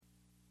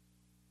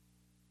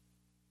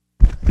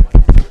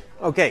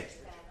Okay,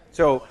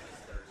 so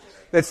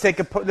let's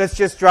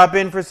just drop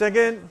in for a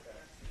second.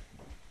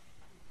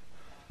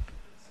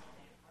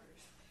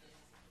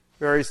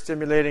 Very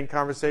stimulating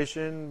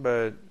conversation,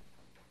 but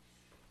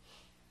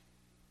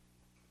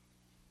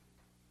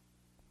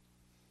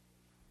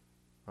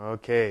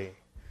okay.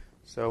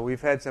 So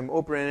we've had some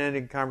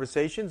open-ended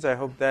conversations. I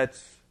hope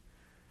that's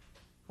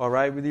all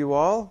right with you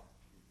all.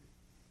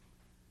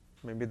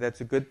 Maybe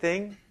that's a good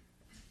thing.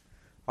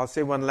 I'll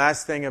say one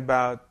last thing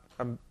about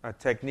a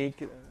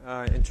technique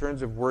in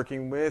terms of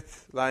working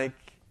with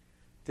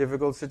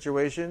difficult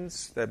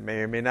situations that may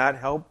or may not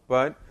help,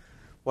 but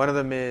one of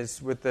them is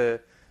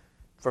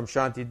from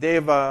Shanti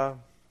Deva,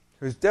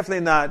 who's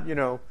definitely not,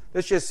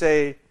 let's just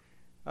say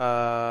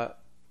there's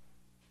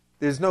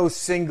no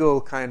single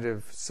kind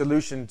of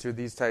solution to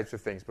these types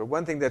of things. But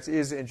one thing that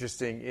is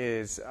interesting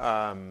is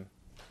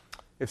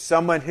if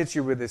someone hits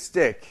you with a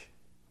stick,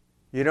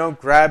 you don't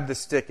grab the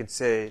stick and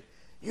say,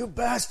 "You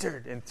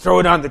bastard," and throw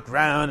it on the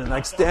ground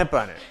and stamp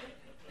on it.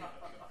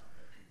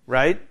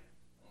 Right?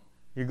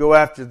 You go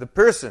after the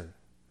person.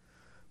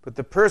 But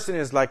the person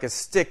is like a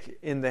stick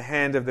in the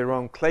hand of their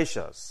own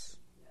kleshas.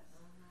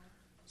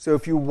 So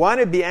if you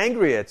want to be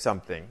angry at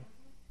something,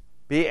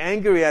 be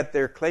angry at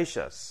their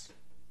kleshas.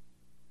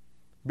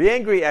 Be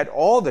angry at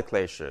all the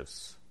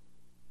kleshas,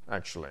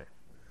 actually.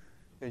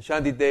 And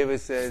Shanti Deva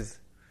says,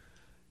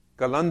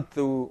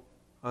 "Galantu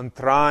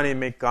antrani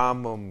me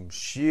kamam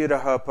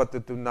shiraha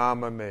patatu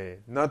nama me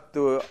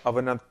nattu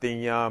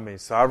avanattinyame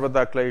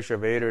sarvada klesha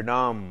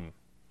vedanam."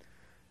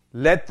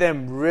 Let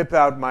them rip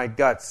out my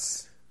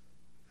guts.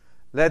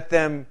 Let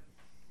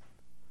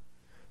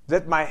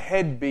my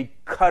head be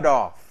cut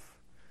off.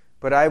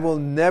 But I will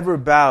never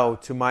bow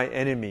to my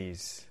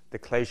enemies, the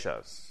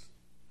kleshas.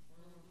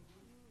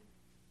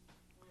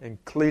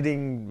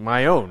 Including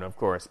my own, of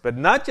course, but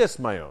not just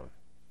my own.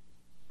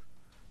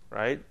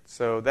 Right?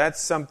 So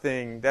that's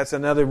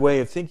another way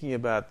of thinking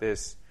about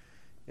this,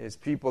 is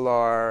people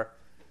are,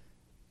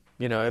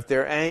 if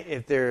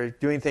they're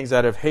doing things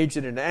out of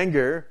hatred and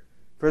anger,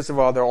 first of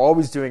all, they're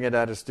always doing it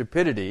out of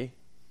stupidity,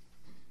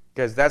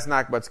 because that's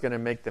not what's going to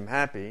make them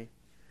happy.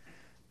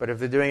 But if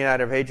they're doing it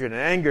out of hatred and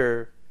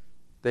anger,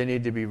 they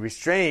need to be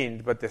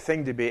restrained. But the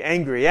thing to be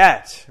angry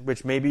at,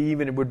 which maybe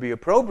even it would be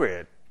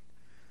appropriate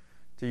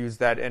to use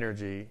that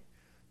energy,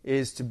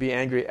 is to be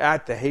angry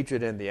at the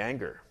hatred and the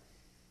anger.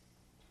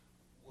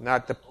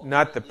 Not the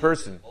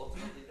person.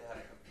 Ultimately, to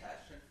have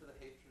compassion for the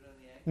hatred and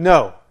the anger?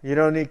 No, you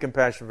don't need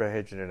compassion for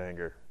hatred and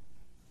anger.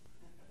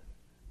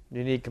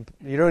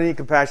 You don't need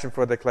compassion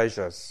for the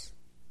kleshas.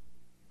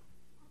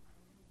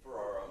 For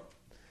our own?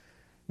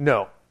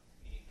 No.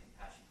 You need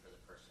compassion for the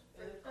person.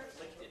 For the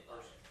afflicted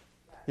person.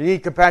 You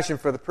need compassion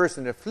for the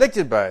person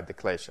afflicted by the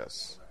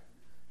kleshas.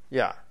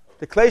 Yeah.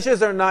 The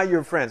kleshas are not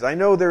your friends. I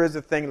know there is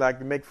a thing like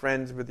you make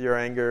friends with your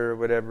anger or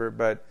whatever,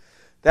 but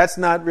that's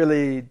not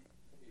really...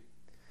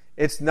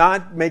 It's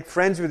not make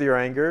friends with your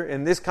anger.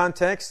 In this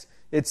context,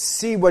 it's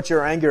see what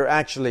your anger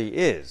actually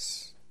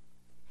is.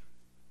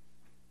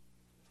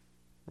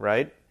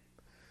 Right?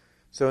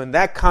 So in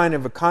that kind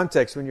of a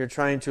context, when you're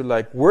trying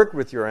to work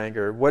with your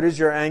anger, what is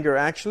your anger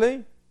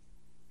actually?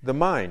 The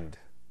mind.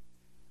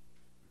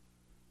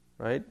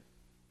 Right?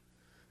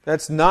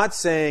 That's not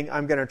saying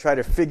I'm going to try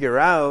to figure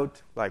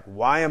out,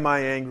 why am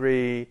I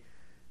angry?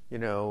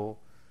 So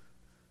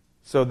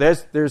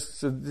this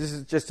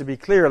is just to be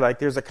clear,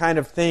 there's a kind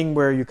of thing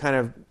where you kind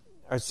of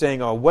are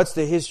saying, oh, what's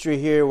the history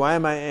here? Why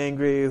am I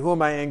angry? Who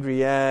am I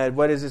angry at?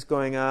 What is this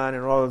going on?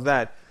 And all of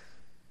that.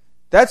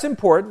 That's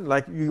important.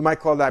 You might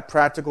call that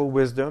practical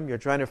wisdom. You're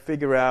trying to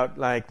figure out,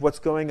 what's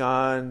going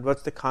on?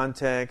 What's the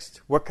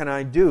context? What can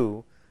I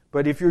do?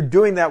 But if you're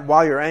doing that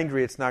while you're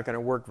angry, it's not going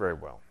to work very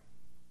well.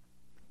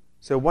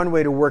 So one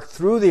way to work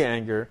through the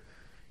anger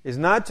is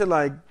not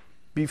to,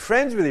 be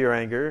friends with your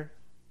anger.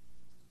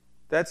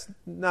 That's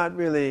not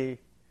really,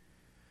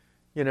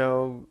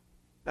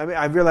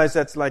 I realize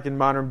that's in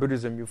modern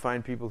Buddhism, you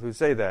find people who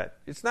say that.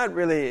 It's not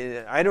really,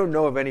 I don't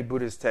know of any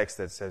Buddhist text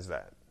that says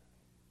that,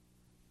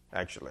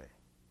 actually.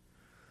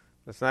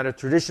 That's not a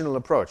traditional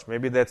approach.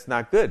 Maybe that's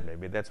not good.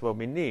 Maybe that's what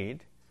we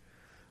need.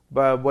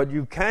 But what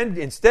you can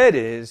instead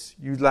is,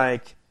 you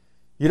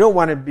don't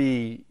want to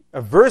be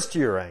averse to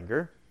your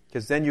anger,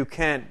 because then you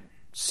can't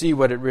see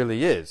what it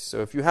really is.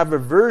 So if you have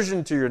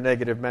aversion to your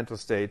negative mental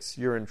states,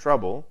 you're in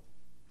trouble.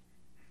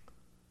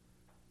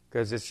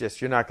 Because it's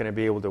just, you're not going to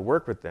be able to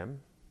work with them.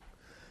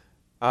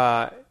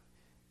 And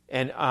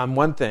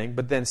one thing.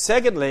 But then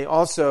secondly,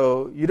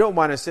 also, you don't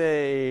want to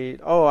say,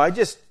 oh,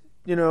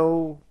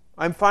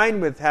 I'm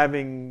fine with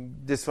having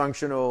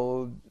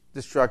dysfunctional,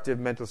 destructive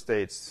mental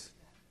states.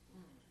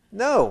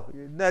 No,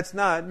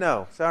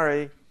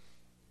 sorry.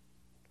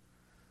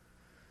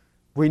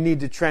 We need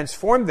to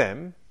transform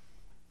them.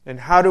 And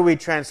how do we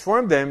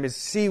transform them is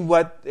see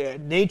what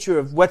nature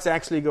of what's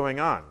actually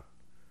going on.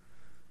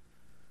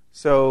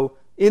 So,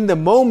 in the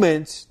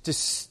moment,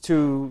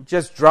 to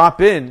just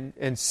drop in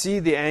and see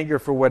the anger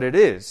for what it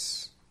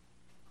is,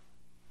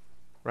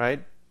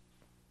 right?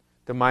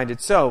 The mind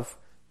itself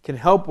can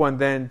help one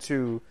then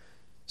to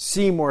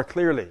see more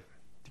clearly,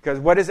 Because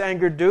what does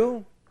anger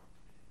do?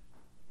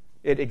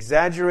 It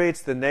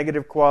exaggerates the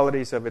negative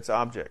qualities of its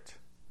object.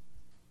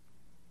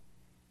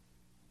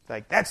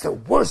 Like, that's the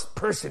worst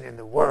person in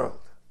the world.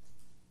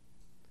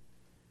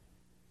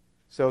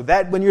 So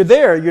that when you're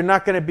there, you're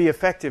not going to be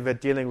effective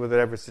at dealing with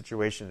whatever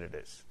situation it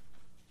is.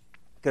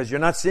 Because you're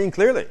not seeing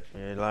clearly.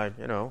 You're like,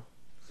 So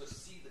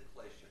see the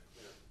klesha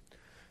clearly.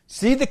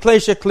 See the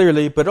klesha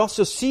clearly, but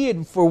also see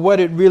it for what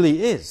it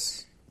really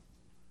is.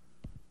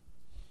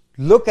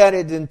 Look at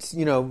it and,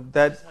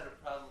 that... I just had a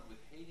problem with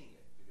hating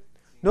it.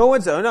 No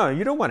one's... Oh, no,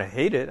 you don't want to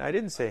hate it. I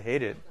didn't say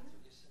hate it.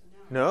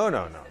 No.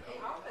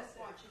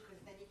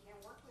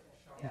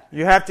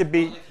 You have to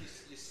be... Well,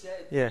 you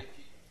said yeah. if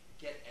you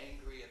get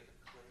angry at the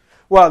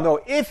klesha. Well, no,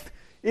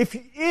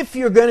 if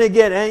you're going to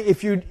get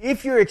if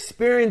you're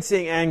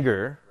experiencing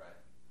anger,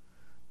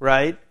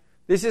 right?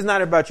 This is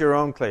not about your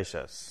own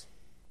kleshas,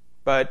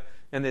 but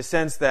in the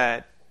sense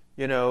that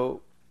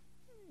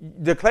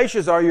the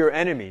kleshas are your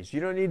enemies. You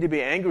don't need to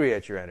be angry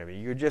at your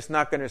enemy. You're just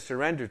not going to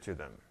surrender to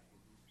them,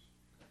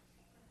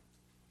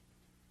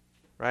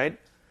 right?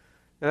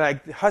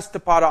 Like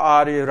hastapada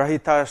ari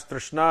rahitas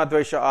trishna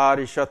dvesha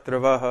ari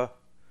shatravaha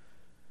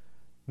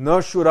no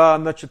shura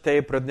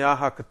nachate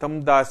pradnyaha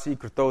katam dasi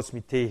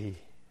krutosmitehi.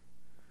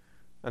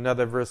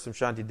 Another verse from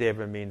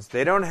Shantideva means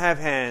they don't have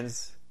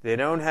hands, they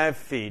don't have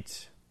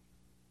feet,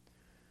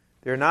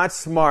 they're not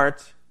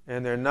smart,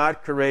 and they're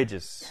not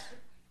courageous.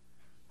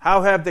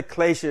 How have the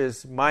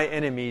kleshas, my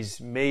enemies,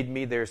 made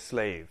me their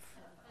slave?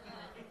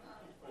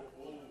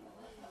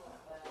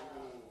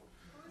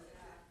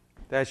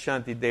 That's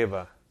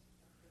Shantideva.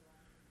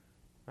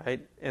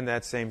 Right? In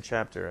that same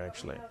chapter,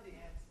 actually.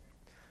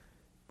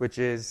 Which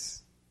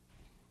is...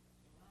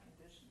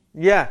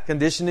 Yeah,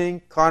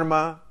 conditioning,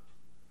 karma,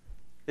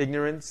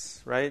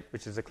 ignorance, right?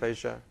 Which is a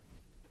klesha,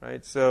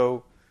 right?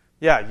 So,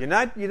 yeah, you're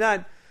not,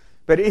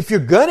 but if you're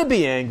going to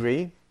be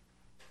angry,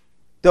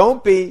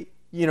 don't be,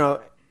 in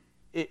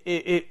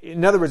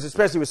other words,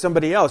 especially with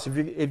somebody else,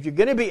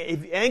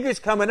 if anger is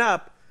coming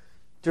up,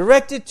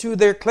 direct it to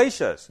their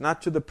kleshas,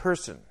 not to the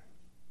person,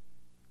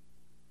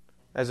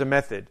 as a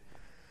method.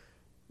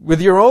 With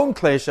your own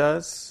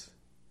kleshas,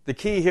 the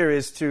key here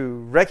is to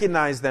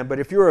recognize them, but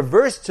if you're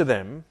averse to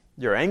them,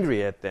 you're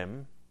angry at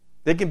them,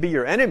 they can be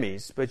your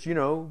enemies, but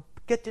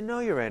get to know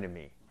your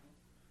enemy.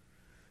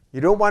 You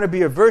don't want to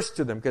be averse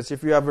to them, because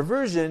if you have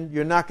aversion,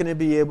 you're not going to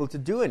be able to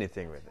do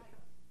anything with it.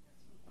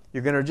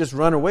 You're going to just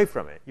run away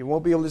from it. You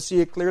won't be able to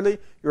see it clearly.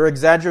 You're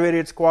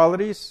exaggerating its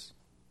qualities.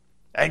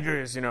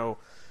 Anger is,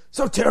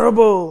 so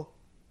terrible.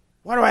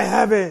 Why do I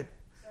have it?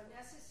 So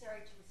necessary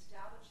to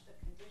establish the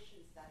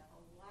conditions that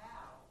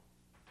allow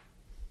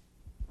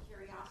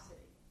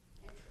curiosity,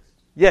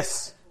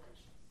 interest.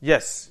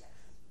 Yes.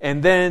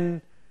 And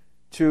then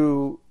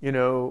to,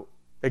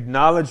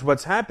 acknowledge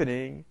what's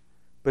happening,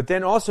 but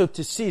then also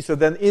to see. So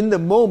then in the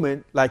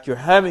moment, like you're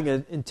having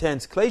an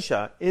intense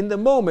klesha, in the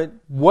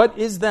moment, what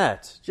is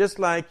that? Just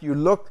like you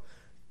look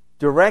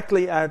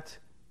directly at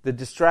the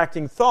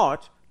distracting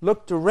thought,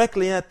 look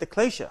directly at the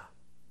klesha.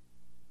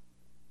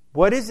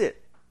 What is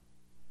it?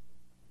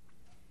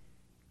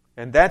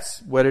 And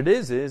that's what it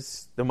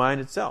is the mind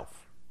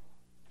itself.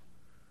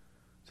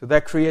 So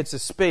that creates a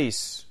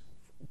space,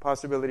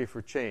 possibility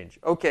for change.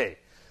 Okay.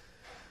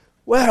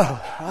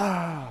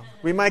 Well,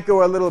 we might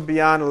go a little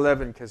beyond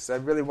 11 because I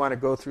really want to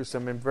go through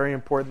some very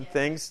important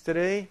things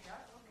today.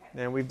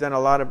 And we've done a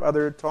lot of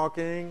other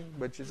talking,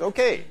 which is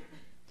okay.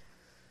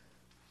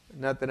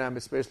 Not that I'm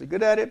especially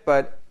good at it,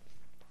 but...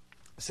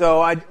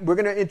 So we're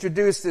going to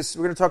introduce this,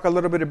 we're going to talk a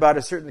little bit about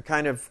a certain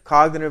kind of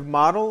cognitive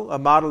model, a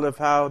model of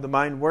how the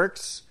mind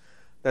works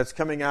that's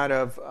coming out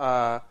of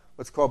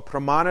what's called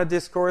Pramana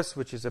discourse,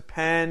 which is a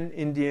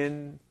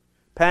pan-Indian,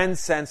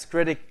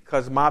 pan-Sanskritic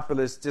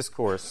cosmopolis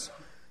discourse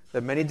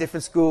that many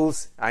different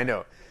schools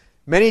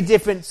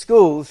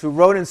who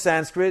wrote in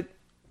Sanskrit.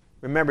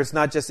 Remember, it's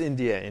not just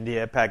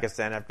India,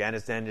 Pakistan,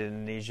 Afghanistan,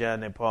 Indonesia,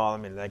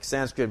 Nepal.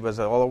 Sanskrit was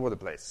all over the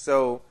place.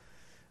 So,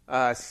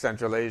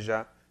 Central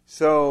Asia.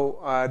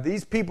 So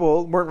these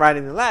people weren't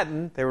writing in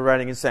Latin, they were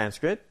writing in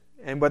Sanskrit.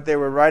 And what they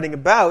were writing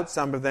about,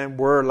 some of them,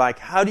 were like,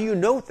 how do you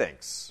know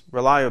things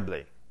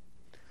reliably?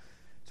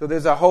 So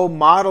there's a whole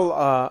model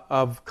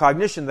of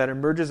cognition that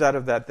emerges out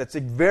of that that's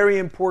very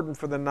important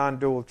for the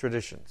non-dual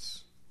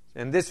traditions.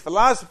 And this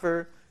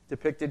philosopher,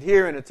 depicted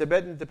here in a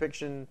Tibetan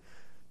depiction,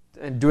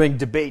 and doing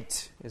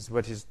debate is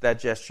what that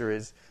gesture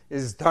is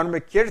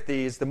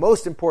Dharmakirti, is the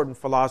most important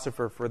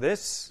philosopher for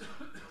this.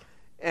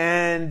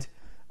 And...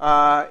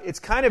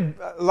 it's kind of,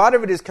 a lot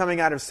of it is coming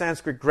out of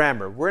Sanskrit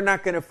grammar. We're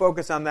not going to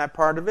focus on that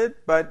part of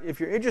it, but if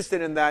you're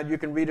interested in that, you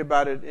can read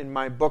about it in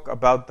my book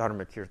about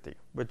Dharmakirti,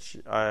 which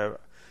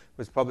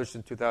was published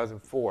in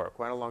 2004,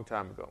 quite a long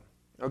time ago.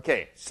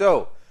 Okay,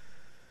 so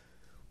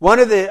one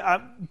of the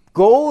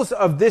goals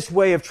of this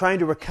way of trying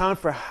to account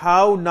for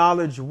how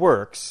knowledge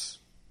works,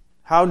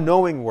 how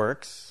knowing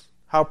works,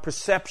 how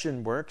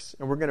perception works,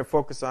 and we're going to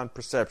focus on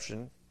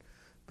perception.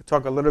 We'll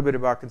talk a little bit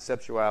about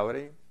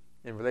conceptuality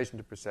in relation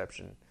to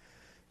perception,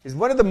 is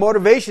one of the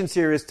motivations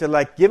here is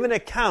to give an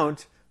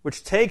account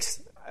which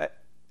takes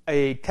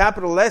a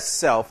capital S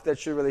self, that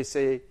should really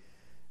say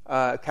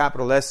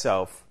capital S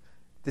self,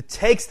 that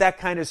takes that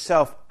kind of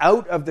self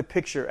out of the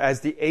picture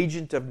as the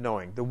agent of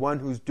knowing, the one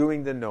who's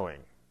doing the knowing.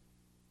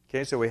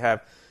 Okay, so we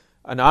have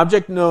an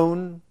object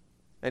known,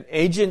 an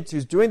agent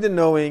who's doing the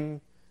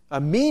knowing, a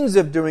means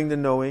of doing the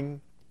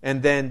knowing,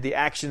 and then the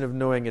action of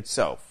knowing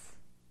itself.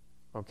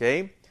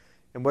 Okay?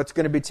 And what's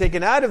going to be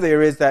taken out of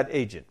there is that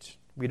agent.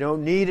 We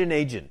don't need an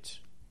agent.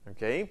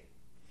 Okay?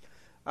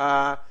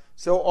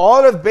 So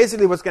all of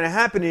basically what's going to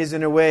happen is,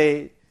 in a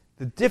way,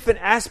 the different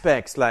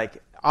aspects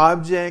like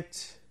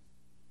object,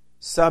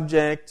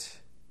 subject,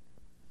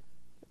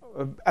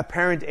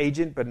 apparent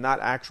agent but not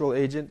actual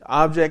agent,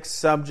 object,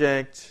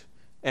 subject,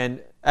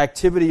 and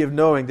activity of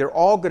knowing, they're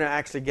all going to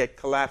actually get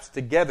collapsed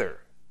together.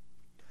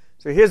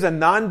 So here's a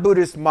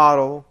non-Buddhist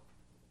model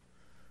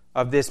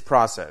of this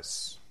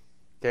process.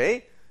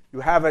 Okay?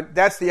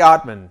 That's the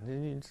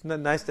Atman. It's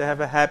not nice to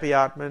have a happy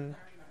Atman.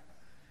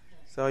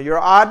 So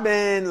your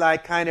Atman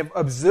kind of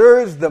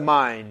observes the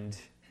mind.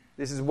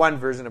 This is one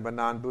version of a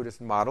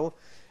non-Buddhist model.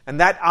 And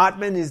that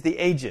Atman is the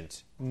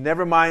agent.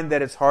 Never mind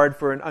that it's hard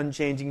for an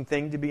unchanging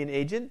thing to be an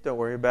agent. Don't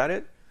worry about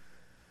it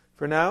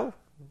for now.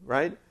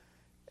 Right?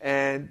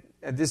 And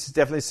this is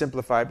definitely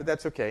simplified, but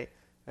that's okay.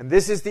 And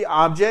this is the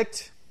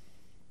object,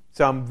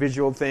 some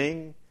visual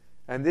thing.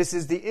 And this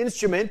is the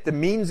instrument, the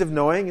means of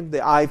knowing,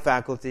 the eye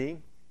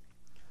faculty.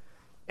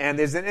 And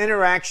there's an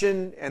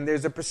interaction, and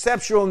there's a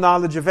perceptual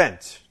knowledge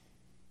event.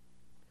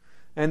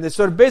 And the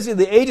sort of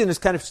basically the agent is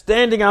kind of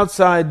standing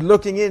outside,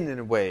 looking in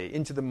a way,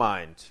 into the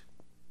mind.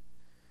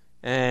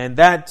 And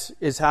that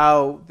is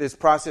how this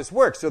process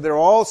works. So they're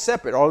all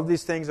separate. All of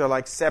these things are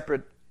like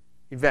separate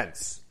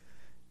events.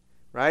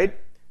 Right?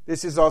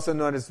 This is also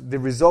known as the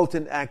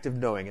resultant act of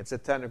knowing. It's a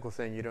technical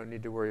thing you don't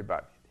need to worry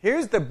about.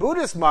 Here's the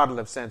Buddhist model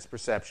of sense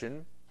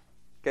perception.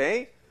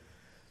 Okay?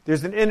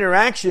 There's an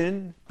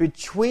interaction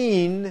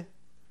between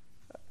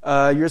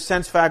your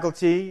sense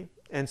faculty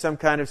and some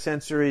kind of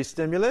sensory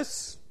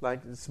stimulus,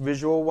 like this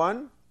visual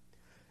one.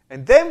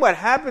 And then what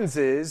happens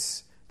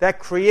is that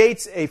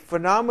creates a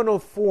phenomenal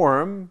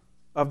form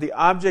of the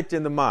object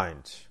in the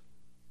mind.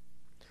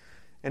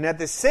 And at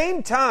the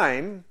same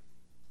time,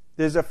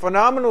 there's a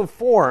phenomenal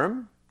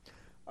form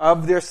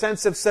of their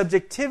sense of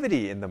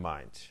subjectivity in the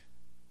mind.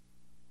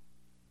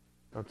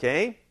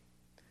 Okay?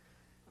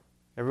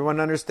 Everyone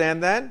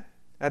understand that?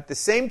 At the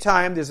same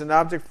time, there's an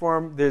object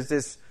form, there's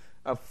this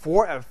a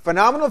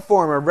phenomenal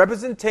form, a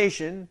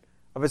representation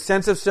of a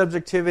sense of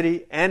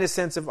subjectivity and a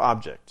sense of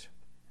object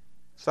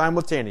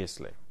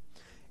simultaneously.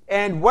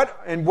 And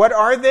what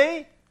are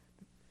they?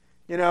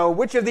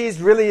 Which of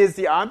these really is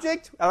the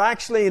object? Well,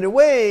 actually, in a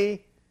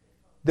way,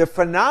 the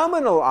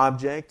phenomenal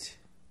object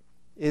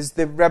is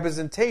the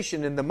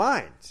representation in the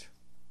mind.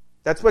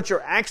 That's what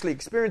you're actually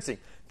experiencing.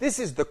 This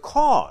is the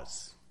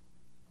cause.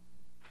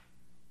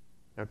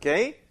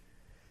 Okay?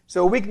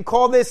 So we can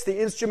call this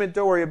the instrument.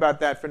 Don't worry about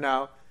that for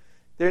now.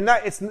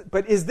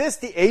 But is this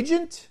the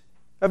agent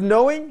of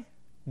knowing?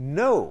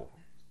 No.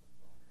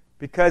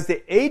 Because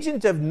the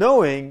agent of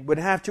knowing would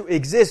have to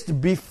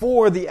exist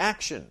before the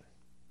action.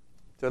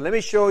 So let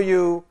me show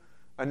you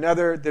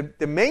another.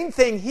 The main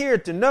thing here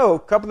to know, a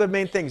couple of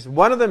main things.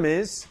 One of them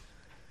is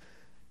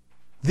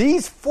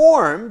these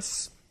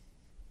forms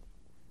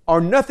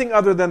are nothing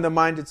other than the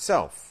mind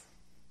itself.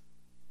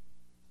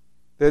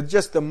 They're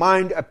just the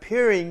mind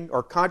appearing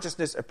or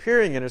consciousness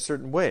appearing in a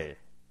certain way.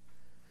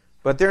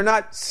 But they're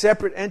not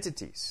separate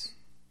entities.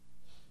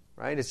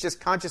 Right? It's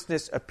just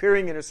consciousness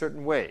appearing in a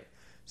certain way.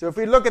 So if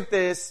we look at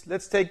this,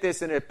 let's take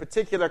this in a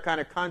particular kind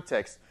of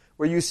context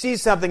where you see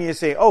something and you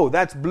say, oh,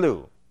 that's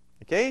blue.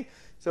 Okay?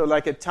 So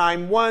like at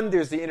time 1,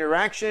 there's the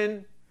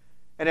interaction.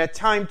 And at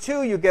time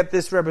 2, you get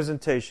this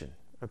representation.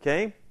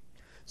 Okay?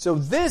 So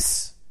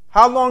this,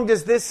 how long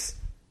does this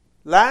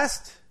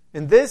last?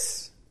 In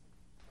this?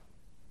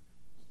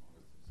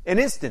 An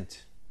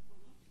instant.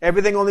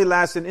 Everything only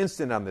lasts an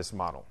instant on this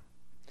model.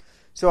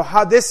 So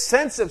how this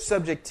sense of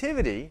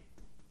subjectivity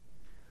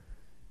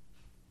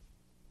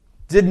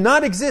did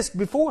not exist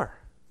before.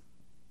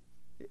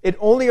 It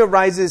only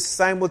arises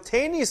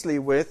simultaneously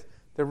with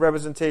the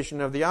representation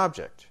of the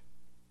object.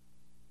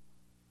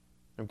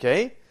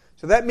 Okay?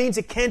 So that means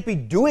it can't be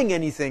doing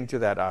anything to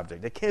that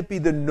object. It can't be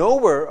the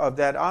knower of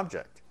that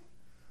object.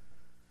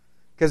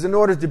 Because in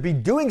order to be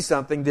doing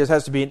something, there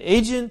has to be an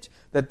agent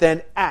that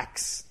then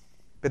acts.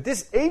 But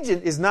this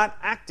agent is not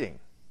acting.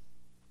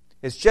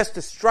 It's just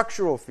a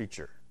structural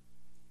feature.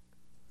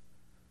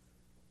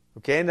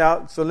 Okay,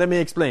 now, so let me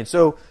explain.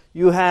 So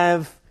you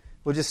have,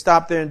 we'll just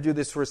stop there and do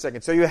this for a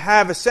second. So you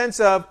have a sense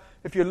of,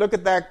 if you look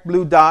at that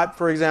blue dot,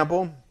 for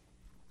example,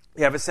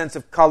 you have a sense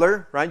of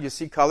color, right? You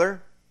see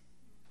color.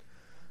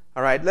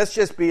 All right, let's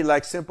just be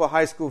like simple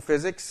high school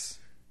physics.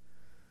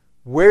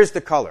 Where's the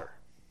color?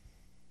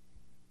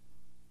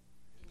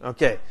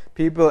 Okay,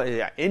 people,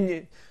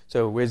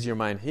 so where's your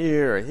mind,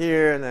 here or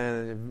here, and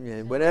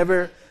then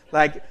whatever.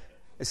 Like,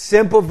 a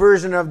simple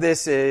version of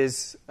this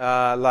is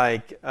simple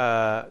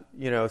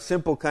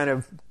kind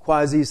of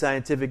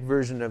quasi-scientific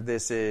version of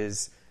this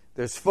is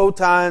there's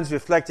photons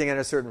reflecting at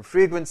a certain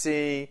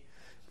frequency.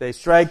 They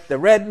strike the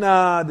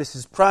retina. This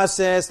is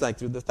processed like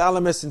through the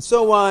thalamus and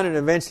so on, and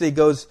eventually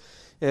goes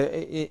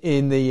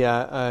in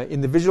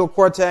the visual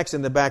cortex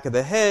in the back of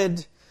the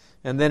head,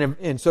 and then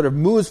it sort of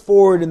moves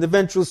forward in the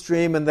ventral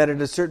stream, and then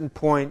at a certain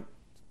point,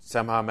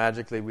 somehow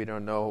magically, we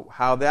don't know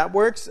how that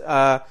works,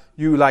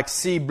 you like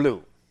see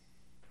blue.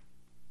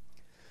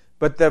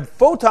 But the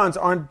photons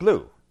aren't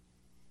blue.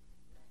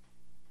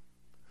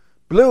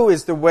 Blue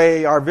is the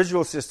way our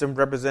visual system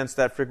represents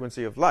that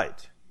frequency of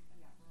light.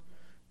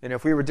 And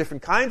if we were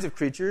different kinds of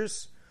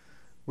creatures,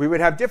 we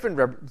would have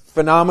different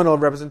phenomenal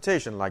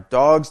representation. Like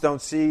dogs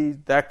don't see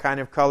that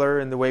kind of color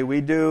in the way we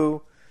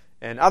do.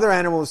 And other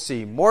animals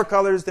see more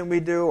colors than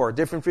we do, or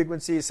different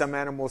frequencies. Some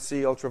animals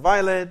see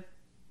ultraviolet.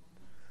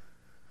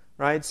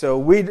 Right? So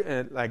we,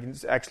 like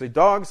actually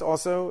dogs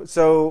also.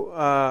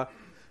 So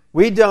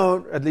we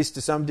don't, at least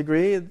to some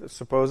degree,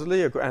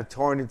 supposedly,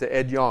 according to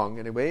Ed Yong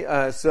anyway.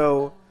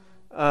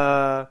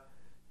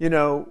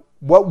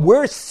 What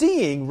we're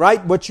seeing,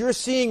 right, what you're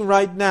seeing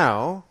right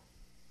now,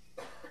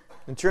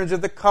 in terms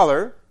of the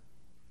color,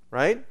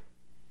 right,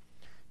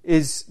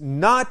 is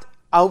not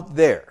out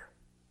there.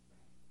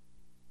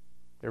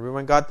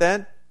 Everyone got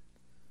that?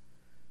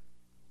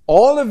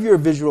 All of your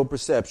visual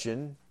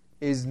perception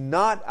is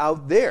not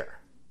out there.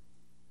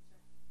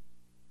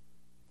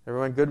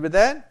 Everyone good with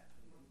that?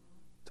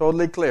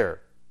 Totally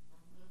clear.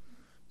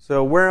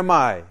 So where am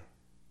I?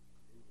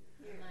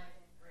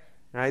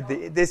 Right?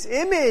 This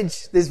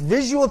image, this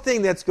visual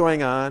thing that's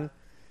going on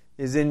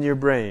is in your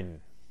brain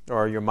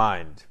or your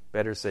mind.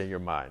 Better say your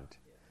mind.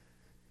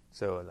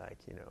 So like,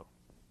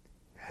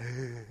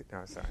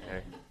 no,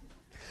 sorry.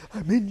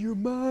 I'm in your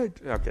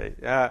mind. Okay.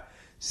 Right?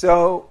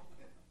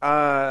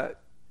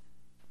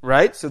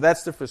 So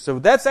that's so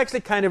that's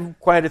actually kind of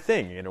quite a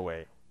thing in a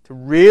way. To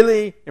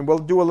really, and we'll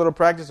do a little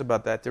practice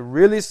about that, to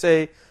really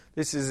say,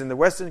 this is in the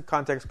Western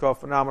context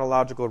called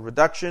phenomenological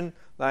reduction,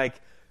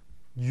 like,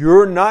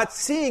 you're not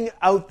seeing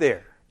out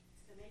there.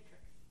 It's the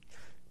matrix.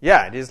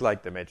 Yeah, it is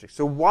like the matrix.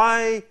 So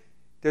why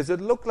does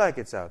it look like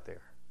it's out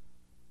there?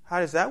 How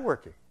is that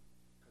working?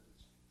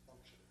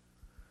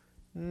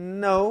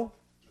 No.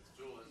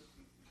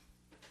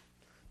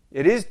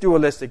 It is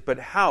dualistic, but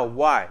how?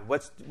 Why?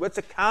 What's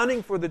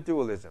accounting for the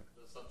dualism?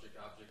 The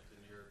subject-object,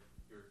 and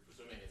you're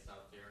presuming it's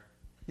out there.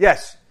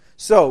 Yes.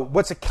 So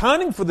what's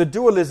accounting for the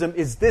dualism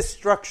is this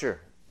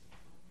structure.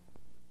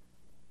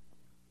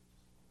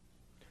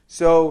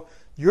 So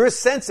your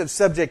sense of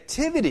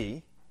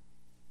subjectivity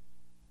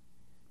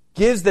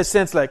gives the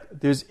sense like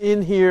there's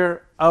in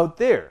here, out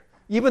there.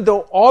 Even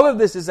though all of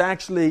this is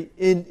actually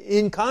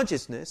in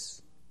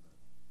consciousness,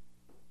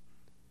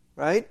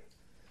 right?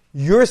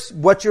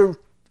 What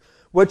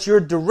you're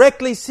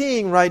directly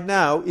seeing right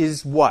now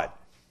is what?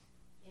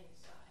 Inside.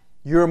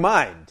 Your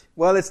mind.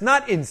 Well, it's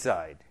not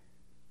inside.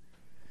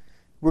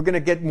 We're going to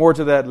get more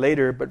to that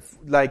later, but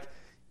like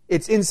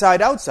it's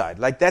inside outside.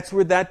 Like that's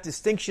where that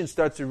distinction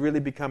starts to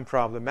really become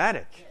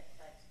problematic.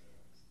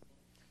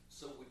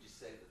 So would you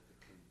say that the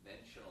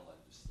conventional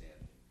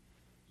understanding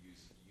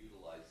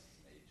utilizes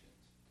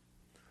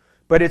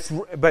an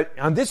agent? But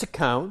on this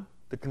account,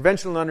 the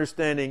conventional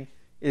understanding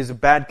is a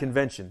bad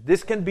convention.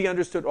 This can be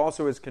understood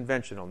also as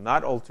conventional,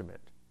 not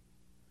ultimate.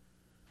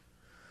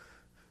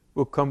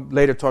 We'll come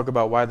later talk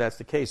about why that's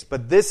the case.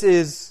 But this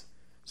is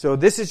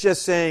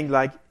just saying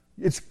like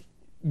it's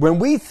when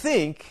we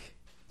think,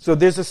 so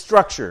there's a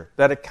structure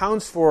that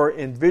accounts for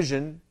in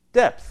vision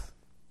depth.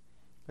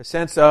 A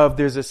sense of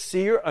there's a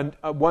seer,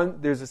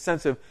 there's a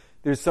sense of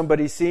there's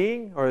somebody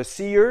seeing or a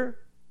seer,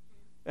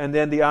 and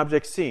then the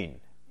object seen.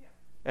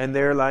 And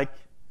they're like,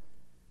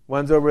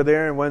 one's over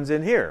there and one's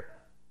in here.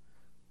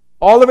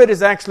 All of it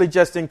is actually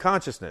just in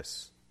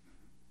consciousness.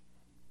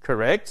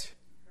 Correct?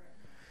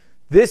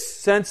 This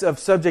sense of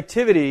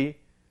subjectivity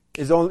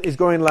is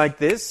going like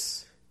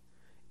this,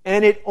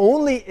 and it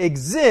only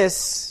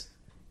exists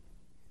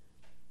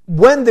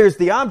when there's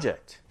the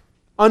object.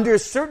 Under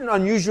certain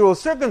unusual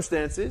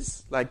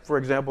circumstances, like for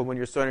example when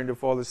you're starting to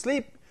fall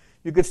asleep,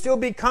 you could still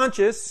be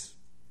conscious,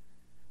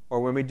 or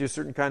when we do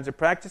certain kinds of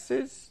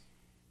practices,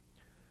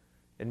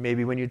 and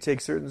maybe when you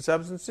take certain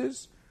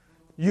substances,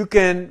 you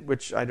can,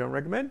 which I don't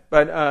recommend,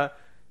 but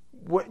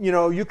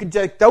you can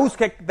take those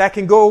that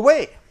can go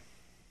away.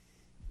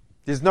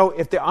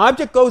 If the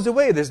object goes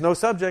away, there's no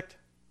subject.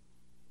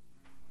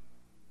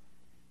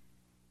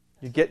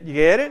 You get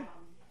it?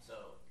 So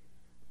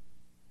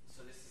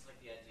this is like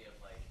the idea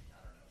of like, I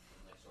don't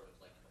know, like sort of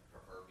like a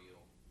proverbial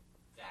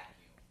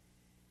vacuum.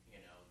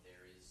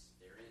 There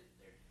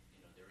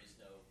is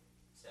no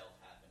self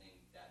happening.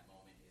 That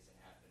moment isn't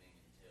happening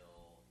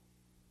until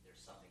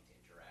there's something to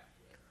interact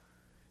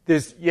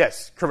with.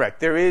 Yes, correct.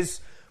 There is,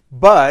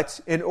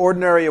 but in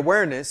ordinary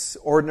awareness,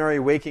 ordinary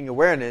waking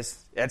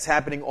awareness, that's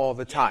happening all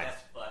the time.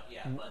 But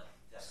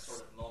that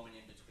sort of moment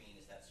in between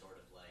is that sort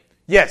of like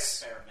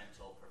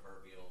experimental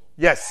proverbial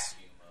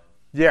vacuum of...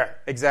 Yeah,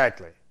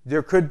 exactly.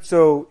 There could,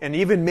 and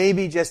even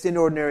maybe just in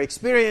ordinary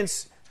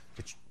experience,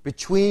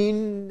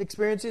 between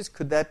experiences,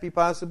 could that be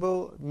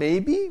possible?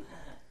 Maybe.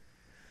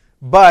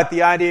 But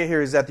the idea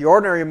here is that the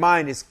ordinary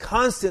mind is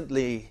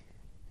constantly,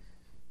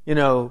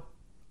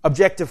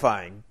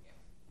 objectifying.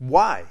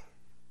 Why?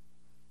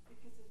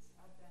 Because it's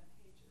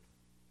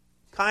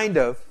advantageous. Kind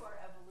of. For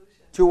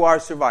evolution. To our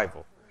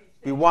survival.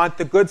 We want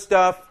the good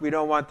stuff, we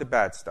don't want the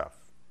bad stuff.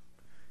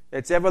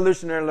 It's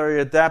evolutionarily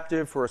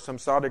adaptive for a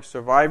samsaric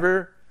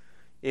survivor.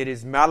 It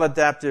is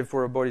maladaptive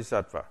for a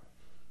bodhisattva.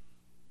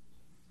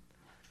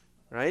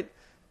 Right?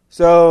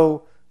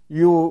 So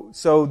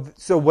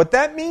what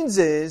that means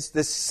is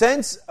the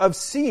sense of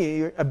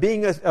seeing,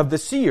 of the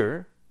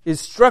seer,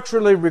 is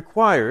structurally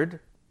required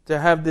to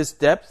have this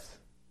depth.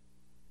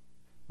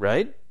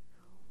 Right?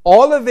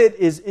 All of it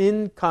is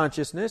in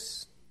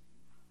consciousness.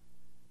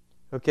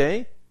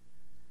 Okay?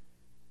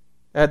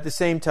 At the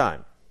same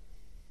time.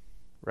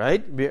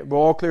 Right? We're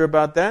all clear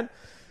about that?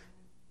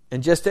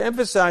 And just to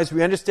emphasize,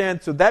 we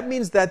understand, so that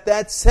means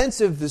that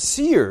sense of the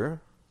seer,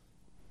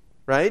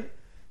 right?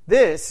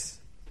 This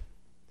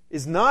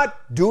is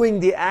not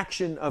doing the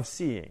action of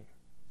seeing.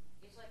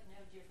 It's like no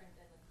different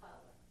than the color.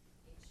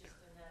 It's just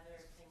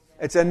another thing.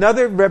 It's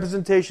another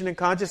representation in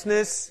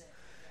consciousness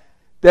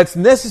that's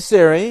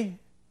necessary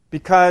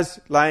because,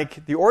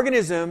 like, the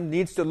organism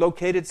needs to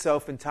locate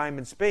itself in time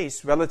and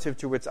space relative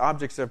to its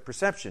objects of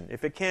perception.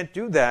 If it can't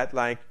do that,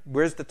 like,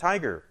 where's the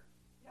tiger?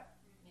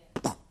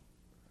 Yeah.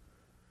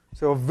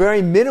 So a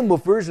very minimal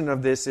version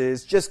of this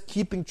is just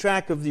keeping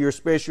track of your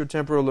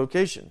spatiotemporal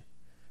location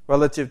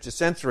relative to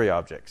sensory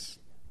objects.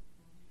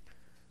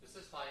 Does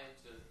this tie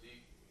into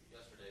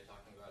yesterday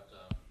talking about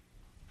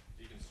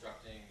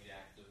deconstructing the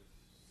act of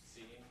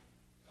seeing?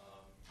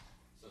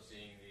 So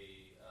seeing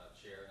the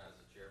chair not as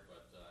a chair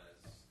but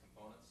as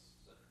components,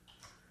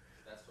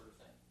 that sort of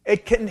thing?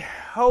 It can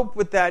help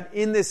with that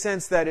in the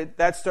sense that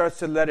that starts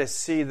to let us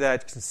see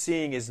that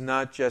seeing is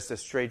not just a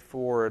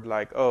straightforward,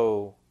 like,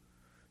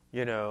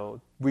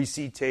 we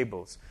see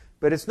tables.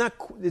 But it's not.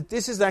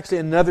 This is actually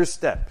another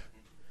step.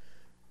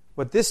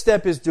 What this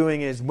step is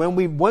doing is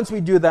once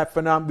we do that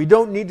phenomenon, we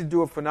don't need to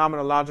do a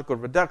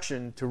phenomenological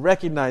reduction to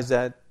recognize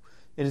that,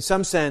 in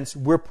some sense,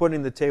 we're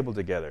putting the table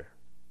together.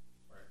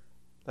 Right.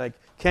 Like,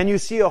 can you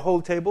see a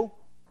whole table?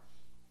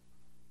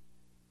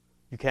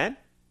 You can?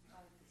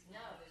 No,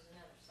 there's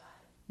another side.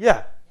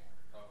 Yeah.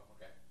 Oh,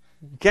 okay.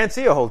 You can't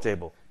see a whole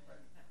table.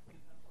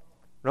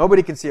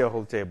 Nobody can see a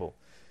whole table.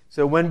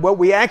 So what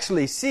we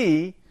actually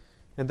see,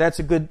 and that's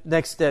a good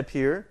next step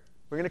here,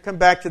 we're going to come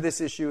back to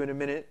this issue in a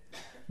minute.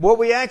 What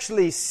we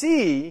actually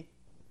see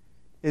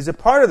is a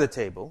part of the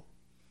table.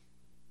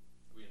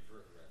 We infer the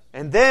rest.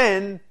 And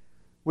then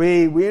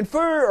we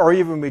infer, or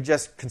even we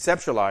just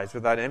conceptualize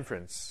without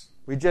inference.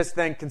 We just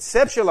then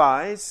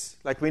conceptualize,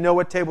 like we know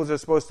what tables are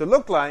supposed to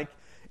look like,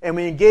 and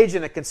we engage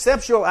in a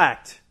conceptual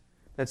act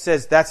that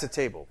says that's a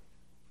table.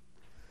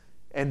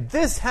 And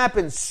this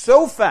happens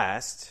so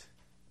fast,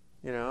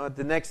 at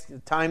the next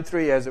time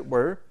 3, as it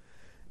were,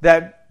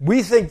 that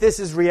we think this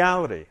is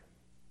reality.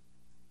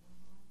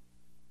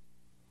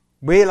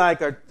 We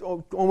are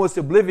almost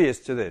oblivious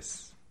to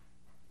this.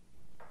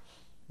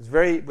 It's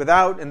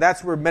and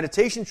that's where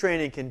meditation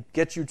training can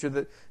get you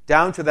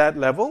down to that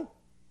level,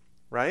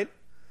 right?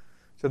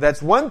 So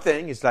that's one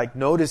thing, is like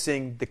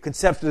noticing the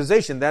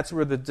conceptualization. That's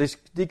where the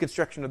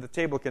deconstruction of the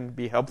table can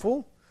be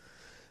helpful.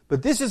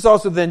 But this is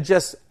also then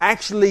just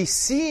actually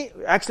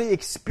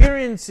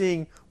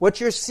experiencing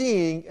what you're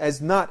seeing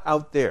as not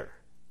out there.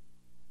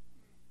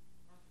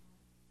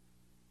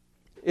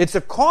 It's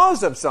a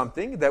cause of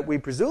something that we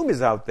presume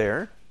is out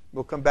there.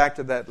 We'll come back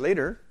to that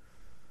later.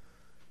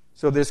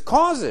 So there's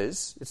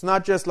causes. It's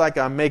not just like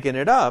I'm making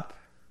it up.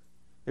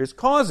 There's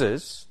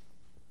causes.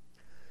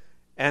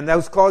 And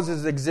those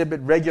causes exhibit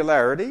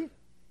regularity.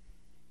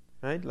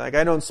 Right? Like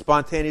I don't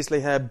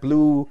spontaneously have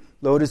blue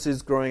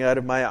lotuses growing out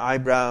of my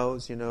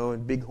eyebrows,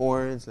 and big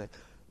horns. Like,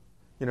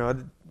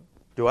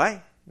 do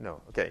I?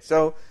 No. Okay.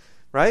 So,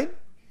 right?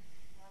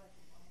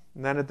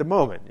 Not at the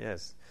moment,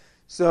 yes.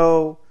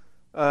 So,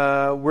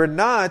 we're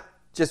not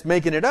just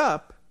making it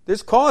up.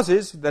 There's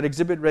causes that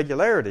exhibit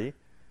regularity,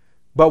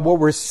 but what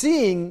we're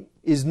seeing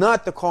is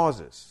not the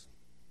causes.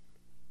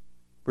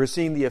 We're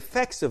seeing the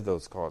effects of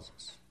those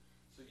causes.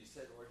 So you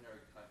said ordinary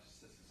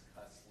consciousness is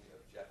constantly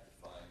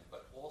objectifying,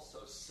 but also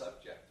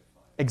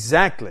subjectifying.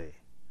 Exactly.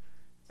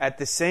 At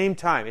the same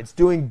time. It's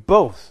doing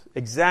both.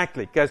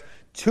 Exactly. Because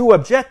to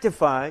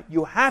objectify,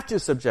 you have to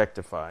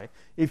subjectify.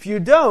 If you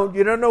don't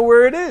know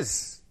where it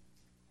is.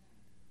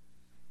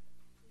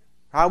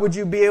 How would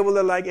you be able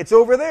to, it's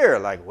over there?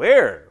 Like,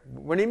 where?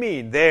 What do you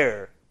mean,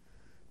 there?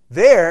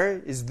 There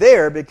is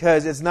there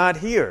because it's not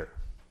here.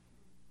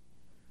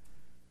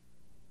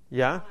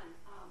 Yeah?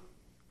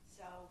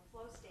 So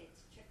flow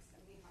states, chicks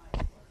and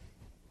behinds were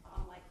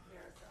like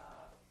there's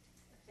a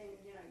thing,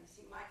 you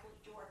see Michael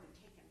Jordan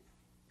taking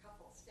a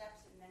couple of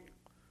steps and then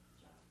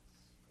just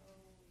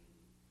slowly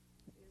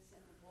is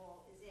in the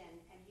ball is in,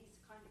 and he's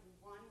kind of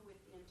one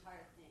with the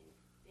entire thing.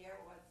 There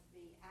was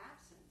the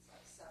absence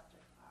of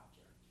subject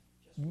object.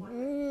 Just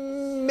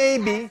one.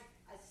 Maybe.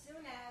 As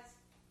soon as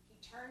he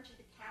turned to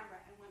the camera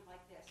and went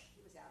like this,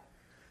 he was out of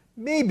it.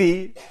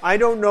 Maybe.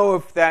 I don't know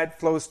if that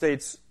flow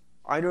states...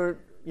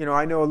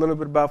 I know a little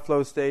bit about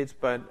flow states,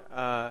 but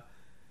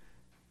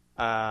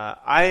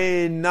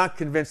I'm not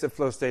convinced that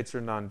flow states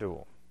are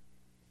non-dual.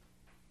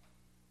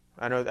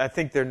 I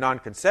think they're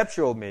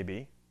non-conceptual,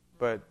 maybe,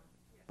 but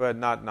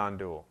not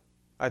non-dual.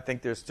 I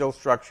think they're still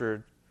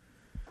structured.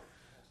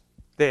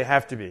 They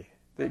have to be.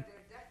 But they're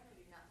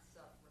definitely not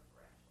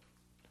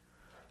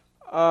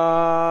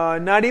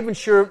self-referential. Not even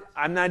sure.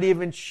 I'm not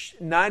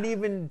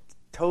even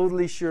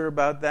totally sure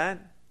about that.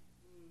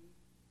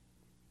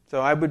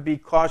 So I would be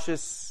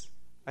cautious.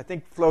 I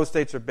think flow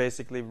states are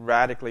basically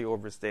radically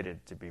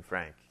overstated, to be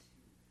frank.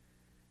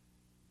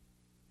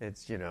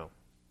 It's,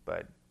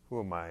 but who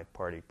am I,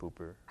 party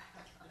pooper?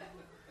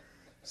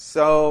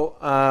 So,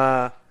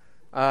 I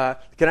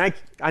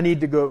need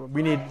to go.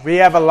 We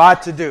have a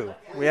lot to do.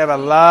 We have a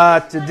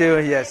lot to do,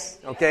 yes.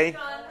 Okay?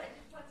 John, I just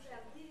want to say I'm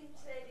leaving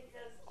today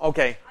because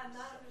Okay. I'm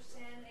not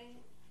understanding,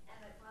 and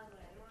I find that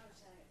I don't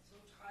understand it. So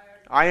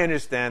tired. I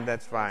understand.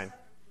 That's fine.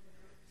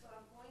 So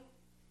I'm going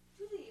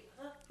to leave.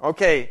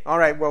 Okay. All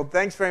right. Well,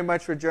 thanks very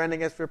much for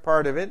joining us for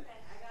part of it. And I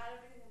got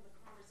everything in the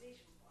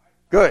conversation part.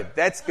 Good.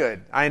 That's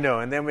good. I know.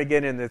 And then we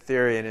get into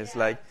theory, and it's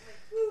like,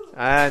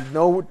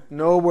 no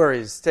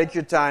worries. Take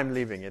your time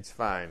leaving. It's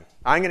fine.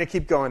 I'm going to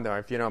keep going, though,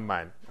 if you don't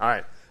mind. All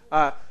right.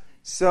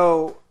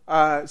 So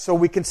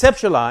we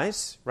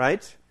conceptualize,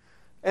 right?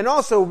 And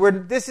also,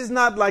 this is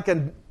not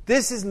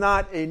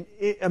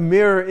a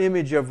mirror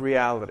image of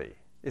reality.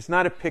 It's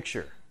not a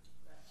picture.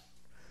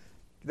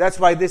 That's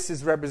why this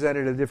is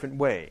represented a different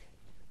way.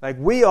 Like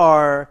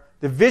the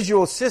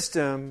visual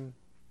system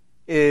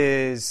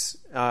is,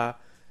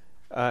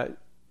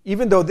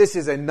 even though this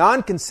is a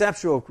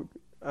non-conceptual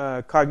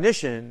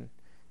cognition,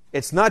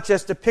 it's not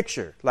just a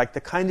picture. Like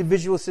the kind of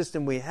visual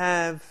system we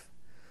have,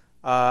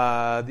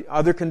 the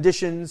other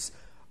conditions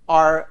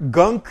are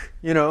gunk,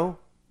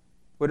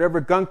 whatever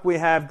gunk we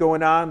have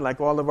going on, like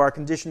all of our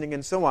conditioning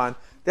and so on,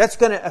 that's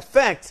going to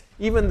affect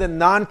even the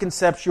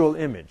non-conceptual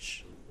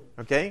image.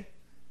 Okay?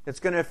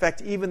 It's going to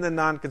affect even the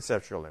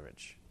non-conceptual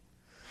image.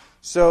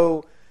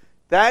 So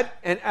that,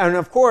 and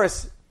of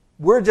course,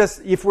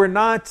 if we're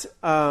not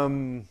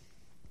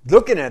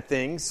looking at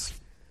things,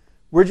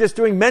 we're just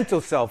doing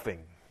mental selfing,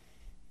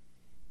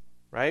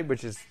 right?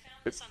 Which is, I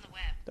found this on the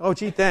web. oh,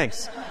 gee,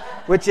 thanks.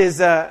 Which is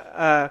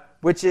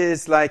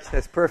like,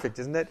 that's perfect,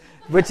 isn't it?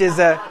 Which is,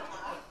 mental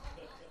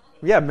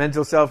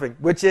selfing.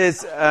 Which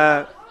is,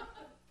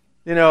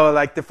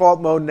 like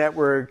default mode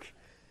network.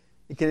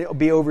 It can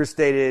be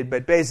overstated,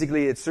 but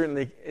basically,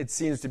 it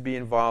seems to be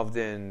involved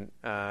in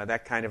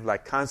that kind of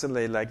like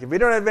constantly, like if we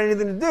don't have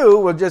anything to do,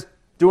 we're just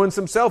doing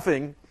some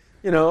selfing.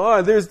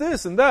 There's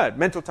this and that.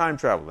 Mental time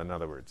travel, in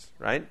other words,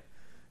 right?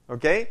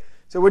 Okay?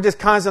 So we're just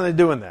constantly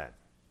doing that.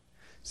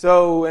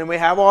 So, and we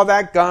have all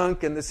that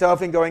gunk and the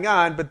selfing going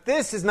on, but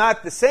this is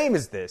not the same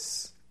as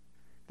this.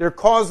 They're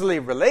causally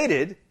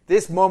related.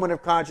 This moment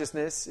of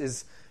consciousness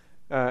is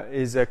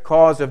a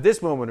cause of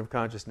this moment of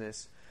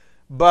consciousness,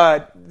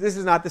 but this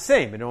is not the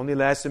same. It only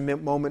lasts a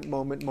moment,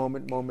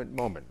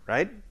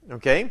 right?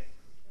 Okay?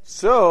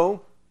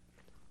 So,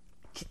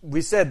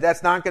 we said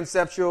that's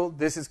non-conceptual,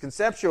 this is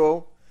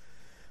conceptual.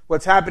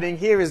 What's happening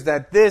here is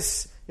that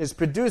this is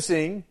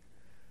producing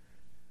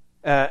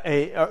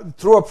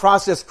through a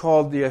process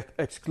called the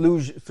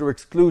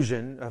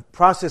exclusion, a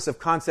process of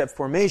concept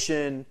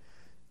formation,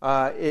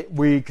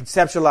 we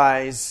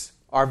conceptualize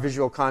our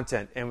visual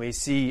content and we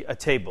see a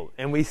table.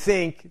 And we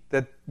think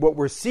that what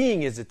we're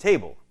seeing is a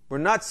table. We're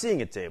not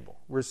seeing a table.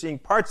 We're seeing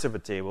parts of a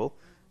table,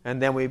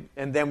 and then we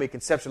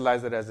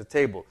conceptualize it as a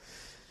table.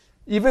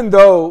 Even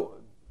though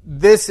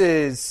this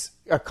is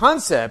a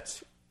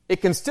concept, it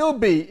can still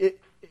be,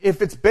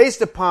 if it's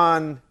based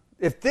upon,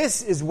 if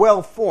this is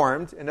well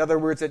formed, in other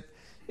words,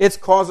 its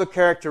causal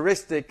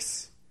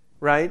characteristics,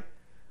 right,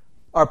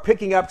 are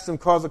picking up some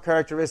causal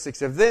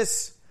characteristics of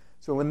this.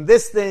 So when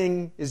this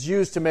thing is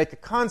used to make a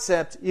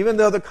concept, even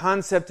though the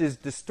concept is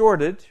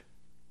distorted,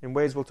 in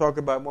ways we'll talk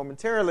about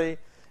momentarily,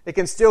 it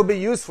can still be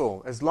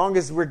useful as long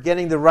as we're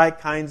getting the right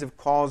kinds of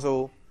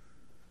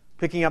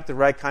picking up the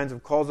right kinds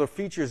of causal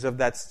features of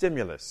that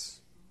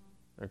stimulus.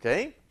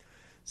 Okay?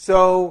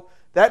 So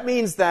that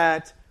means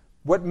that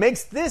what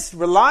makes this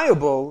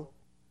reliable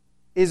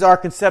is our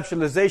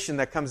conceptualization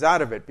that comes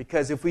out of it.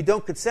 Because if we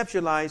don't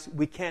conceptualize,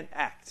 we can't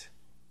act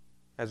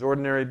as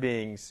ordinary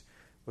beings.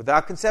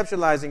 Without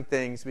conceptualizing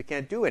things, we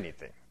can't do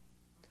anything.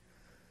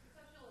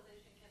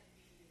 Conceptualization can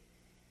be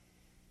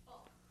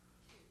false,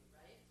 too,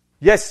 right?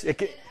 Yes, it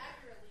can. You can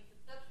accurately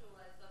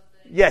conceptualize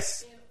something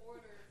Yes. in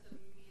order to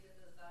meet a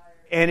desire.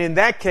 And in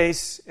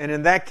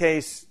that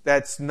case,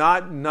 that's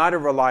not a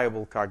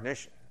reliable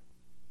cognition.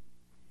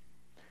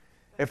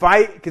 If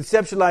I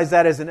conceptualize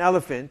that as an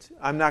elephant,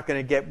 I'm not going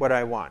to get what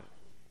I want.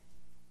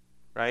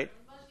 Right?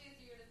 It's much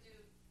easier to do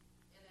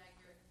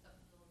inaccurate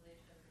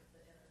conceptualization with the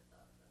inner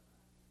stuff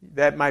than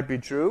that. That might be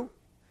true.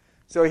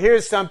 So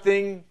here's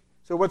something.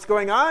 So what's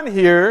going on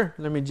here?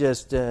 Let me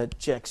just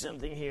check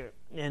something here.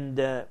 And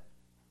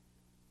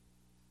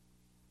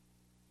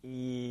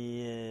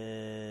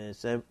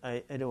yes,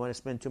 I don't want to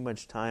spend too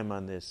much time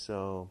on this.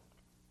 So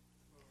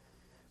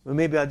Well,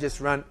 maybe I'll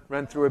just run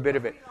through a bit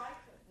of it.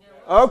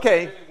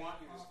 Okay.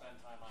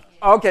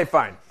 Okay,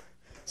 fine.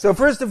 So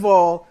first of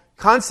all,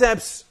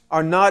 concepts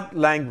are not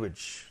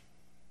language.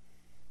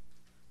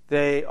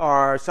 They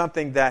are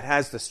something that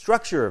has the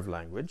structure of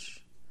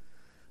language,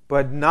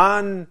 but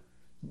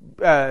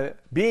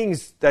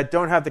beings that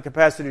don't have the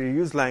capacity to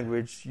use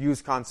language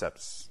use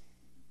concepts.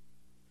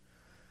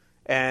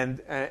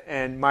 And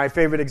my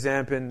favorite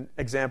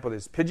example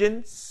is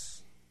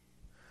pigeons.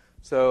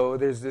 So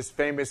there's this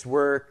famous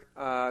work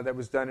that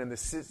was done in the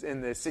 60s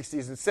and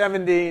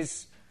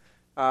 70s,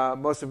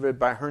 most of it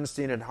by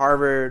Herrnstein at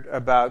Harvard,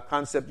 about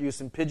concept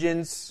use in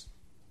pigeons.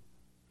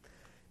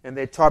 And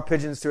they taught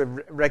pigeons to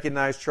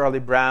recognize Charlie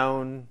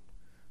Brown.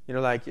 You know,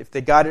 like if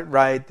they got it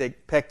right, they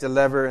pecked a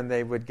lever and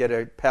they would get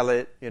a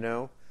pellet, you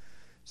know.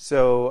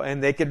 So,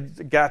 and they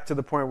got to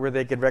the point where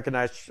they could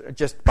recognize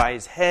just by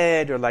his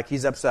head, or like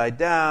he's upside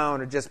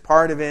down, or just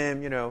part of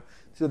him, you know.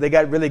 So they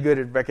got really good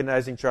at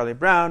recognizing Charlie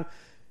Brown.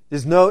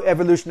 There's no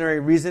evolutionary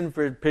reason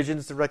for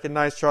pigeons to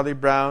recognize Charlie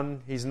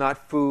Brown. He's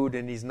not food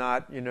and he's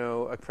not, you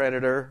know, a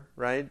predator,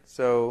 right?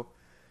 So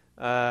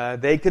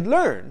they could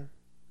learn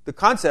the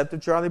concept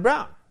of Charlie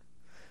Brown.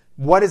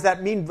 What does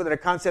that mean that a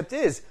concept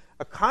is?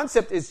 A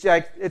concept is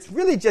it's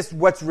really just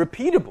what's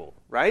repeatable,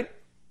 right?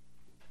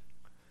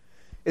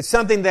 It's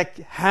something that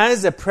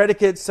has a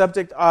predicate,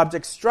 subject,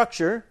 object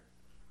structure,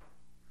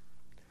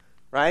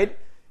 right?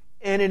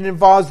 And it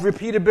involves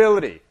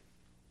repeatability.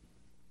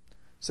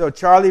 So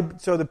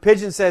the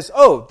pigeon says,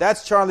 "Oh,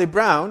 that's Charlie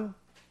Brown."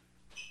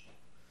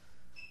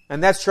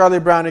 And that's Charlie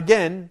Brown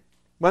again.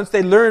 Once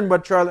they learn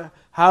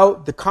how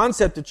the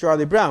concept of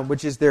Charlie Brown,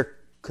 which is they're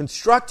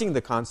constructing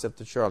the concept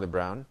of Charlie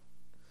Brown,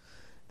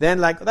 then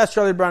like, that's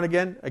Charlie Brown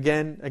again,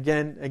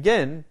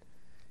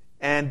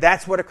 and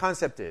that's what a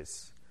concept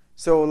is.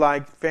 So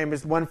like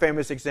one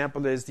famous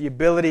example is the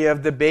ability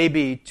of the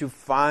baby to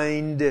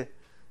find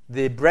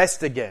the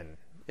breast again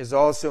is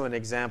also an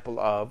example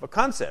of a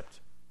concept.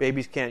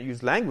 Babies can't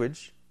use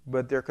language,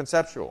 but they're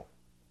conceptual.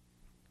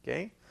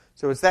 Okay?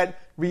 So it's that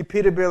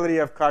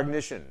repeatability of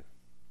cognition.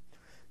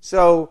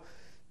 So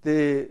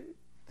the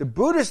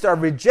Buddhists are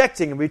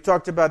rejecting, and we've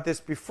talked about this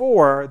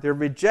before, they're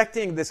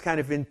rejecting this kind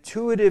of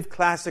intuitive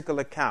classical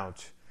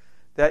account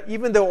that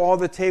even though all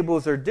the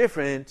tables are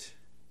different,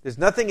 there's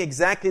nothing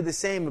exactly the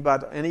same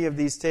about any of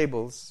these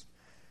tables.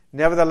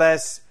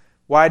 Nevertheless,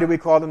 why do we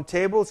call them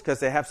tables? Because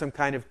they have some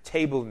kind of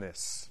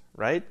tableness,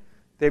 right?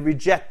 They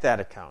reject that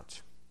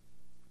account.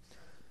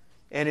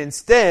 And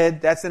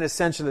instead, that's an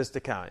essentialist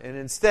account. And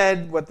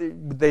instead, what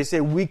they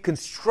say, we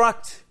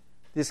construct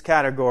this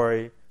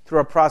category through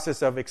a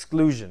process of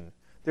exclusion.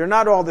 They're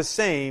not all the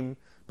same,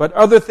 but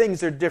other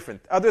things are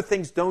different. Other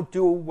things don't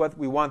do what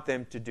we want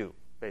them to do,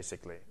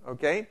 basically.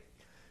 Okay?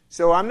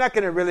 So I'm not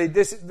going to really...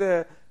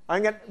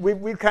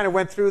 we kind of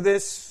went through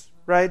this,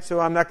 right? So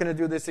I'm not going to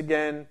do this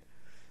again.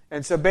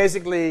 And so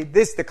basically,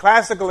 the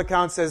classical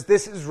account says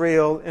this is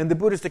real, and the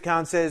Buddhist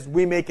account says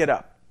we make it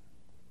up.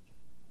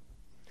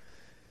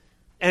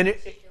 And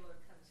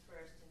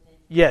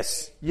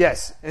yes.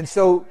 And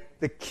so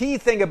the key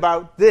thing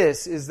about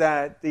this is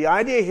that the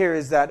idea here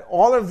is that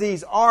all of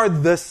these are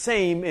the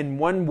same in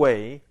one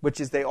way,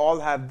 which is they all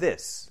have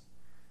this.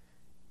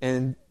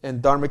 And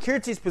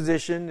Dharmakirti's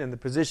position, and the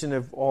position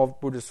of all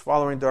Buddhists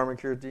following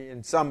Dharmakirti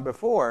and some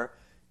before,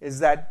 is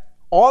that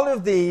all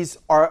of these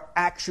are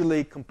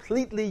actually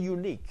completely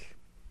unique.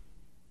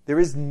 There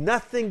is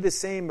nothing the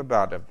same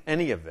about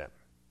any of them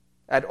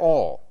at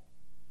all.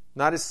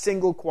 Not a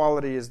single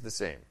quality is the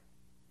same.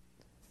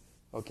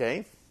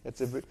 Okay?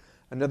 That's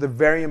another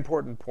very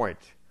important point.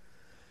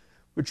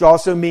 Which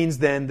also means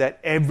then that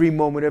every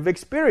moment of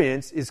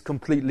experience is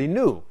completely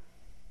new.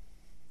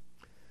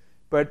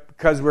 But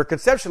because we're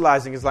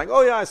conceptualizing, it's like,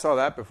 oh yeah, I saw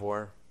that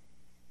before.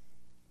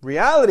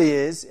 Reality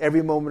is,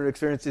 every moment of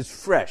experience is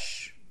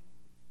fresh.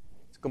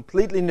 It's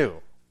completely new.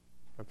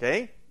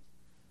 Okay?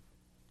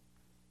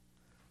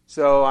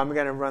 So I'm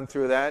going to run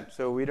through that,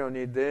 so we don't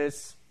need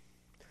this.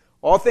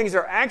 All things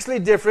are actually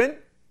different,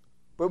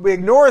 but we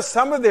ignore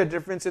some of their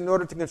difference in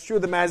order to construe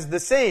them as the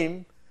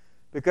same,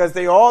 because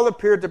they all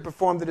appear to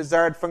perform the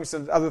desired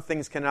function that other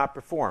things cannot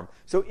perform.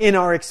 So in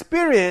our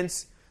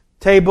experience,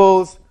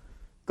 tables,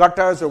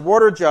 ghattas, or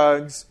water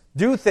jugs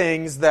do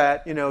things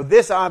that,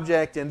 this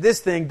object and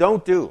this thing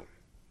don't do.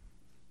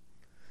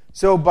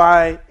 So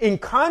in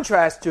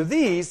contrast to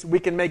these, we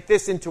can make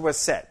this into a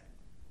set.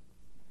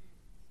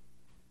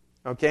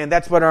 Okay, and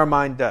that's what our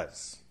mind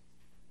does.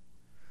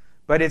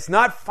 But it's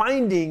not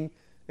finding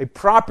a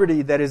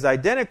property that is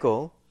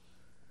identical,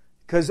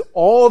 because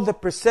all the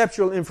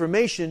perceptual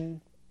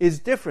information is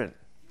different.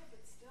 Yeah,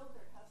 but still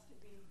there has to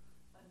be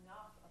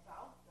enough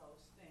about those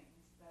things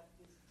that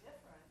is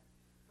different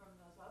from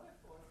those other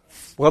four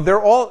things. Well,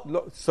 they're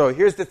all... So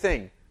here's the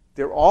thing.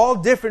 They're all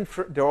different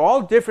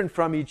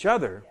from each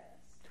other,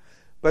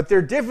 but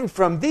they're different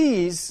from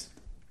these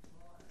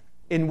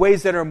in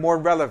ways that are more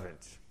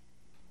relevant.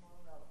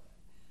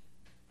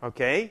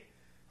 Okay?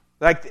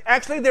 Like,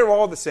 actually, they're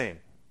all the same.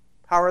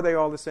 How are they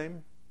all the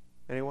same?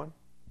 Anyone?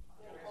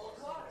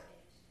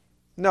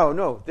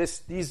 No.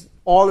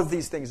 All of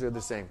these things are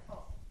the same.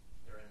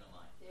 They're in the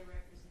mind. They're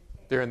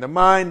representation. They're in the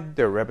mind.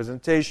 They're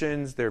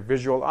representations. They're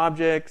visual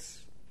objects.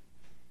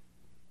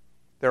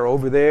 They're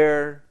over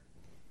there.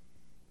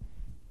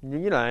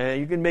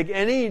 You can make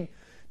any.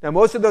 Now,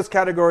 most of those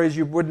categories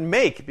you wouldn't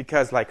make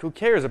because, who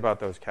cares about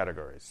those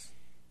categories?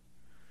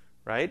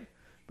 Right?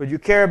 But you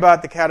care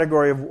about the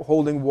category of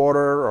holding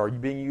water or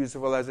being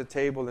useful as a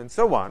table and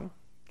so on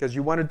because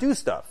you want to do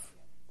stuff.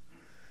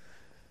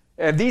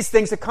 And these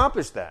things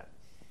accomplish that.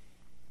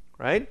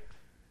 Right?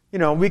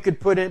 We could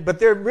put in, but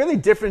they're really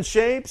different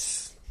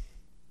shapes.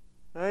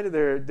 Right?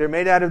 They're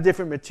made out of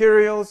different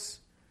materials.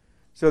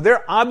 So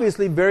they're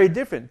obviously very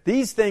different.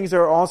 These things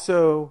are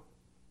also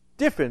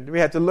different. We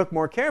have to look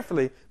more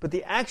carefully, but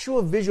the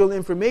actual visual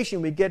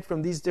information we get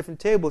from these different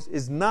tables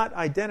is not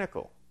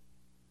identical.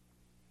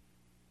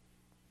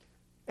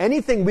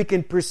 Anything we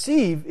can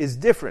perceive is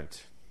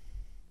different.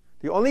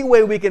 The only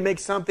way we can make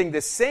something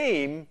the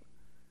same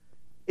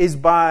is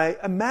by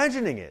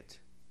imagining it.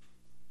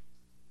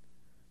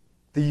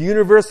 The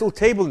universal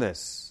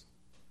tableness.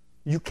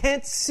 You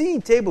can't see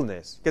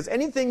tableness because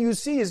anything you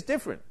see is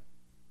different.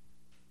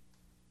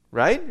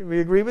 Right?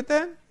 We agree with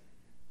that?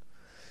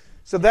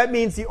 So that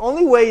means the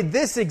only way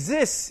this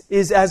exists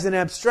is as an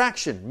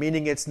abstraction,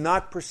 meaning it's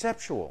not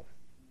perceptual.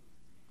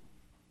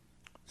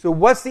 So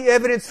what's the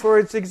evidence for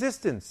its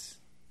existence?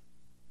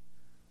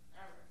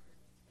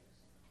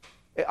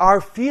 Our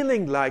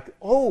feeling like,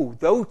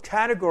 those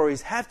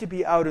categories have to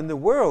be out in the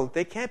world.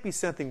 They can't be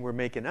something we're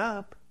making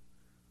up.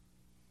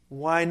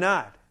 Why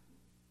not?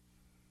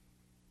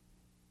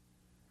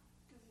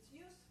 Because it's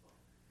useful.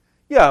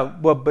 Yeah,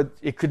 but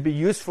it could be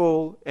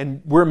useful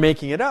and we're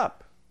making it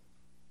up.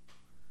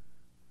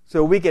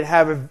 So we could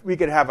have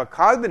a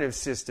cognitive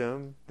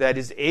system that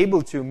is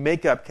able to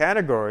make up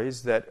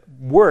categories that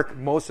work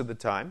most of the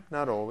time,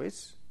 not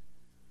always.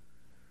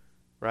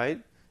 Right?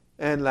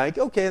 And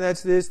okay,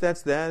 that's this,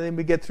 that's that, and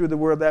we get through the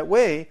world that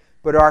way.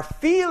 But our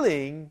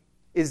feeling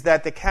is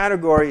that the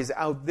category is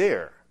out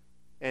there.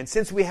 And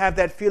since we have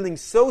that feeling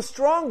so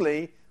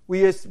strongly,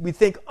 we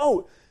think,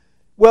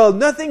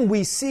 nothing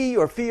we see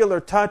or feel or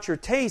touch or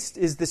taste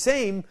is the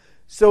same.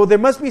 So there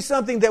must be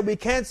something that we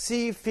can't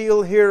see,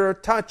 feel, hear, or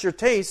touch, or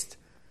taste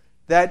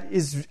that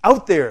is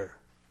out there.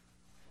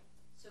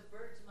 So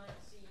birds might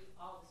see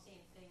all the same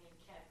thing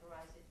and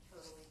categorize it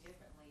totally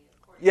differently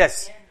according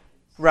Yes, to their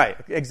needs. right,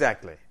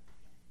 exactly.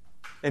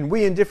 And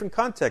we in different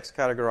contexts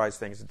categorize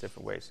things in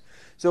different ways.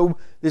 So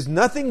there's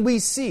nothing we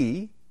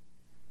see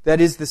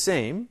that is the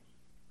same,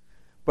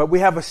 but we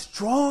have a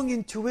strong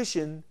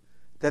intuition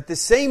that the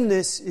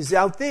sameness is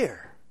out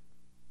there.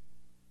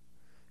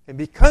 And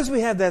because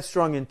we have that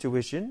strong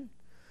intuition,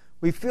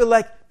 we feel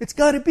like it's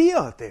got to be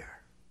out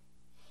there.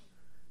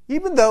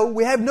 Even though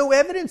we have no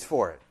evidence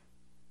for it.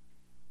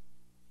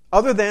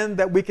 Other than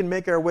that we can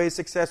make our way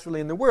successfully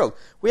in the world.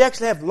 We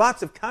actually have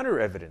lots of counter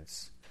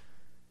evidence.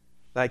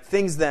 Like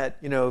things that,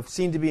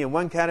 seem to be in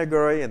one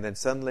category and then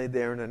suddenly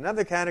they're in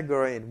another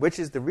category. And which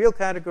is the real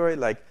category?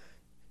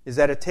 Is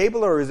that a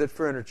table or is it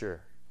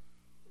furniture?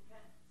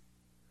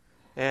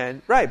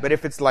 And but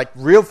if it's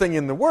real thing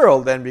in the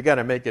world, then we got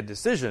to make a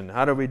decision.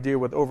 How do we deal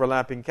with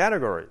overlapping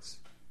categories?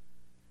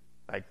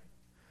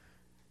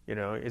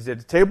 Is it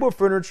a table,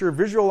 furniture,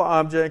 visual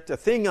object, a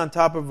thing on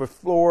top of a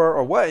floor,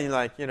 or what?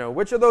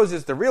 Which of those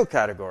is the real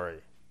category?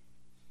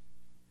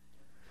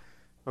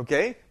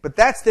 Okay, but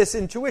that's this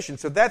intuition.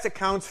 So that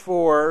accounts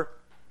for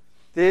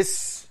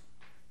this.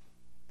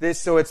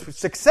 So it's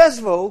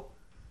successful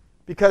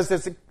because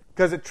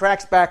it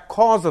tracks back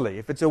causally.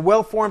 If it's a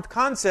well-formed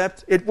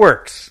concept, it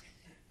works.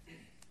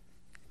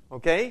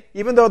 Okay?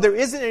 Even though there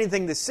isn't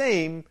anything the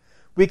same,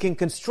 we can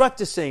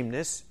construct a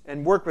sameness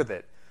and work with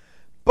it.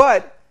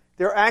 But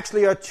there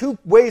actually are two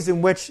ways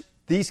in which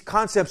these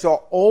concepts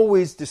are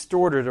always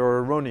distorted or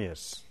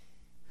erroneous.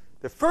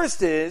 The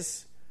first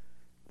is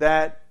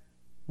that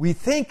we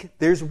think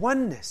there's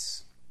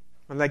oneness.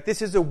 And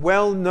this is a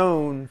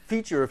well-known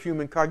feature of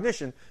human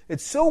cognition.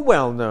 It's so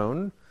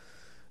well-known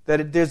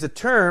that there's a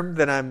term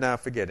that I'm now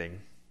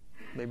forgetting.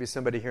 Maybe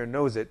somebody here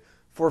knows it.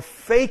 For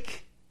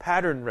fake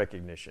pattern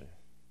recognition.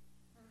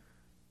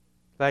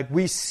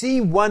 We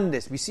see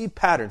oneness, we see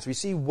patterns, we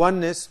see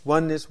oneness,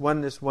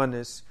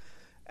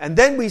 and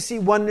then we see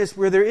oneness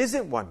where there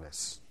isn't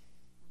oneness.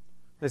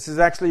 This is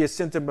actually a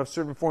symptom of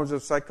certain forms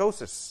of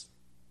psychosis.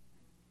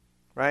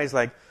 Right? It's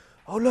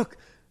look,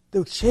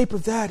 the shape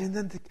of that, and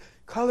then the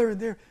color in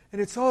there,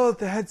 and it's all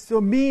that so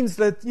means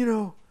that,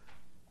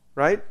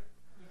 right?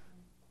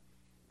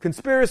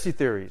 Conspiracy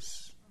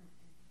theories.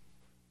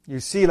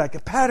 You see a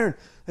pattern,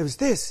 there was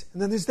this,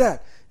 and then there's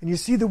that, and you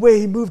see the way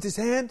he moved his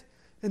hand,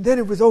 and then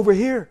it was over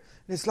here.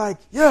 And it's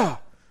yeah.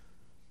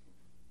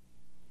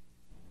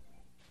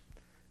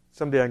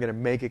 Someday I'm going to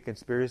make a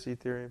conspiracy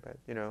theory, but,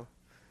 I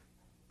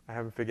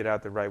haven't figured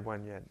out the right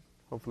one yet.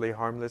 Hopefully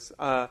harmless.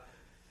 Right?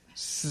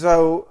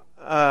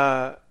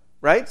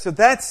 So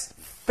that's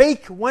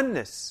fake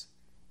oneness.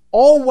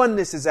 All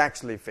oneness is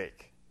actually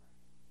fake.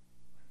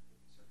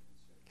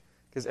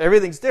 Because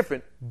everything's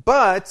different.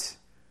 But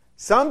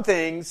Some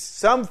things,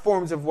 some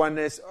forms of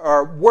oneness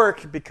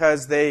work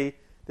because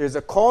there's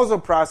a causal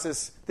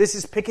process. This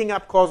is picking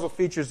up causal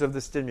features of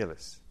the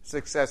stimulus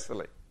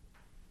successfully.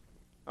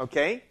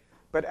 Okay?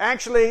 But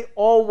actually,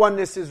 all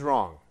oneness is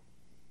wrong.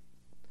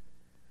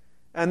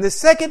 And the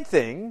second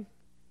thing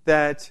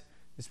that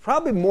is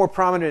probably more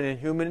prominent in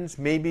humans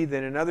maybe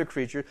than in other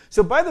creatures.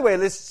 So by the way,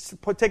 let's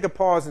take a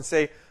pause and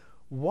say,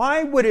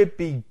 why would it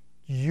be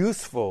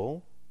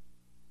useful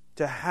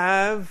to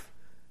have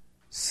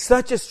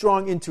such a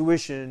strong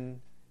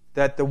intuition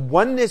that the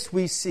oneness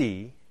we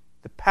see,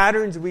 the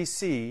patterns we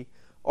see,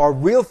 are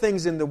real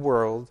things in the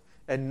world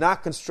and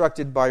not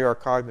constructed by our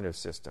cognitive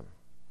system?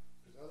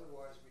 Because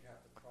otherwise we'd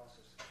have to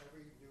process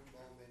every new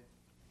moment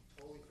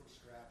totally from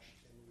scratch,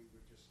 and we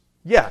would just...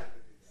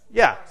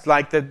 Yeah. It's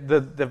like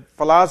the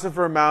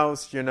philosopher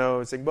mouse,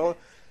 saying, well,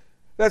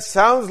 that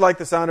sounds like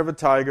the sound of a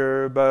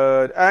tiger,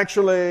 but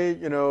actually,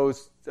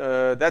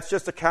 that's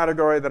just a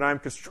category that I'm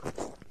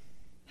constructing.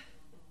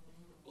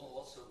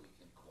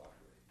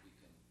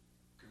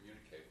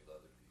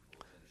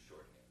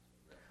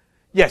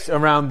 Yes,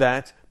 around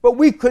that. But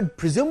we could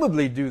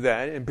presumably do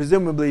that, and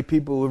presumably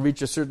people who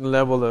reach a certain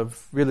level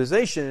of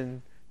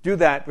realization do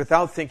that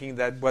without thinking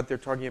that what they're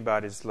talking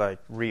about is like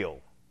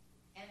real.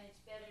 And it's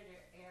better to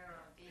err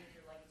on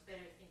danger, like it's better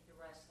to think the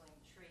rustling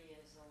tree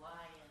is a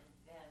lion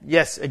than...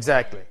 Yes,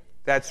 exactly.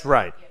 That's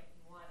right. You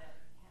want to have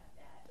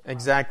that.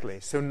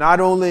 Exactly. So not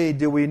only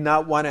do we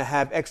not want to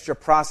have extra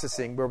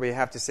processing where we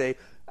have to say,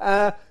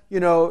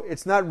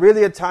 it's not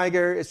really a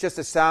tiger, it's just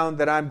a sound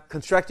that I'm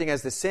constructing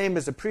as the same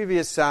as the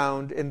previous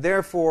sound, and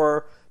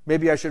therefore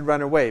maybe I should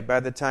run away. By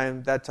that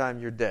time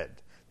you're dead.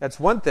 That's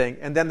one thing.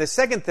 And then the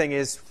second thing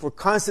is we're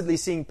constantly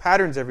seeing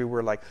patterns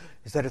everywhere, like,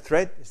 is that a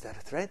threat? Is that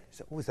a threat?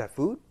 Is that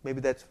food?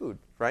 Maybe that's food,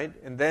 right?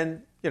 And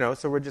then,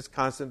 so we're just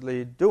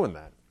constantly doing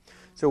that.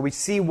 So we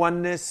see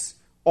oneness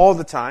all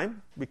the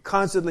time. We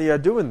constantly are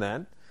doing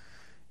that,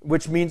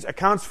 which means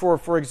accounts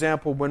for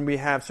example, when we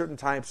have certain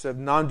types of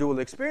non-dual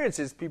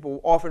experiences,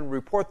 people often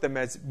report them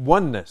as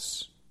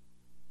oneness.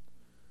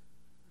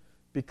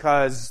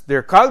 Because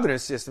their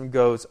cognitive system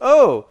goes,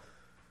 oh,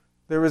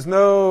 there is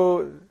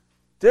no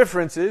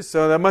differences,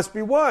 so there must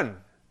be one,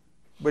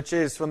 which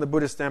is, from the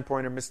Buddhist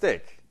standpoint, a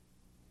mistake.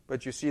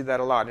 But you see that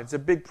a lot. It's a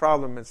big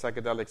problem in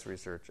psychedelics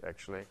research,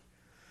 actually.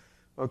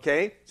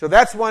 Okay, so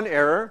that's one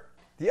error.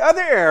 The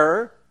other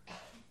error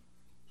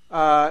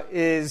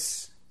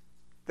is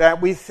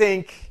that we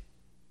think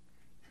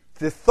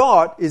the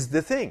thought is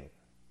the thing,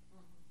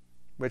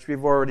 which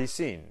we've already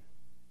seen.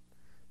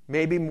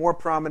 Maybe more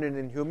prominent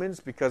in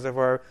humans because of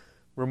our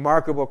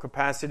remarkable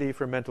capacity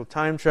for mental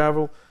time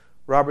travel.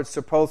 Robert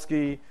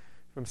Sapolsky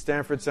from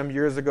Stanford some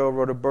years ago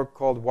wrote a book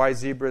called Why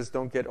Zebras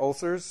Don't Get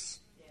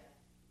Ulcers. Yeah.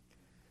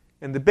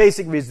 And the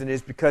basic reason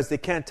is because they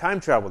can't time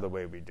travel the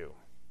way we do.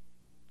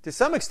 To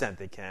some extent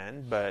they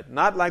can, but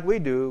not like we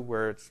do,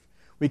 where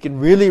we can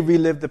really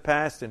relive the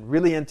past and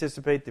really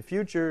anticipate the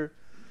future,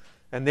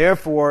 and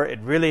therefore it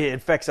really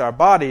affects our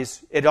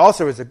bodies. It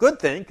also is a good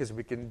thing because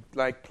we can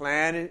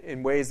plan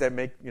in ways that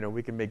make,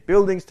 we can make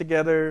buildings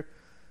together.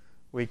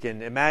 We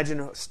can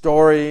imagine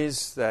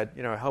stories that,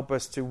 help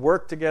us to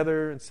work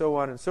together and so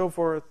on and so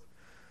forth.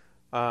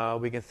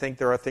 We can think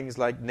there are things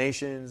like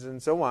nations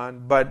and so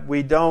on, but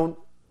we don't.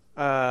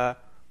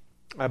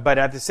 But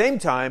at the same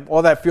time,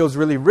 all that feels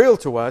really real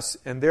to us,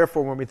 and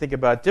therefore when we think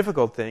about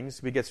difficult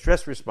things, we get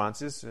stress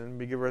responses and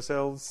we give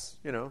ourselves,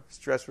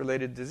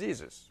 stress-related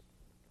diseases.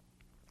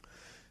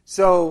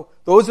 So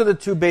those are the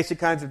two basic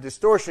kinds of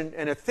distortion,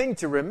 and a thing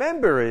to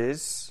remember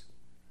is,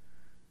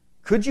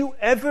 could you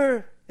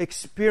ever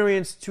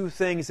experience two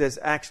things as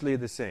actually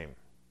the same?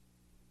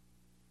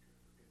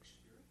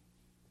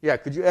 Yeah,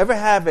 could you ever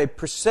have a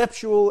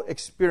perceptual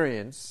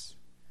experience,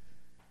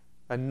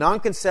 a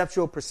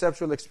non-conceptual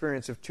perceptual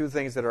experience of two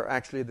things that are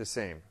actually the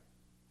same?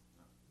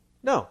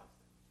 No.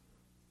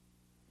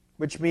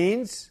 Which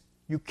means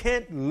you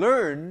can't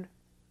learn,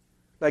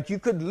 you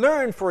could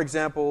learn, for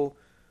example,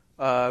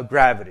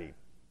 gravity.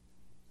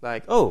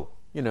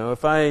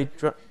 If I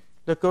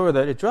let go of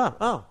that, it drops.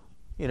 Oh.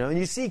 And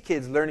you see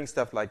kids learning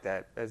stuff like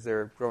that as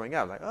they're growing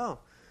up.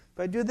 If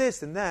I do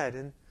this and that,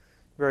 and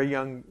very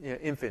young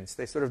infants,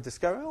 they sort of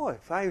discover,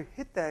 if I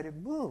hit that, it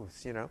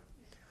moves, You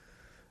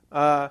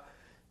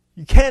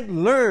can't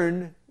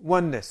learn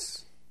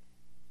oneness.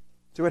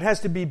 So it has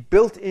to be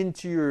built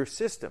into your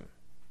system.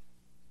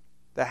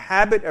 The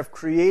habit of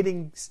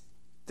creating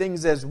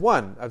things as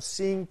one, of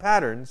seeing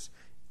patterns,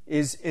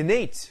 is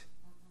innate.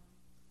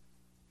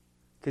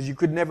 Because you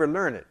could never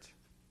learn it.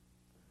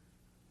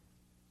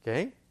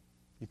 Okay?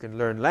 You can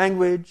learn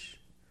language.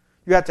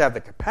 You have to have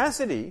the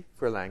capacity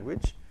for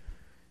language.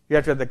 You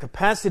have to have the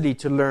capacity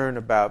to learn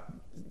about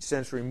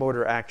sensory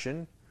motor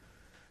action.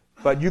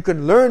 But you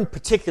can learn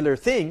particular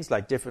things,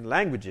 like different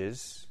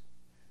languages,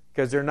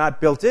 because they're not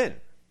built in.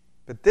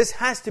 But this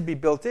has to be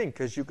built in,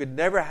 because you could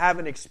never have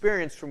an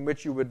experience from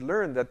which you would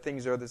learn that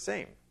things are the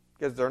same,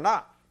 because they're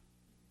not.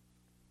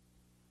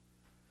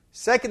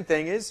 Second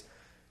thing is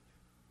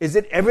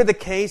it ever the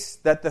case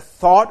that the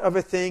thought of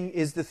a thing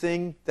is the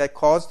thing that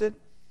caused it?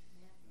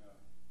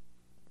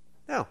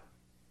 No.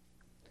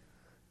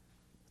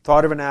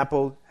 Thought of an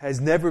apple has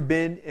never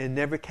been and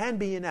never can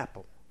be an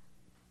apple.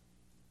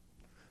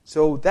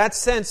 So that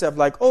sense of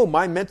like, oh,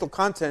 my mental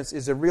contents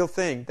is a real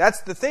thing.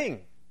 That's the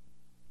thing.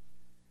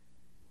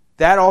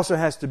 That also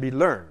has to be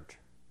learned.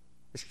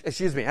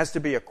 Excuse me, has to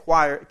be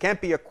acquired. It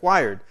can't be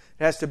acquired.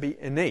 It has to be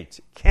innate.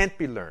 It can't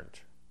be learned.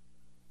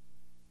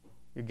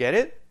 You get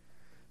it?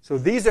 So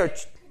these are... Can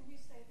you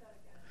say that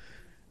again?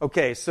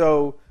 Okay,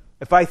 so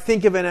if I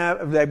think of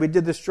like we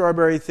did the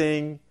strawberry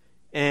thing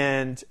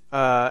and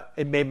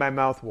it made my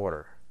mouth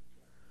water.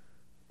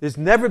 There's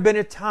never been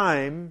a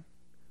time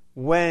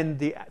when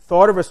the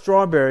thought of a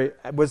strawberry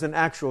was an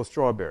actual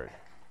strawberry.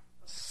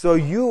 So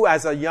you,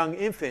 as a young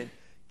infant,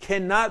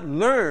 cannot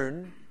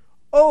learn,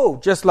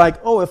 just like,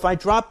 if I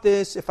drop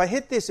this, if I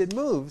hit this, it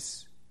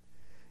moves.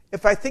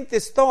 If I think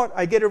this thought,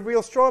 I get a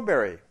real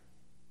strawberry.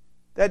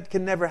 That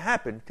can never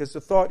happen because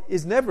the thought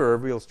is never a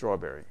real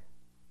strawberry.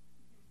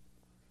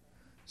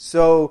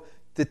 So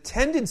the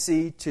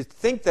tendency to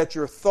think that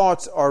your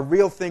thoughts are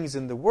real things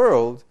in the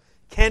world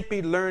can't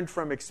be learned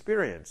from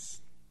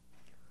experience.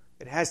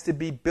 It has to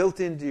be built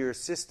into your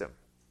system.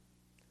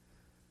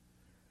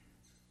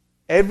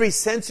 Every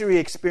sensory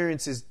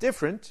experience is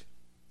different.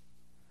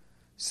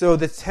 So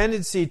the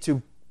tendency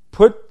to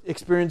put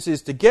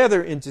experiences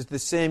together into the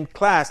same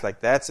class, like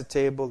that's a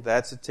table,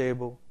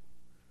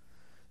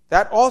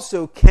 that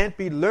also can't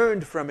be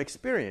learned from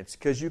experience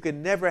because you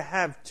can never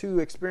have two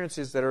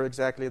experiences that are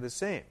exactly the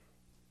same.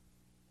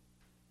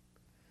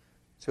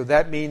 So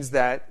that means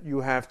that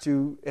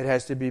it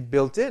has to be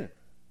built in.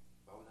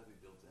 Why would that be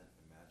built in?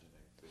 Imagining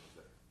things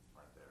that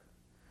aren't there.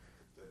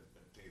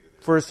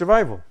 For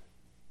survival.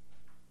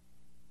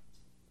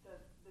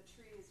 The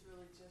tree is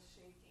really just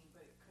shaking,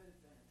 but it could have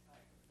been a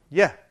tiger.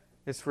 Yeah,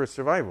 it's for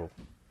survival.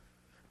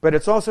 But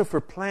it's also for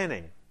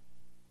planning.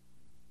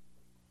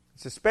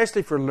 It's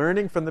especially for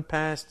learning from the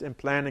past and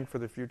planning for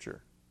the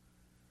future.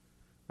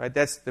 Right?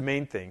 That's the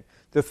main thing.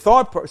 The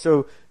thought part,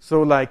 so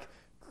like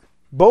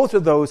both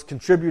of those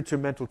contribute to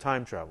mental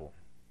time travel.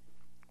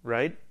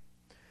 Right?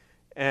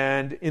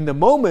 And in the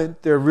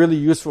moment, they're really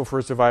useful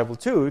for survival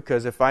too,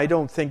 because if I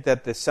don't think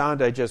that the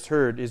sound I just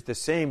heard is the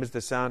same as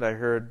the sound I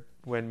heard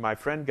when my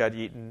friend got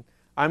eaten,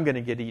 I'm going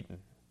to get eaten.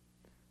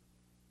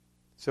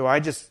 So I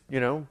just,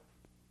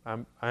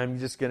 I'm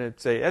just going to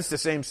say, that's the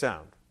same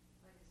sound.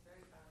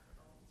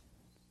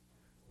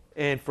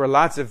 And for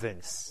lots of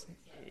things.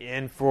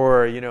 And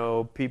for,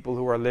 people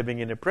who are living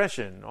in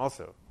oppression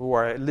also, who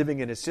are living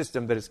in a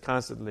system that is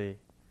constantly,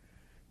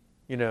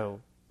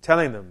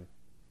 telling them,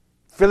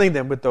 filling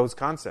them with those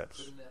concepts.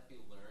 Couldn't that be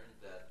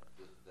learned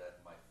that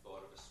my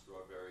thought of a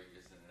strawberry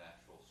isn't an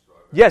actual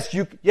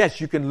strawberry?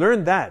 Yes, you can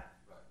learn that.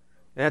 Right.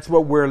 And that's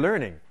what we're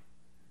learning.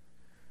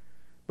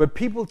 But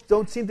people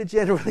don't seem to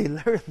generally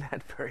learn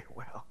that very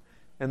well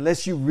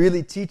unless you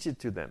really teach it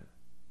to them.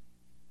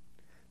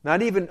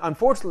 Not even,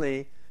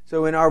 unfortunately,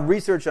 so in our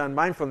research on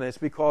mindfulness,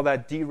 we call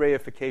that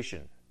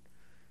de-reification.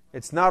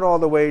 It's not all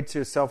the way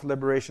to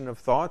self-liberation of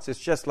thoughts. It's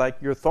just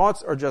like your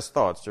thoughts are just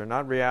thoughts. They're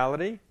not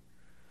reality.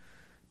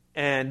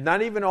 And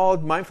not even all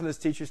mindfulness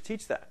teachers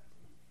teach that,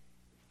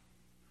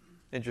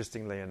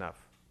 interestingly enough.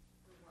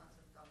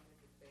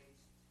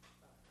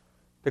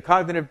 The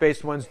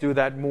cognitive-based ones do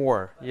that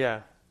more.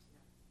 Yeah,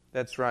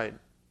 that's right.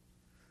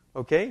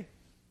 Okay?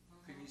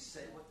 Could you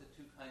say what the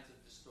two kinds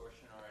of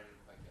distortion are? I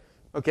didn't quite get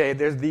it. Okay,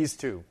 there's these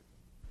two.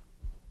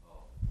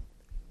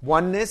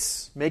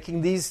 Oneness,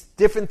 making these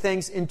different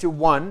things into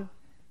one,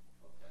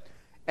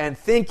 and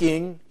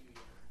thinking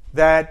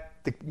that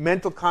the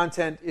mental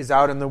content is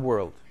out in the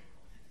world.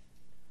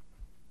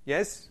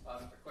 Yes?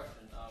 A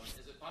question.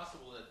 Is it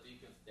possible that the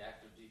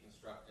act of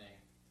deconstructing,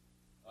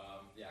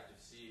 the act of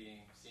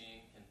seeing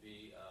could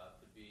be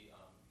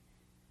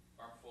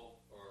harmful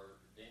or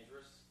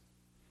dangerous?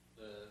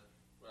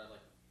 What I'd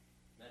like to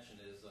mention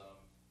is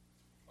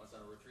once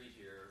on a retreat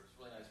here, it was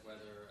really nice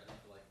weather. I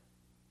didn't feel like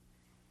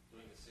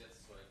doing the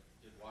sits, so I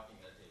did walking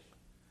meditation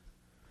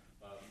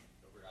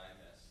over at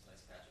IMS.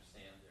 Nice patch of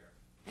sand there.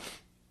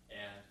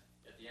 And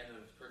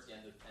towards the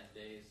end of 10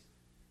 days,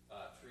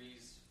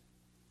 trees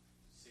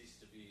ceased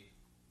to be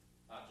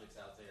objects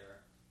out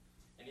there,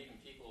 and even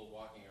people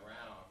walking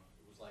around.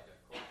 It was like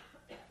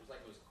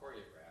it was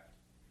choreographed.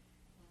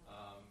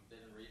 They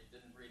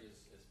didn't read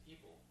as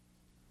people.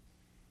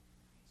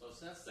 So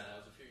since then,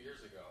 that was a few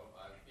years ago.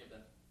 I've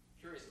been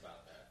curious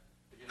about that.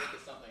 If you look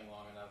at something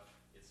long enough,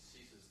 it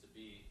ceases to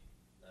be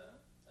a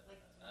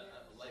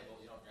label.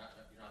 You're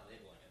not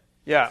labeling it.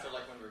 Yeah. So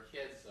like when we were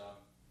kids,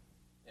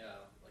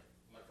 like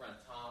my friend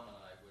Tom and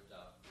I would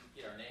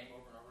repeat our name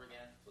over and over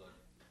again. So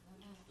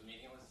the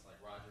meaning was like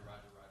Roger,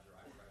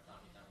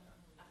 Tommy.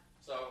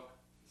 So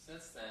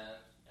since then,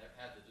 I've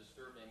had the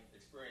disturbing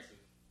experience of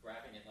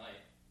driving at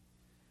night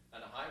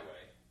on a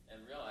highway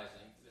and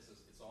realizing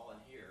it's all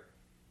in here,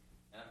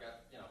 and I've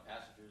got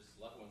passengers,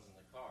 loved ones in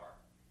the car,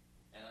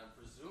 and I'm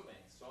presuming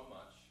so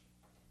much.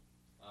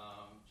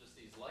 Just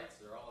these lights,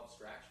 they're all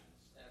abstractions,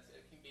 and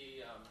it can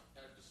be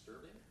kind of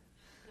disturbing.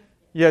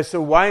 Yeah,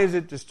 so why is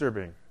it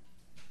disturbing?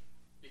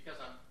 Because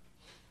I'm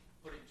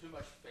putting too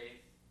much faith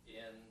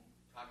in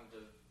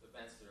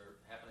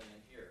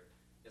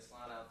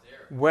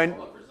When,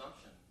 All a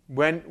presumption.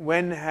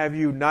 when have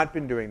you not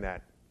been doing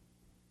that?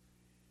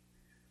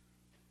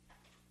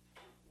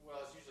 Well,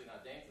 it's usually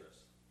not dangerous.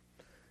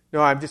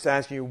 No, I'm just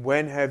asking you,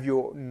 when have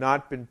you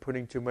not been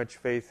putting too much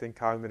faith in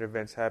cognitive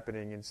events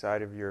happening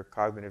inside of your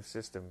cognitive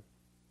system?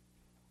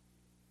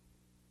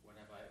 When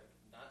have I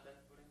not been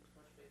putting too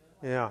much faith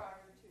in it? Yeah.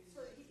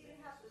 So you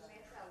didn't have the mental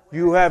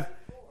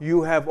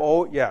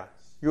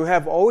You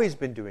have always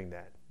been doing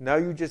that. Now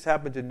you just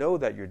happen to know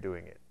that you're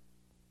doing it.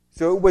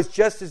 So it was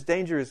just as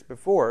dangerous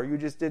before, you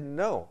just didn't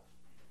know.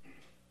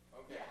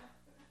 Okay.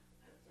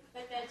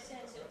 But that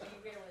sense of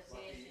derealization,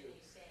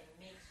 he's saying,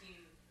 makes you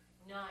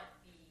not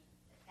be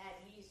at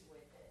ease with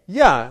it.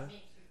 Yeah,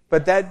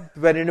 but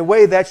in a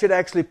way that should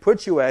actually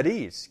put you at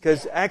ease.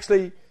 Because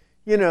actually,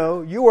 you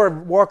know, you were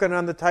walking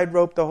on the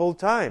tightrope the whole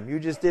time. You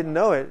just didn't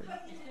know it.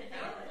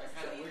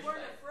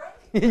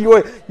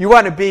 You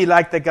want to be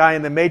like the guy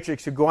in the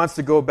Matrix who wants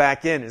to go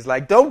back in. It's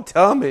like, don't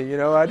tell me, you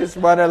know, I just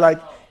want to like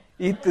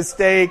eat the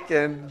steak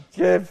and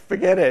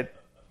forget it.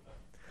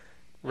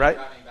 Right?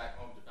 I'm driving back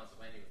home to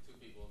Pennsylvania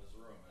with 2 people in this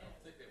room. I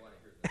don't think they want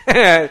to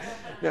hear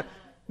this.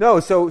 No,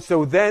 so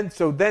then,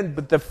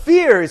 but the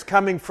fear is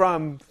coming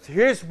from,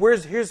 here's where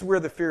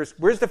the fear is,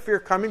 where's the fear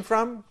coming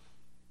from?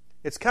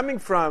 It's coming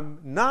from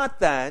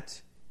not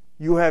that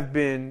you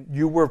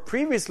were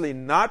previously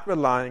not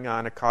relying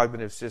on a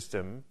cognitive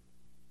system.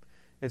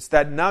 It's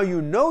that now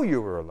you know you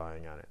were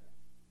relying on it.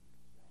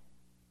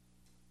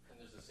 And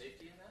there's a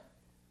safety in that?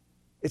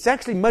 It's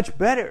actually much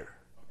better.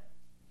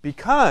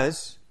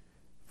 Because,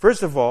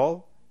 first of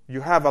all,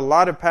 you have a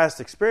lot of past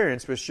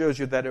experience which shows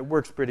you that it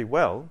works pretty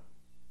well.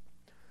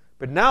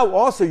 But now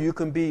also you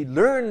can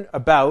learn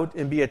about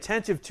and be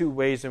attentive to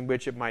ways in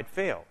which it might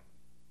fail.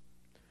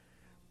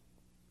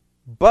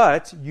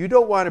 But you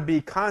don't want to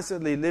be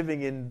constantly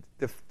living in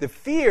the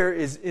fear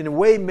is in a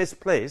way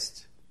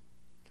misplaced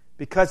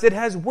because it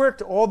has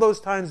worked all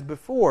those times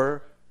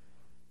before.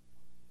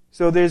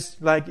 So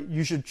there's like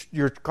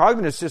your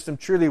cognitive system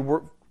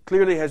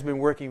clearly has been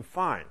working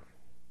fine.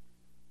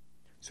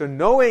 So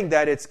knowing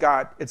that it's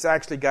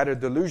actually got a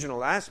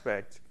delusional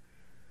aspect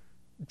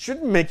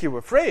shouldn't make you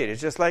afraid.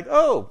 It's just like,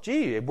 oh,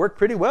 gee, it worked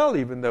pretty well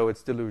even though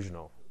it's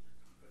delusional.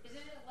 Isn't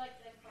it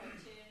like that cartoon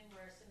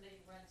where somebody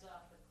runs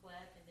off a cliff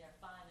and they're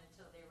fine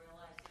until they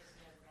realize there's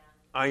no ground?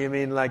 Oh, you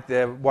mean like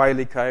the Wile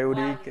E.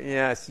 Coyote?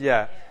 Yes,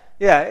 yeah.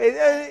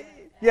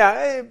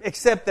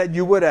 Except that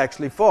you would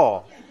actually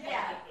fall.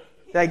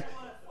 Like,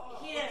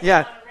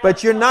 yeah,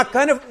 but you're not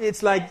kind of,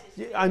 it's like,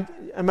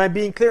 am I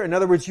being clear? In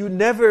other words,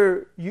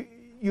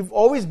 you've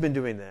always been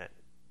doing that.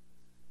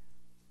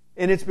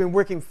 And it's been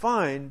working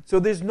fine. So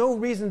there's no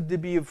reason to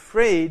be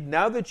afraid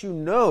now that you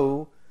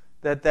know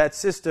that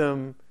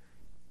system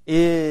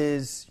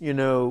is,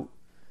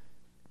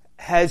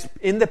 has,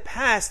 in the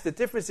past, the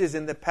difference is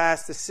in the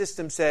past, the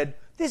system said,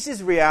 this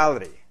is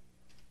reality.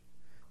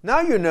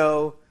 Now you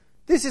know,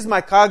 this is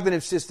my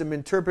cognitive system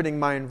interpreting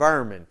my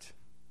environment.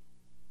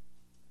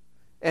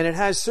 And it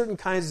has certain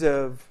kinds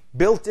of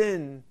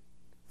built-in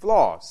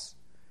flaws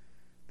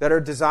that are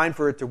designed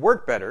for it to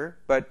work better,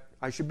 but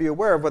I should be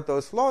aware of what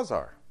those flaws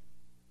are.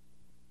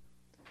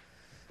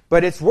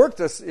 But it's worked.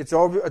 It's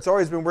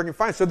always been working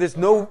fine. So there's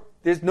no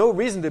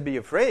reason to be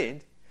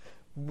afraid.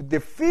 The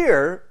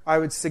fear, I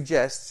would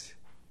suggest,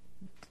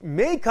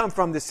 may come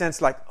from the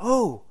sense like,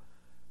 oh,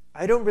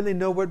 I don't really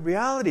know what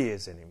reality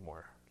is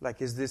anymore.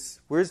 Like,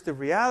 where's the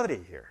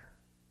reality here?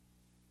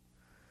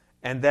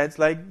 And that's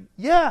like,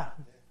 yeah,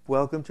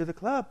 welcome to the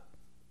club.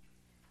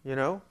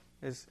 But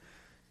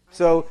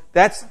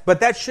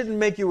that shouldn't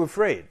make you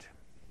afraid.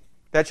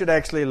 That should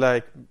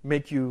actually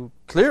make you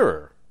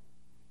clearer.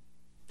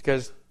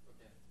 Because,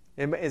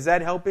 is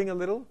that helping a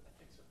little? I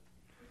think so.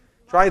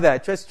 Try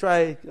that. Just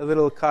try a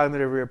little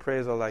cognitive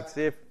reappraisal.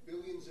 See if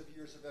billions of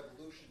years of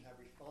evolution have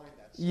refined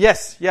that.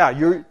 yes,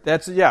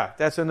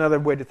 that's another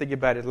way to think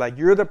about it. Like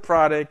you're the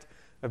product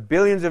of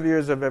billions of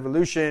years of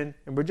evolution,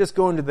 and we're just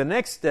going to the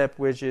next step,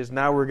 which is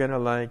now we're going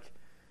to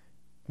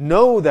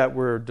know that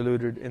we're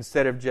deluded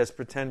instead of just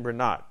pretend we're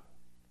not.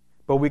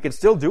 But we can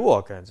still do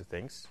all kinds of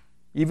things,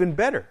 even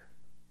better.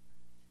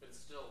 But it's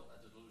still a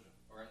delusion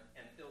or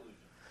an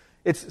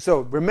illusion.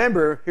 So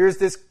remember, here's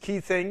this key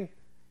thing.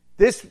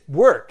 This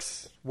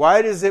works.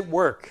 Why does it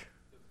work?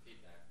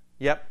 Feedback.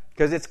 Yep,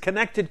 because it's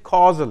connected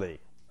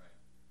causally. Right.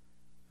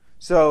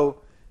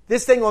 So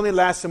this thing only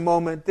lasts a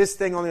moment, this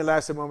thing only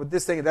lasts a moment,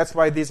 this thing, that's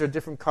why these are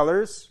different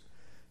colors.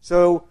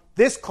 So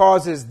this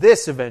causes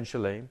this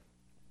eventually,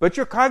 but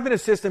your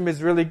cognitive system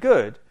is really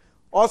good.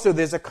 Also,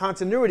 there's a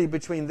continuity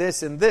between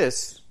this and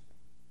this,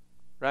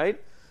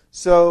 right?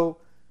 So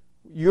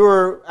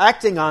you're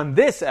acting on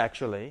this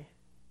actually,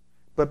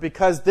 but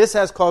because this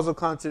has causal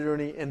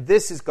continuity and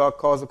this has got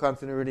causal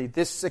continuity,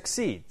 this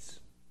succeeds.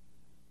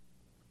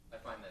 I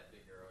find that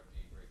big arrow to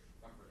be very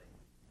comforting.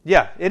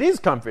 Yeah, it is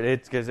comforting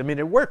because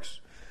it works.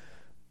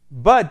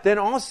 But then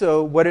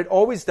also, what it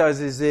always does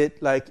is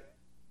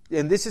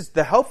and this is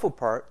the helpful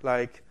part,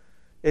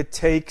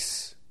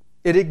 it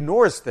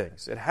ignores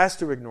things. It has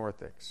to ignore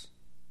things.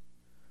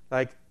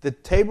 Like the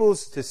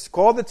tables, to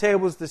call the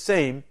tables the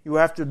same, you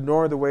have to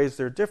ignore the ways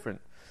they're different.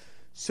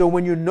 So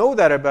when you know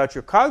that about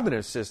your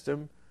cognitive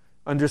system,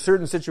 under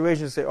certain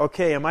situations, say,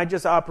 okay, am I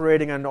just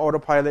operating on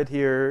autopilot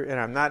here and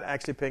I'm not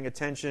actually paying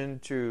attention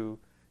to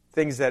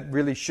things that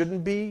really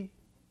shouldn't be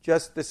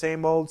just the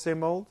same old,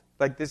 same old?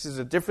 Like this is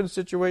a different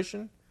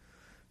situation.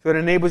 So it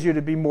enables you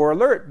to be more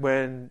alert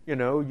when, you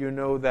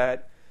know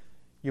that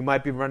you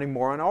might be running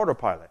more on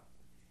autopilot.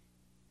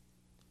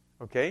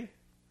 Okay?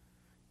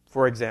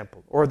 For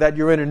example. Or that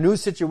you're in a new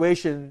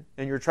situation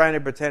and you're trying to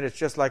pretend it's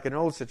just like an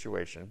old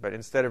situation, but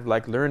instead of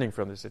like learning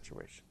from the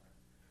situation.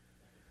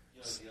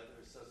 The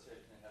other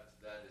association I have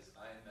to that is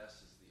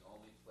IMS is the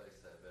only place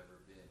I've ever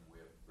been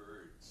where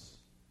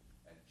birds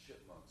and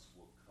chipmunks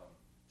will come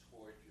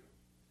toward you.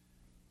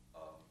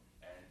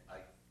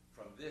 And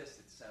from this,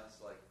 it sounds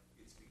like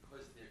it's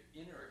because their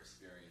inner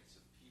experience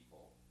of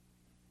people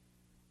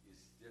is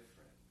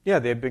different. Yeah,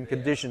 they've been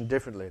conditioned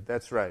differently.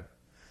 That's right.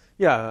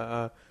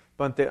 Yeah,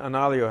 Bante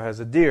Analio has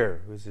a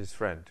deer who's his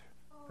friend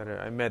that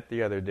I met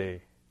the other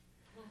day.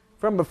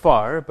 From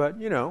afar, but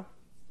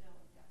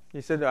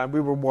he said we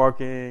were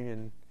walking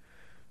and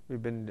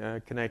we've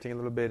been connecting a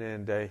little bit,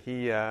 and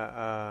he,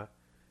 I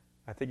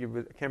think I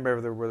can't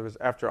remember whether it was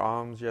after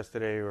alms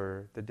yesterday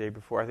or the day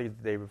before. I think it's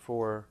the day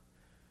before.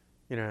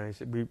 He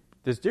said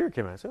this deer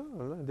came out. I said,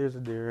 oh, there's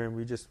a deer, and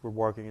we just were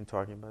walking and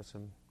talking about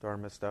some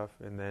Dharma stuff,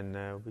 and then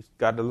we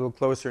got a little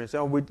closer and said,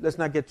 let's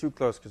not get too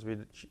close because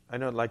I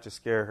don't like to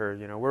scare her.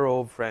 We're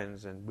old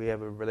friends and we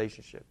have a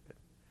relationship.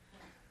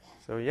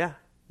 So yeah,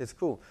 it's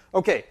cool.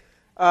 Okay.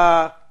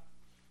 I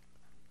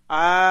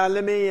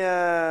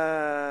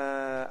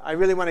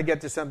really want to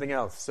get to something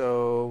else,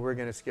 so we're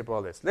going to skip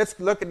all this. Let's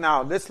look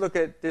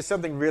at, there's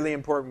something really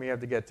important we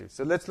have to get to.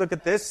 So let's look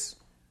at this.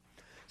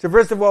 So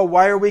first of all,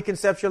 why are we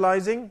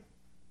conceptualizing?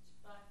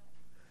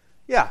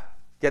 Yeah,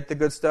 get the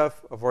good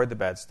stuff, avoid the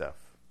bad stuff,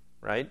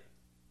 right?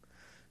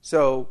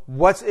 So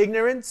what's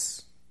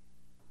ignorance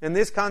in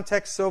this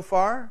context so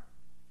far?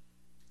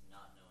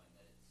 Not knowing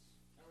that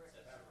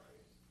it's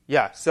conceptualized.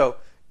 Yeah, so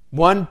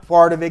one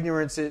part of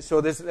ignorance is,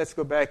 so this, let's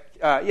go back,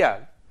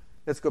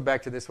 let's go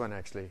back to this one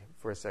actually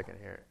for a second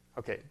here.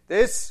 Okay,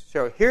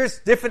 so here's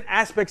different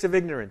aspects of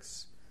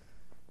ignorance.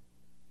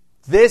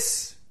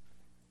 This,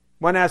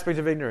 one aspect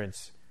of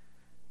ignorance.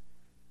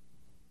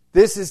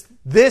 This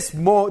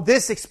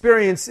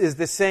experience is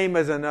the same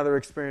as another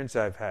experience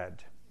I've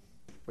had,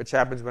 which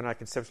happens when I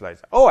conceptualize.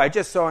 Oh, I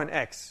just saw an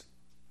X.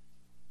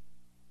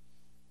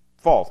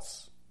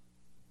 False.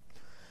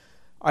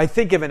 I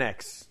think of an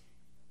X.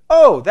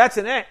 Oh, that's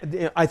an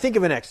X. I think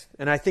of an X,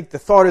 and I think the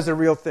thought is a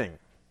real thing.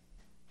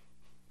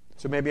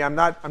 So maybe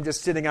I'm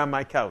just sitting on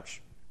my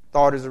couch.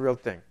 Thought is a real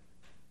thing.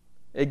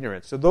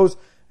 Ignorance. So those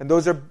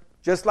are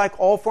just like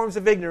all forms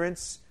of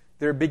ignorance,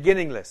 they're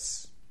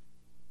beginningless.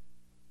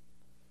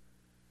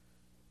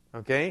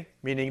 Okay?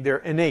 Meaning they're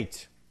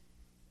innate.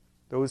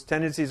 Those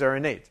tendencies are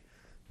innate.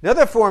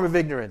 Another form of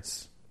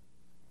ignorance,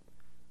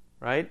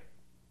 right?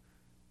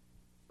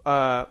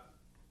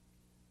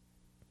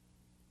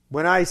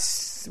 When I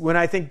see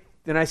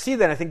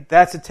that, I think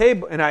that's a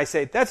table, and I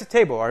say that's a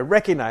table. I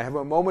have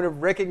a moment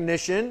of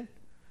recognition.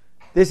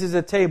 This is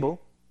a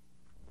table,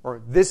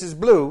 or this is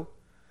blue.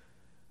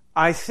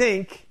 I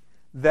think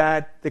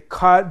that the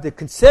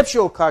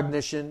conceptual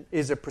cognition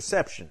is a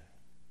perception.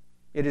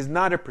 It is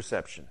not a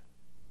perception.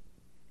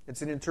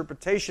 It's an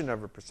interpretation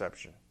of a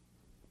perception.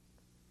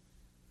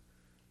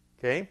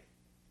 Okay?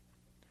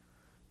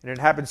 And it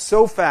happens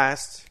so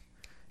fast,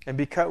 but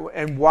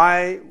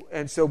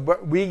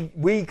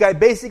we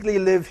basically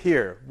live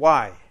here.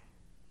 Why?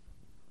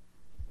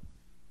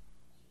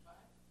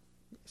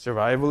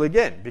 Survival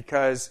again,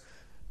 because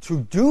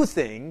to do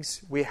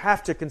things we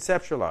have to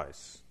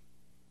conceptualize.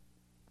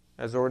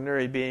 As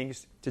ordinary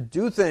beings, to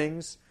do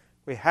things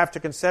we have to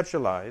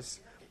conceptualize.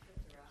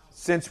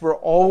 Since we're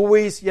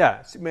always,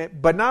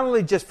 but not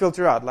only just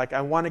filter out, like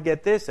I want to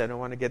get this, I don't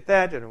want to get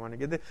that, I don't want to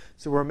get this.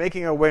 So we're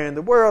making our way in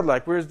the world,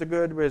 like where's the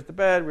good, where's the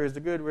bad, where's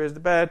the good, where's the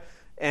bad.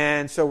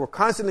 And so we're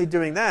constantly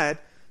doing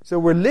that. So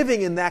we're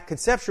living in that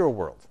conceptual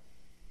world.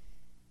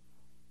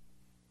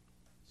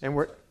 And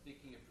we're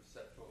thinking of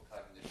perceptual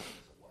cognition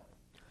as a what?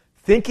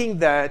 Thinking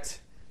that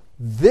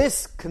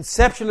this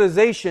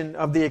conceptualization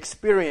of the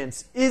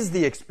experience is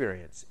the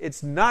experience.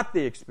 It's not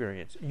the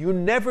experience. You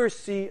never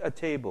see a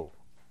table.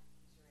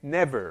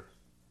 Never.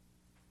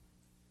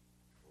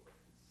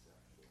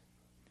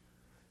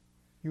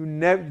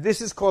 This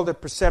is called a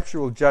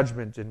perceptual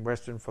judgment in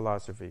Western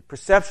philosophy.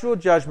 Perceptual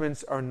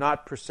judgments are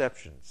not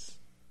perceptions.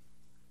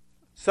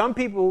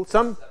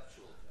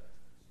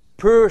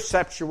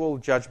 Perceptual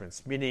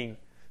judgments, meaning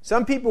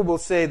some people will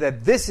say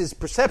that this is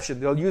perception.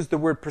 They'll use the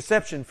word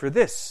perception for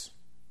this.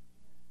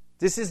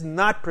 This is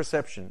not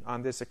perception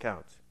on this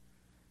account.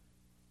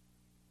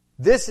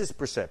 This is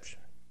perception.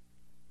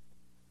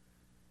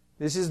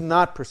 This is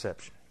not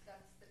perception.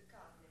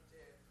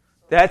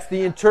 That's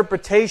the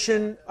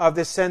interpretation of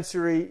the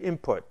sensory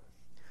input.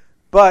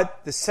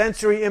 But the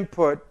sensory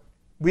input,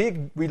 we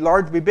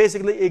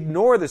basically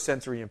ignore the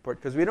sensory input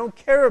because we don't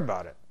care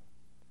about it.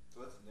 So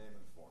that's name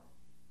and form.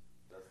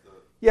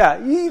 Yeah,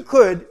 you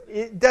could.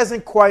 It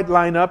doesn't quite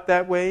line up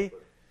that way,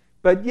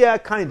 but yeah,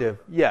 kind of.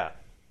 Yeah.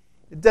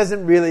 It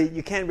doesn't really,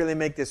 you can't really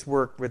make this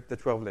work with the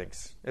 12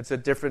 links. It's a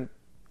different,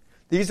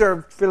 these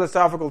are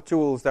philosophical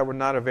tools that were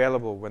not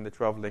available when the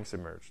 12 links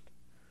emerged.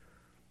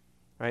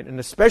 Right? And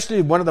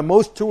especially one of the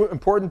most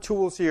important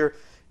tools here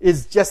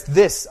is just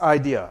this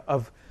idea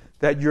of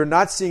that you're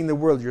not seeing the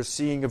world, you're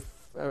seeing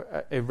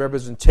a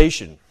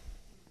representation.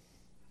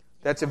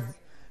 That's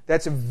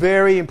a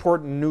very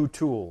important new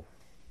tool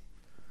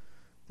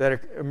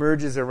that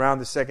emerges around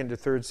the 2nd to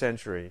 3rd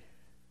century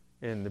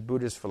in the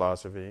Buddhist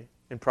philosophy,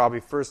 and probably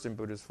first in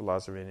Buddhist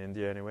philosophy in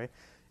India anyway.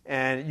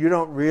 And you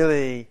don't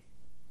really,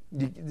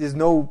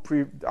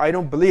 I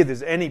don't believe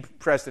there's any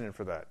precedent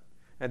for that.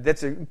 And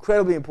that's an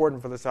incredibly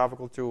important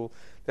philosophical tool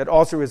that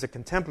also is a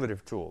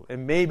contemplative tool.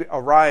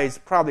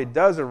 It probably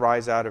does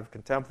arise out of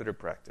contemplative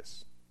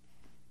practice.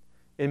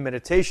 In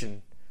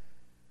meditation,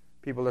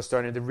 people are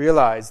starting to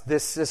realize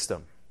this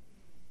system.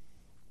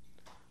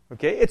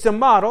 Okay, it's a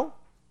model.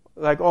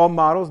 Like all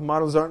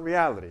models aren't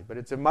reality. But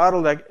it's a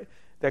model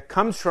that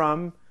comes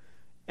from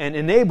and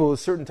enables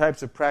certain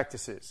types of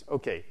practices.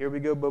 Okay, here we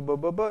go,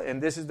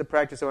 and this is the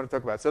practice I want to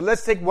talk about. So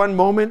let's take one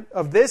moment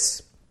of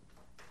this.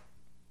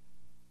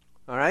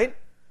 All right?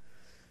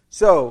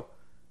 So,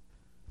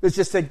 let's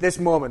just take this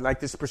moment,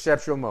 like this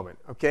perceptual moment,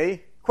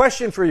 okay?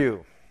 Question for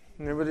you.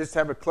 And then we'll just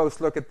have a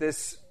close look at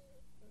this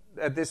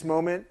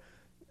moment.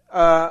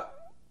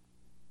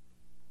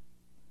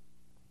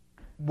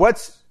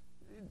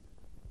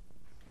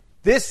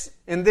 This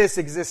and this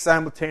exist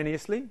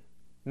simultaneously.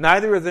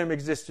 Neither of them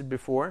existed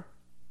before.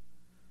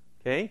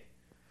 Okay?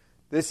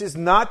 This is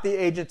not the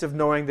agent of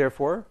knowing,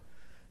 therefore,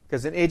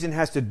 because an agent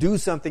has to do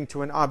something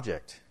to an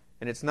object.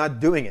 And it's not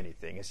doing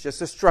anything. It's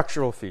just a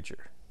structural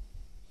feature.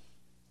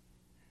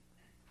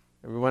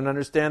 Everyone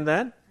understand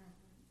that?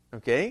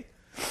 Okay?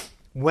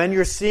 When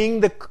you're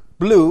seeing the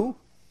blue,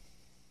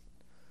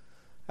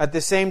 at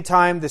the same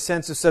time, the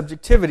sense of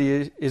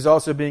subjectivity is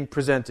also being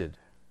presented.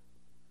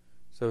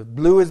 So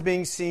blue is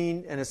being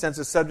seen, and a sense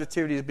of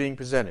subjectivity is being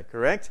presented,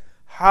 correct?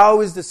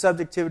 How is the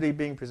subjectivity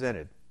being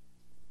presented?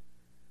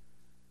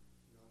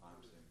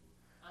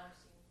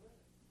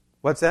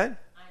 What's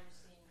that?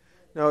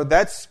 No,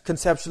 that's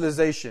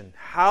conceptualization.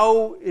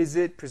 How is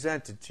it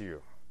presented to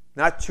you?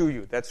 Not to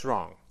you. That's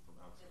wrong.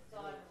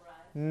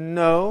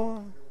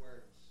 No.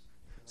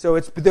 So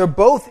they're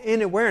both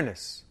in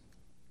awareness.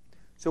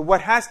 So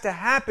what has to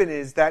happen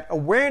is that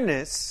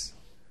awareness.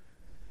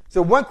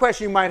 So one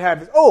question you might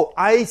have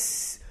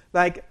is,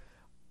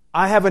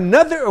 I have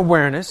another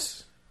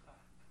awareness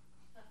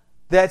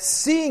that's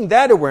seeing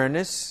that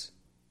awareness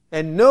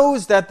and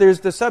knows that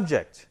there's the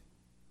subject.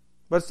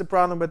 What's the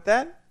problem with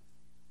that?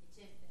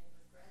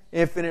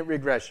 Infinite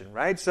regression,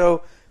 right?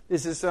 So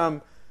this is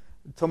Thomas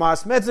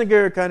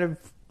Metzinger, kind of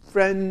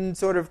friend,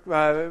 sort of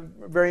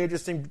very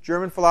interesting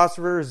German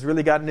philosopher, has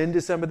really gotten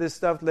into some of this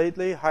stuff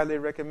lately. Highly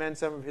recommend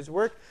some of his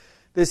work.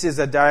 This is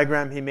a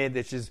diagram he made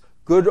that is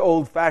good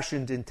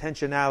old-fashioned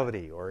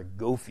intentionality, or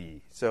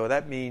GOFI. So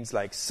that means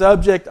like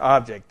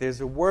subject-object.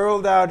 There's a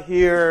world out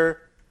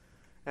here,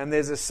 and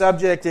there's a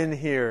subject in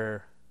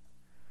here.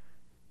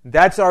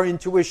 That's our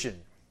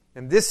intuition.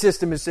 And this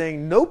system is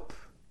saying, nope,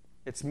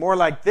 it's more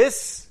like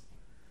this.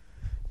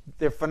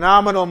 The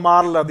phenomenal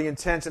model of the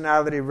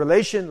intentionality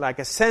relation, like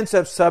a sense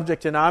of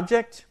subject and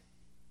object,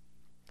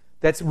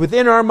 that's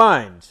within our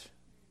mind.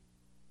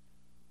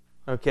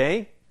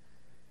 Okay?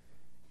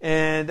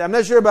 And I'm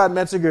not sure about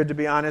Metzinger, to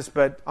be honest,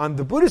 but on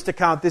the Buddhist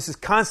account, this is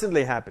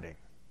constantly happening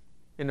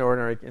in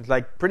ordinary. It's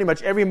like pretty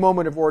much every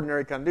moment of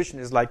ordinary condition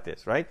is like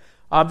this, right?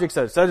 Objects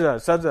are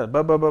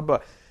blah, blah, blah, blah.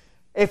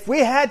 If we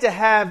had to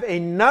have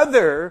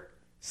another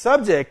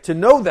subject to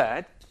know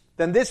that,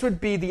 then this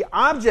would be the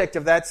object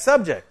of that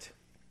subject.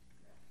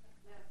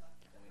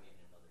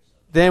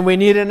 Then we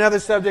need another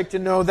subject to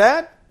know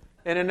that,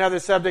 and another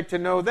subject to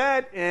know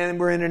that, and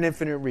we're in an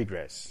infinite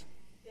regress.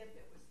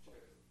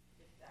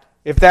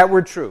 If that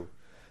were true.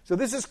 So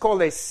this is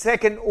called a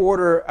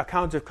second-order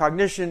account of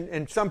cognition,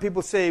 and some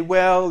people say,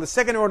 well, the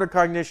second-order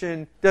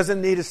cognition doesn't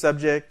need a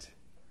subject.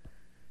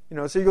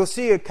 So you'll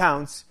see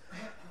accounts,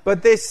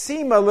 but they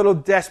seem a little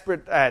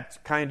desperate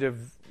at kind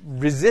of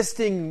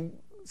resisting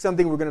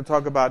something we're going to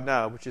talk about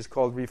now, which is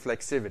called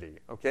reflexivity.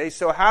 Okay,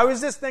 so how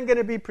is this then going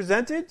to be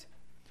presented?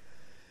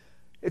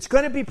 It's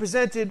going to be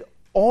presented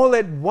all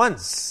at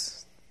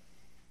once.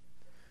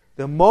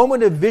 The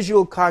moment of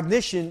visual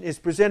cognition is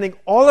presenting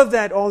all of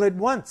that all at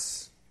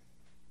once.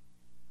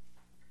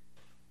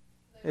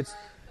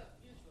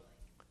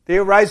 They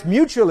arise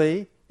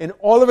mutually, and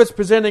all of it's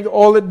presenting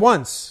all at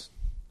once.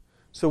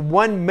 So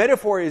one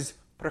metaphor is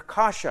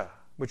prakasha,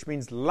 which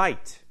means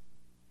light.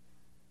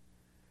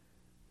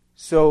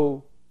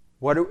 So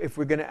if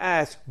we're going to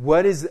ask,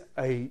 what is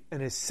an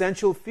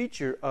essential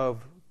feature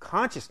of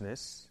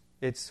consciousness?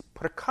 It's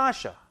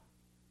prakasha.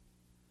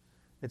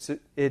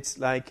 It's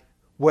like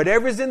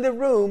whatever's in the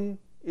room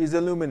is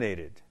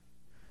illuminated.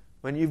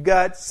 When you've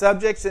got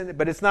subjects in it,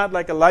 but it's not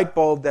like a light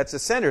bulb that's a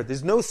center.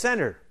 There's no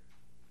center.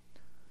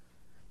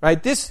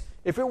 Right? This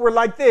If it were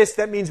like this,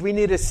 that means we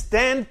need a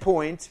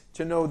standpoint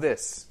to know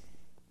this.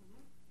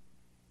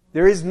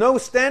 There is no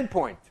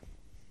standpoint.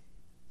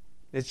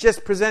 It's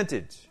just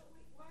presented.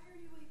 Why are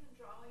you even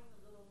drawing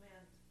the little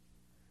man's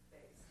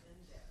face in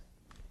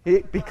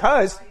there?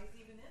 Because Why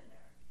he's even in there?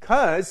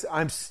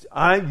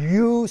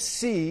 you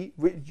see,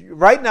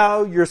 right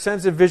now your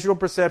sense of visual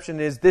perception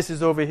is this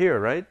is over here,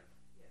 right?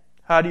 Yeah.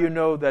 How do you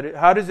know that?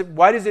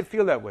 Why does it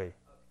feel that way?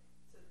 So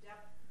the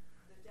depth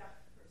perception.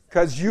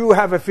 Because you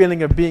have a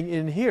feeling of being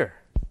in here.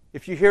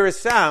 If you hear a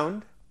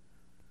sound,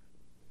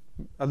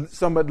 a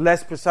somewhat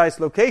less precise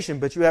location,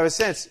 but you have a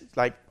sense,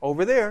 like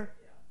over there.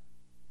 Yeah.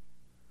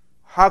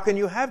 How can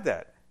you have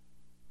that?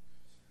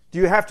 Do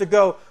you have to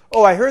go,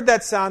 oh, I heard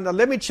that sound, now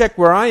let me check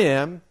where I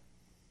am?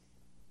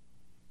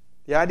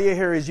 The idea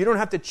here is you don't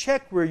have to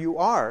check where you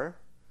are,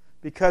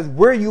 because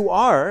where you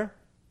are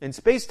in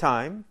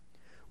space-time,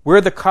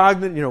 where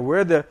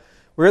the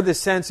where the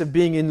sense of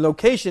being in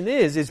location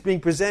is being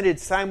presented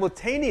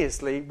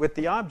simultaneously with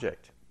the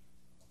object.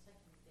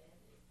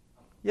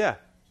 Yeah.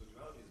 So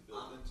duality is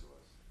built into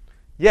us.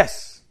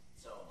 Yes.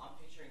 So I'm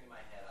picturing in my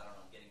head, I don't know,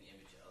 I'm getting the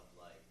image of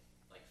like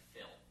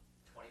film,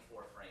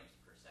 24 frames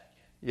per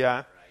second. Yeah.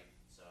 Right?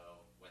 So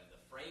when the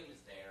frame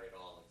is there, it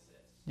all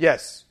exists.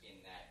 Yes.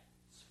 In that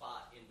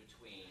spot in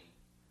between,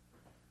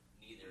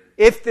 neither.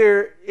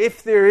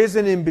 If there is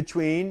an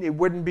in-between, it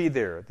wouldn't be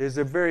there. There's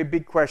a very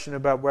big question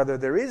about whether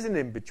there is an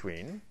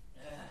in-between.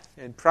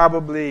 And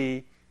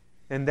probably,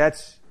 and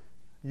that's,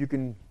 you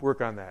can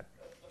work on that.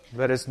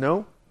 Let us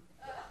know.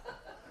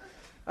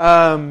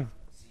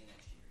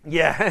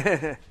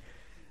 Yeah.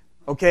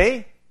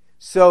 Okay.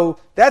 So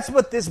that's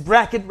what this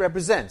bracket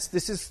represents.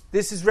 This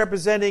is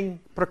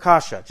representing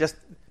prakasha, just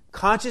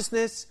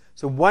consciousness.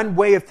 So one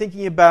way of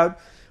thinking about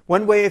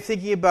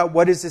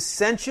what is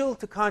essential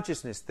to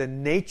consciousness, the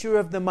nature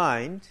of the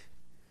mind,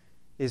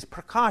 is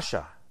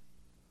prakasha,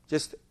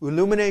 just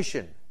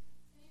illumination.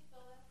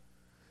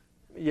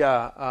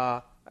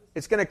 Yeah,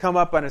 it's going to come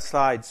up on a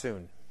slide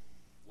soon.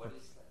 What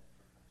is that?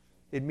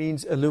 It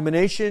means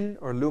illumination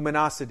or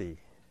luminosity.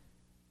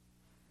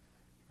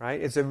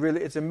 Right?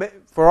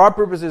 For our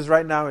purposes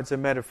right now, it's a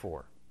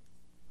metaphor.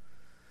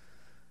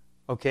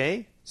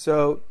 Okay?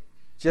 So,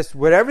 just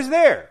whatever's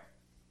there.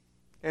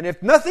 And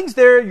if nothing's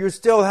there, you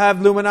still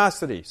have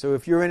luminosity. So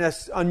if you're in an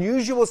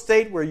unusual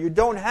state where you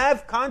don't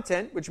have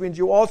content, which means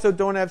you also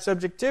don't have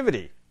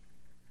subjectivity.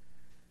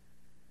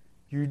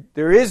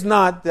 There is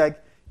not,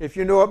 like, if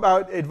you know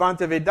about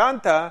Advaita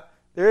Vedanta,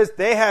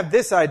 they have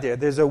this idea.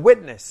 There's a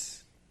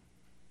witness.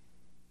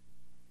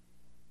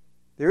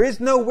 There is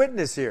no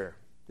witness here.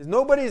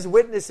 Nobody's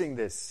witnessing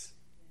this.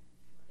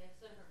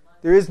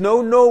 There is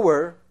no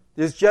knower.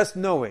 There's just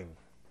knowing.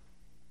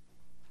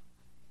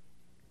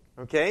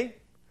 Okay?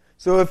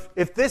 So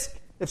if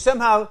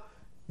somehow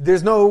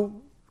there's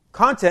no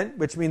content,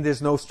 which means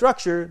there's no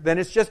structure, then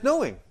it's just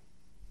knowing.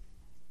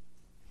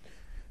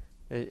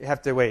 You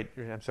have to wait.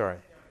 I'm sorry.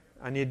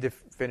 I need to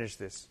finish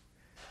this.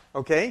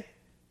 Okay?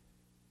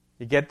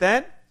 You get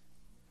that?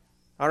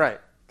 All right.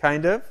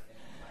 Kind of?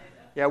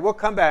 Yeah, we'll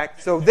come back.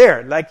 So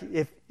there, like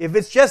if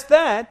it's just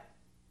that,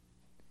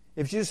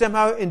 if you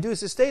somehow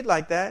induce a state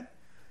like that,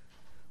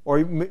 or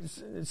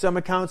in some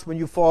accounts when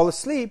you fall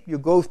asleep, you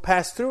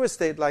pass through a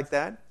state like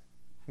that.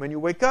 When you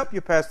wake up, you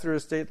pass through a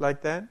state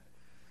like that.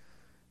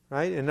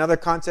 Right? In other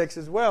contexts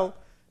as well,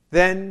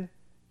 then,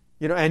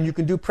 and you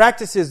can do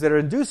practices that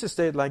induce a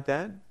state like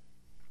that,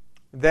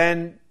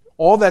 then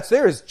all that's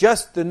there is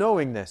just the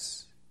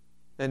knowingness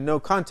and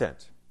no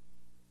content.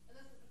 And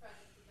this is the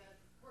practice you guys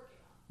are working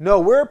on. No,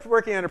 we're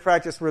working on a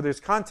practice where there's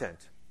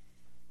content.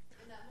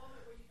 In that moment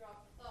where you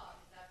drop the thought,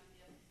 would that be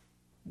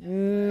the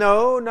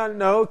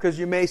No, because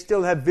you may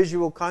still have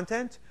visual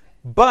content.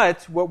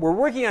 But what we're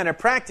working on a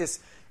practice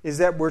is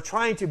that we're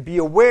trying to be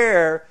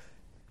aware,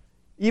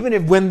 even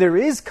if when there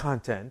is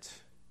content,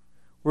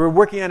 we're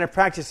working on a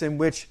practice in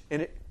which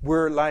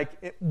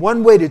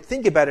one way to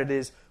think about it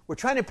is we're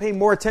trying to pay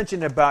more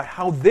attention about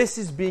how this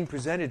is being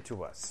presented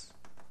to us.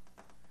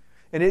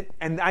 And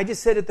I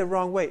just said it the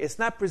wrong way. It's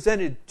not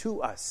presented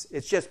to us.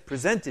 It's just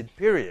presented,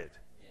 period.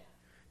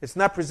 It's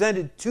not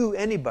presented to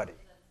anybody.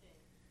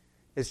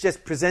 It's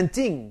just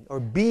presenting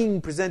or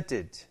being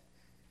presented.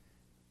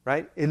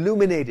 Right?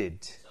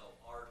 Illuminated. So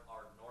our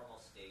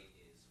normal state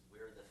is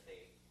we're the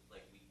face,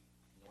 like we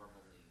normally...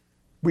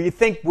 We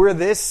think we're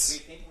this. We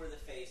think we're the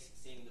face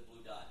seeing the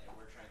blue dot, and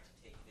we're trying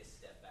to take this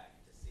step back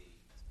to see...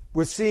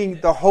 We're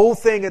seeing the whole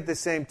thing at the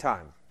same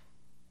time.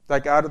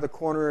 Like out of the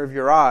corner of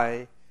your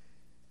eye,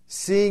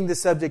 seeing the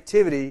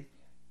subjectivity,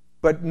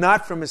 but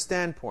not from a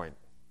standpoint.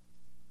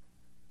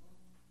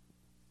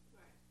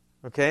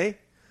 Okay?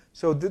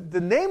 So the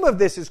name of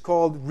this is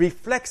called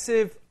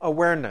reflexive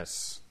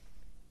awareness.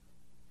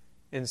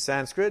 In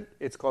Sanskrit,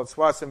 it's called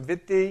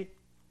swasamvitti.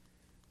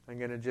 I'm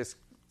going to just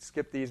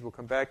skip these. We'll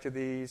come back to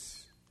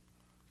these.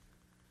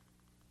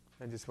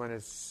 I just want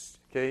to...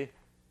 Okay?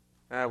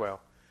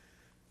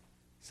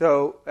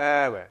 So,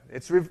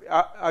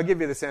 I'll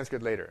give you the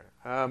Sanskrit later.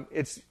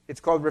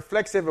 It's called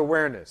reflexive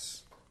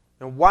awareness.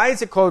 And why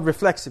is it called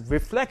reflexive?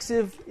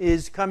 Reflexive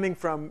is coming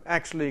from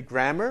actually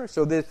grammar.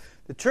 So the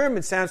term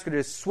in Sanskrit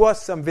is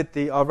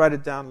swasamviti. I'll write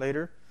it down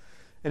later.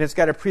 And it's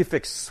got a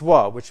prefix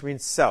swa, which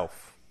means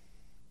self.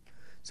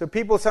 So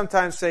people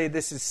sometimes say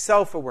this is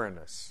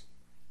self-awareness.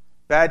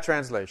 Bad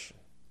translation.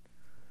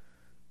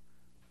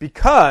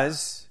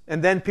 Because,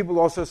 and then people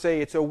also say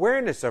it's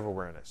awareness of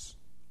awareness.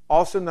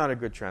 Also not a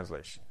good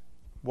translation.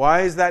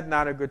 Why is that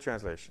not a good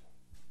translation?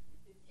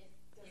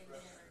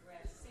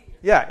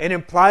 Yeah, it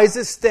implies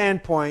a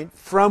standpoint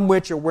from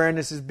which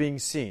awareness is being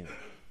seen.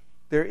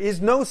 There is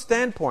no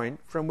standpoint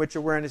from which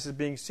awareness is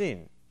being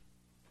seen.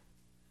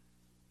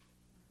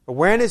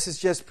 Awareness is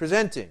just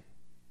presenting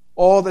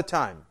all the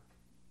time.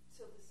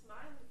 So the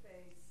smiley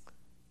face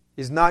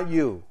is not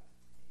you.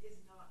 is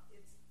not,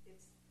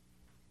 it's,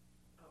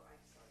 oh, I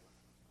saw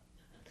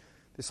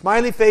The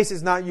smiley face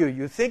is not you.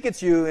 You think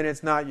it's you and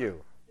it's not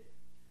you.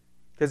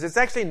 Because it's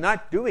actually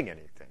not doing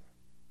anything.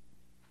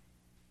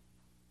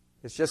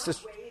 It's just a...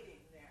 waiting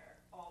there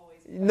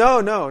always.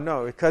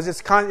 No, because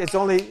it's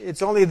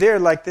only there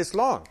like this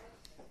long.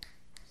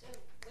 So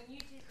when you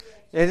did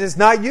the It is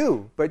not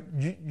you, but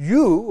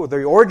you, or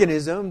the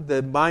organism,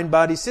 the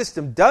mind-body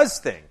system, does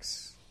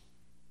things.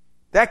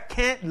 That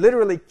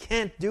literally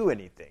can't do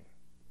anything.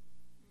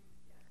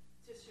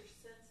 Just your sense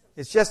of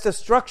It's just a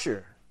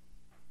structure.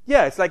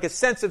 Yeah, it's like a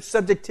sense of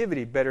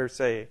subjectivity, better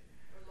say.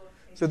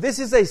 So this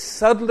is a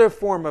subtler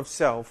form of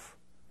self.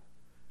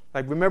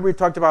 Like, remember we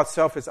talked about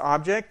self as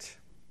object?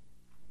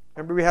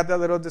 Remember we had that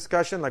little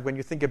discussion? Like when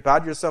you think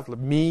about yourself, like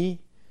me.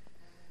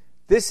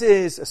 This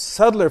is a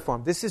subtler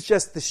form. This is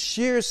just the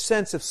sheer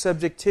sense of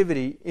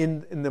subjectivity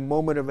in the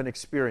moment of an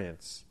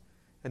experience.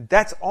 And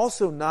that's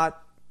also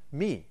not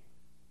me.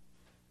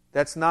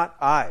 That's not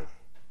I.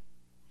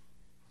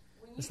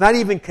 It's not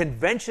even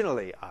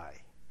conventionally I.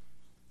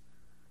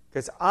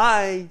 Because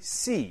I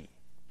see.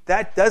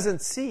 That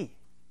doesn't see.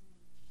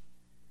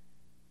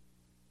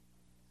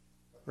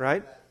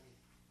 Right?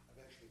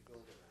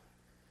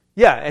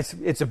 Yeah,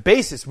 it's a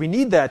basis. We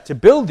need that to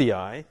build the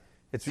I.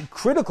 It's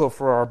critical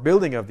for our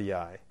building of the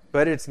I.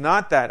 But it's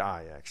not that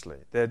I, actually.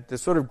 The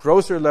sort of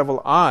grosser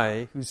level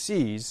I who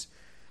sees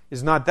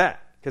is not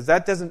that. Because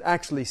that doesn't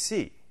actually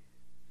see.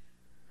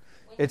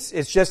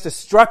 It's just a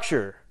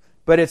structure.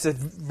 But it's a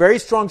very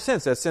strong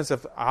sense. That sense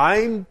of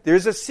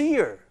there's a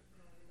seer.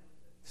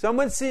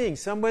 Someone's seeing,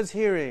 someone's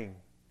hearing.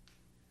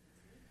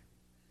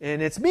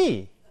 And it's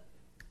me.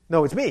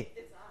 No, it's me.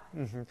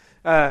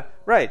 Mm-hmm.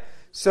 Right.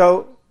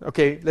 So,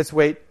 okay, let's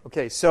wait.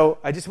 Okay, so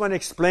I just want to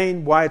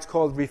explain why it's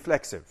called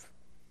reflexive.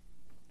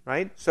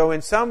 Right? So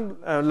in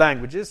some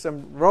languages,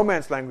 some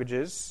Romance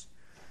languages,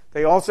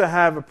 they also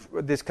have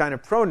this kind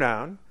of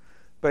pronoun,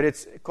 but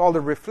it's called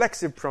a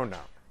reflexive pronoun.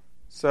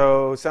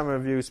 So some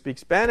of you speak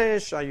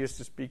Spanish. I used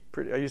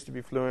to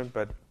be fluent,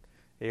 but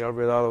he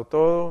olvidado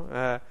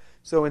todo.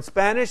 So in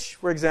Spanish,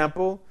 for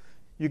example,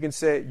 you can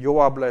say yo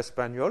hablo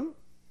español,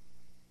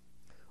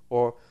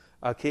 or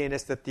aquí en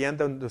esta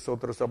tienda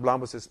nosotros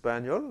hablamos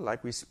español,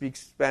 like we speak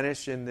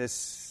Spanish in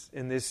this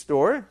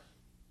store.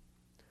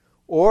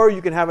 Or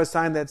you can have a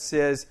sign that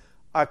says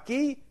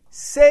aquí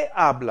se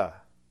habla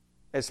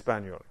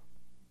español.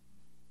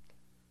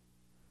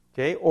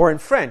 Okay? Or in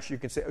French, you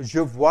can say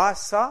je vois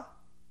ça,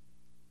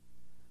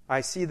 I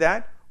see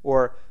that,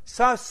 or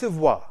ça se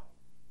voit.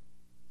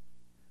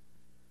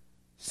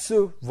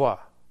 Se voit.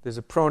 There's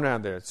a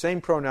pronoun there.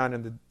 Same pronoun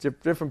in the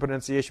different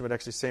pronunciation, but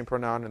actually same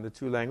pronoun in the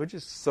two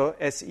languages. So,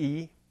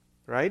 S-E,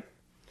 right?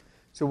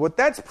 So what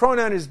that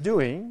pronoun is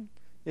doing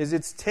is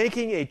it's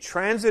taking a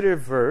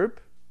transitive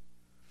verb.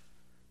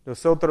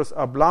 Nosotros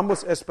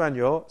hablamos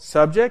español.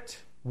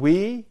 Subject,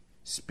 we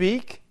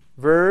speak.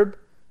 Verb,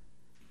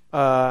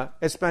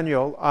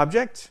 español.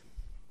 Object,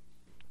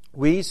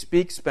 we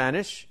speak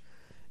Spanish.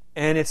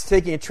 And it's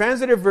taking a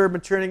transitive verb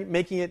and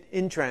making it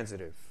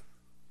intransitive.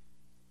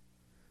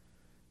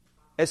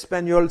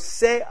 Español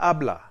se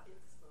habla.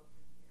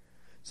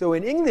 So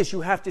in English,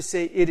 you have to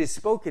say it is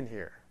spoken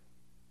here.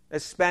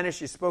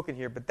 Spanish is spoken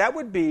here. But that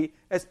would be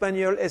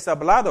español es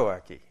hablado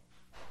aquí.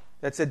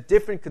 That's a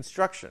different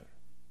construction.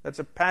 That's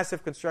a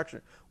passive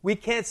construction. We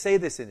can't say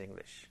this in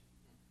English.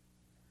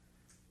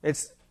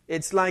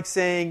 It's like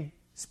saying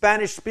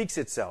Spanish speaks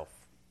itself.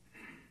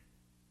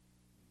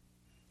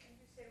 Can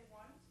you say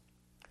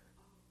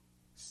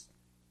once?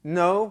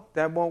 No,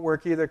 that won't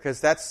work either because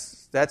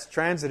that's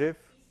transitive.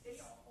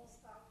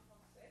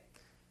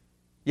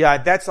 Yeah,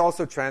 that's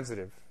also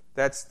transitive.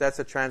 That's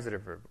a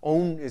transitive verb.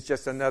 Own is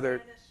just another.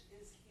 Spanish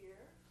is here.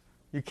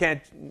 You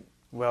can't.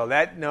 Well,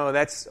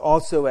 that's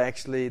also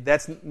actually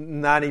that's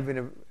not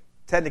even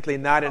technically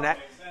not an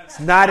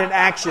it's not an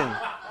action.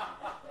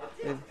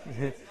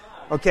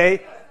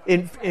 Okay,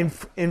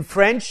 in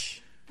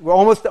French, we're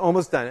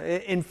almost done.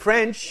 In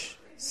French,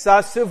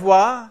 ça se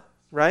voit,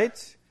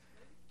 right?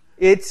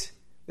 It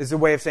is a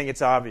way of saying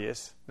it's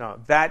obvious. No,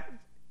 that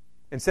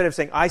instead of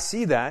saying I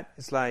see that,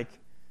 it's like.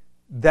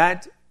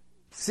 That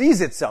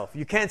sees itself.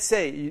 You can't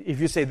say, if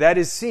you say that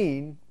is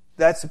seen,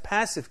 that's a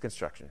passive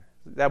construction.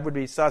 That would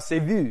be ça s'est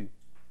vu.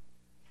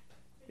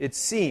 It's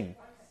seen.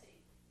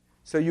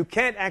 So you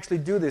can't actually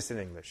do this in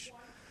English.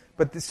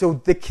 But so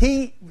the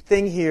key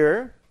thing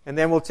here, and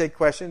then we'll take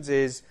questions,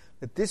 is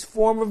that this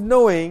form of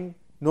knowing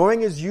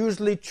is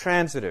usually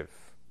transitive.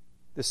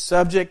 The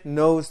subject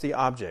knows the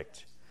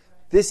object.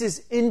 This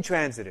is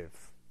intransitive.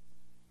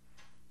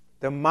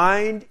 The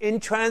mind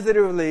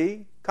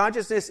intransitively,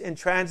 consciousness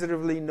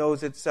intransitively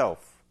knows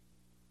itself.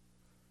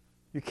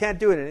 You can't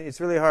do it. It's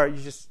really hard.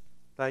 You just,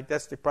 like,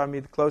 that's probably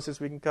the closest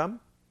we can come.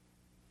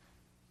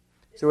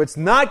 So it's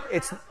not,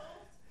 what's that?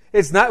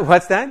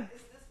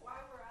 Is this why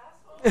we're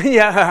assholes?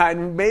 Yeah,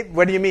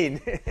 what do you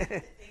mean? English.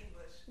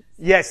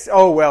 Yes,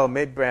 oh well,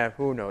 maybe,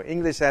 who knows?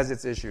 English has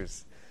its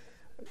issues.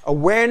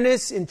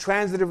 Awareness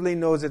intransitively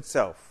knows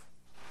itself.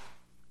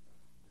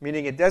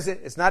 Meaning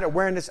it's not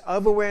awareness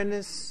of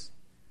awareness.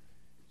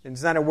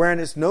 It's not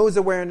awareness knows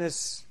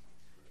awareness.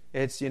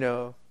 It's,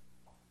 la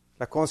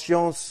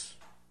conscience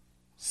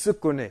se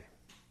connaît.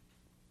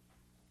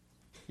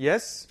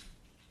 Yes?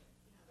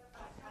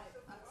 I'm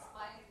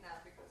smiling now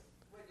because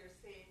what you're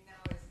saying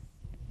now is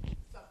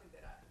something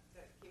that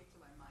came to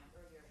my mind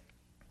earlier.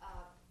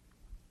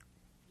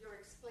 You're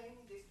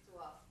explaining this to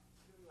us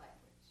through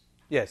language.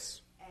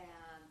 Yes. And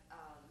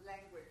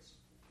language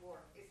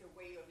is a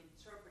way of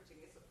interpreting,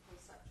 it's a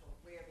conceptual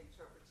way of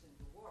interpreting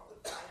the world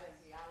rather than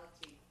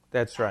reality.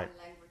 That's right. And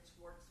language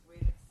works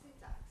with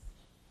syntax.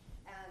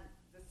 And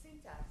the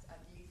syntax, at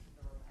least in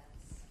the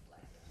Romance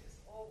language, is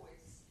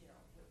always,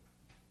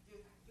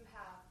 you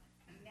have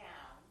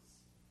nouns,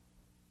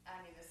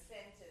 and in a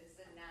sentence,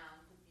 the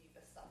noun could be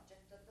the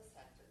subject of the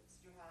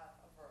sentence. You have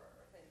a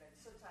verb, and then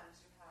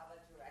sometimes you have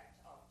a direct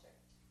object.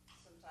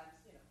 Sometimes,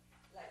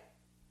 like,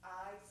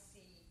 I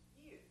see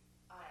you.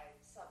 I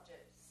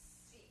subject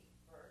see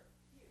verb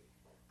you.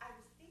 I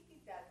was thinking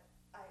that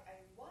I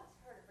once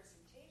heard a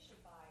presentation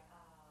by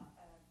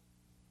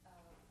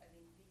an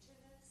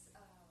indigenous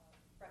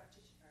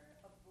practitioner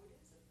of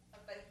Buddhism,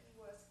 but he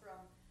was from,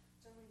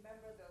 don't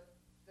remember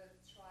the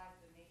tribe,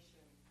 the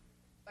nation,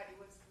 but it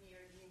was near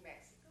New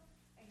Mexico,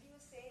 and he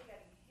was saying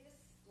that in his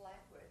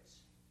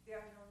language there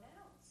are no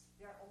nouns,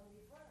 there are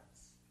only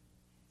verbs.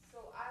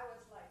 So I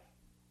was like,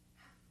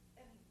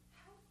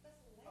 how does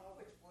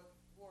language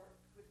work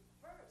with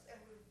verbs? And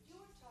when you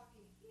were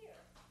talking here,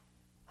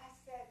 I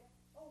said,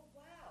 oh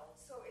wow,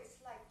 so it's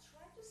like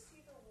try to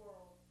see the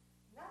world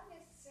not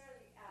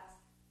necessarily as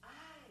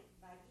I,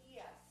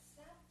 Maria,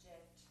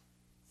 subject,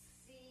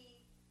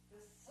 see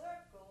the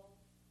circle,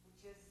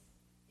 which is,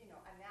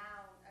 a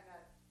noun and a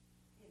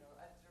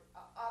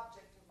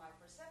object of my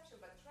perception,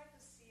 but try to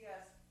see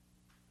as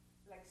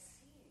like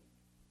seeing,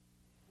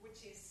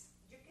 which is,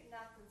 you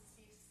cannot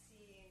conceive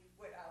seeing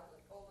without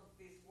like all of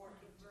this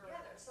working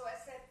together. So I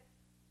said,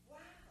 wow,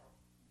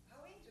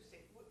 how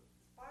interesting.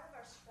 Part of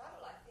our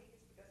struggle, I think,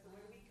 is because the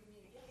way we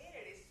communicate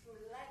it is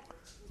through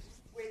language,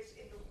 which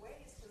in the way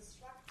it's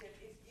constructed,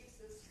 it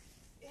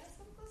has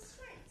some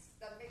constraints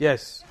that make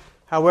Yes.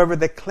 However,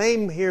 the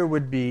claim here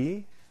would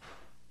be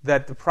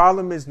that the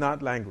problem is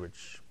not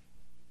language.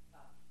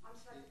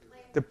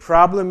 The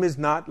problem is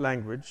not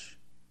language.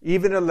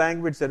 Even a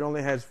language that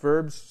only has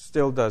verbs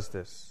still does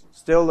this,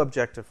 still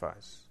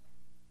objectifies.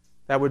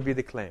 That would be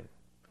the claim.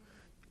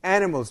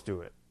 Animals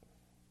do it.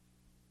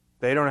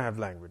 They don't have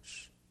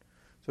language.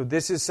 So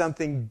this is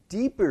something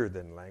deeper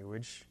than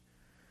language.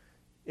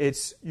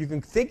 You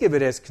can think of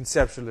it as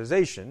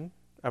conceptualization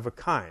of a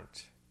kind.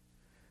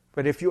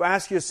 But if you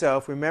ask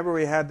yourself, remember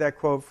we had that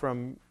quote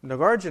from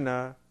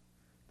Nagarjuna.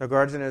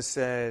 Nagarjuna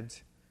said,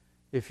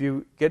 if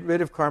you get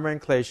rid of karma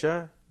and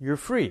klesha, you're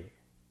free.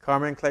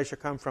 Karma and klesha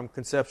come from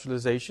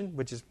conceptualization,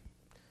 which is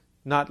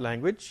not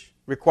language,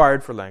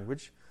 required for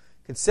language.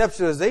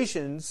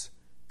 Conceptualizations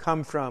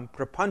come from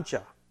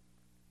prapancha.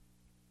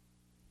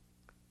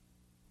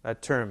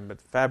 That term,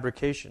 but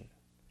fabrication.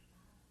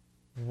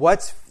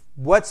 What's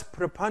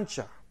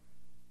prapancha?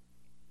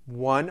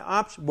 One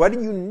option. What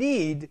do you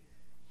need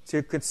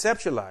to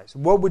conceptualize?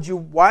 Why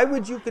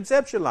would you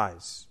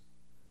conceptualize?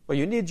 Well,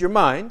 you need your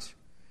mind.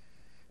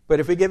 But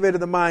if we get rid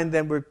of the mind,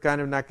 then we're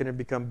kind of not going to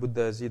become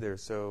Buddhas either.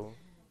 So,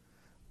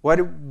 why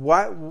do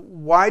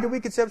we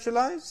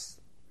conceptualize?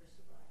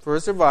 For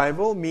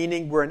survival,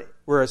 meaning we're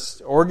an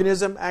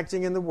organism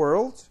acting in the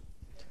world.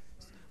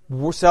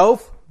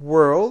 Self,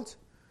 world.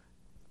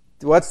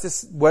 What's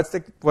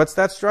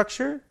that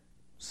structure?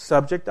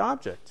 Subject,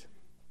 object.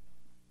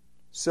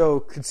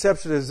 So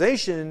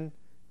conceptualization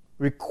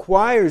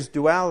requires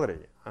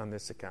duality on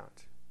this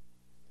account.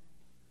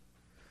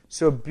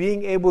 So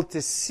being able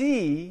to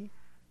see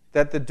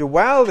that the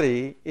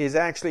duality is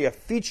actually a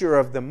feature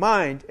of the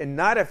mind and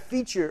not a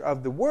feature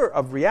of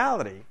of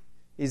reality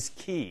is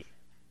key.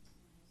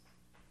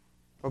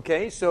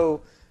 Okay,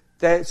 so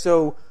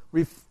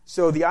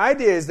the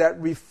idea is that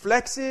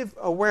reflexive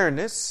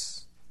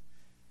awareness,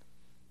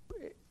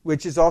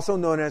 which is also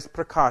known as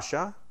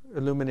prakasha,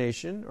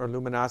 illumination or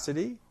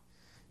luminosity,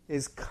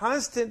 is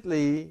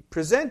constantly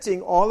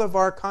presenting all of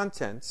our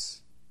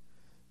contents,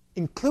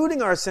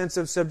 including our sense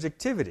of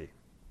subjectivity.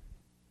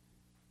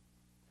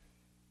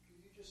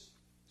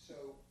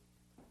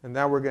 And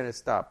now we're going to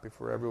stop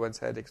before everyone's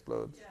head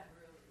explodes.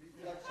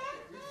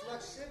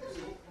 Reflexivity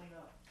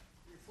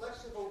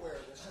reflexive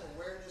awareness,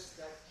 awareness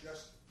that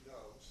just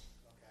knows,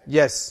 okay,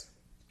 Yes.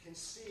 can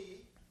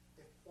see,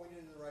 if pointed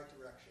in the right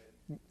direction,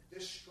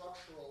 this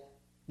structural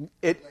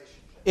It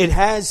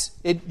relationship.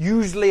 it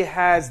usually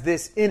has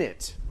this in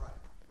it. Right.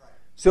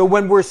 So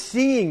when we're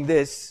seeing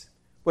this,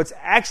 what's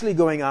actually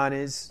going on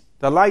is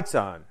the light's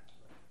on.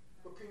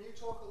 But can you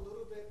talk a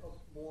little bit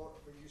more,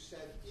 when you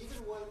said, even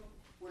when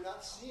we're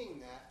not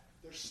seeing that,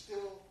 there's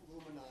still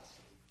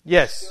luminosity.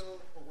 Yes. There's still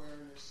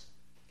awareness.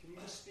 Can you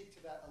just speak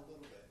to that a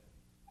little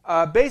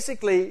bit?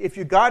 Basically, if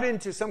you got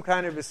into some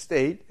kind of a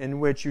state in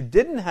which you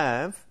didn't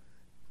have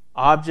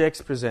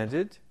objects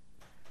presented,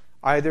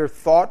 either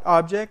thought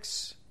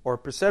objects or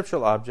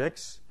perceptual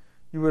objects,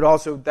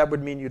 that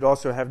would mean you'd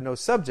also have no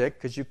subject,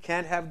 because you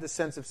can't have the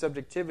sense of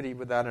subjectivity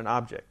without an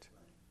object.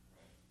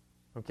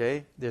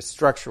 Okay? They're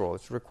structural.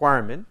 It's a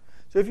requirement.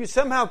 So if you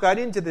somehow got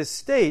into this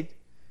state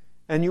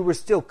and you were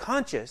still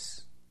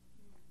conscious,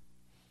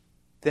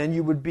 then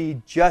you would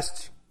be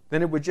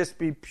then it would just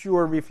be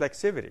pure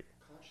reflexivity.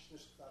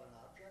 Consciousness without an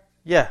object?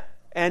 Yeah,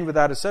 and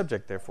without a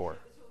subject, therefore. So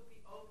it would be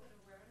open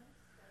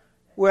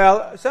awareness?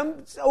 Well,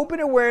 some open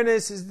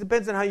awareness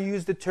depends on how you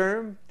use the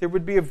term. There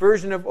would be a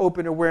version of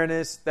open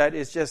awareness that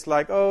is just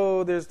like,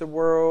 oh, there's the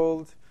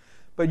world.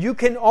 But you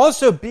can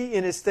also be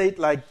in a state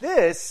like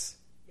this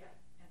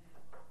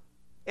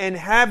and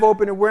have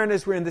open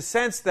awareness where in the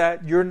sense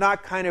that you're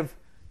not kind of,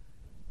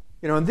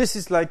 and this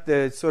is like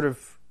the sort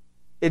of,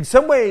 in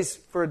some ways,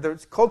 for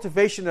the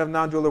cultivation of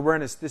non-dual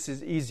awareness, this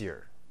is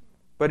easier.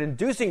 But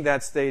inducing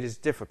that state is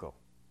difficult.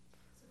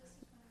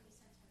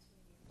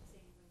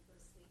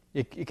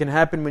 It can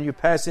happen when you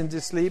pass into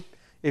sleep.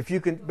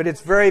 But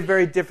it's very,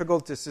 very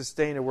difficult to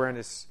sustain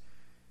awareness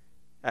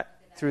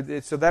through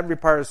it. So that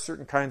requires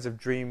certain kinds of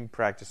dream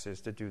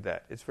practices to do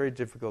that. It's very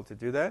difficult to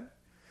do that.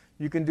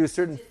 You can do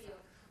to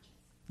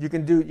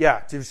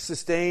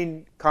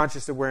sustain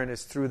conscious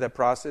awareness through that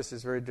process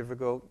is very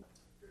difficult.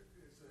 Is a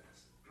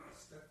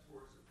step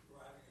towards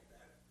arriving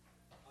at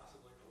that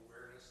possible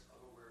awareness of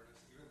awareness,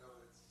 even though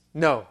it's...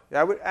 No.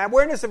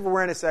 Awareness of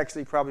awareness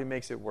actually probably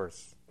makes it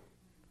worse.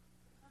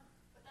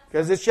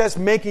 Because it's just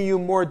making you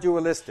more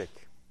dualistic.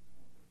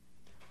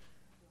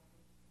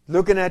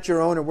 Looking at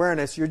your own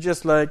awareness, you're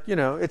just like,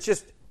 it's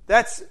just,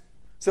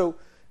 so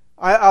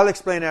I'll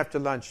explain after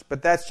lunch,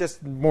 but that's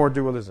just more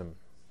dualism.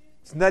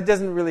 So that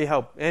doesn't really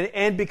help.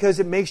 And because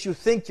it makes you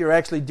think you're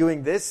actually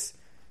doing this,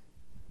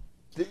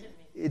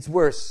 it's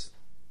worse.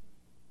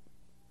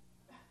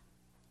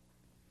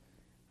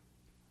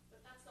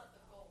 But that's not the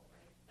goal,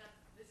 right?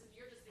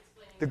 You're just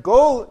explaining... The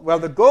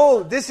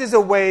goal, this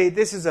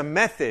is a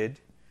method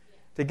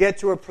to get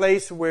to a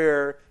place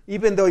where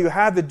even though you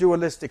have the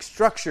dualistic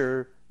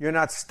structure, you're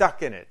not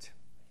stuck in it.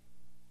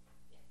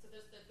 Yeah,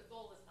 so the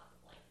goal is not the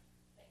blank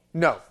thing.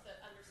 No. It's the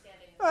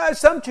understanding.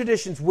 Some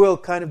traditions will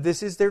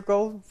this is their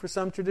goal for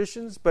some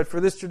traditions, but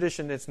for this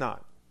tradition, it's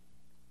not.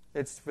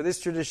 For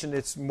this tradition,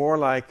 it's more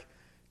like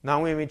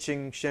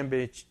Nangwei-Miching,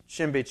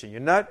 Shenbei-Ching.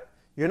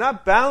 You're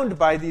not bound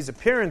by these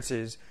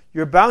appearances.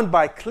 You're bound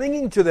by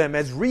clinging to them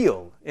as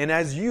real and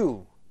as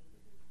you.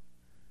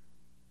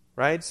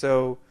 Right?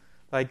 So,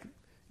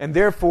 and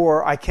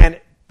therefore, I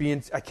can't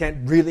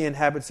really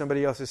inhabit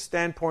somebody else's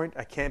standpoint.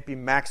 I can't be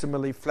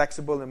maximally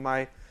flexible in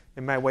my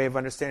way of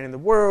understanding the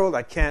world.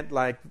 I can't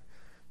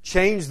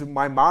change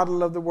my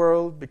model of the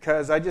world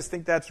because I just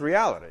think that's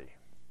reality.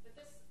 But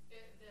the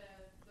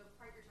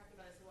part you're talking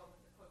about is the one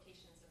with the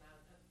quotations around.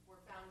 We're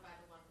bound by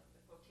the one with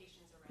the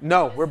quotations around.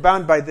 No, we're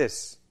bound by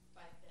this.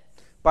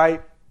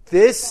 By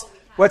this,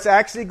 what's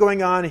actually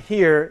going on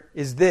here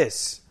is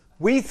this.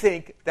 We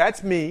think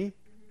that's me,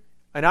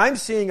 and I'm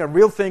seeing a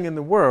real thing in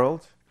the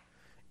world.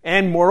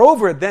 And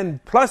moreover,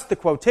 then plus the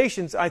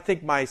quotations, I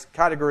think my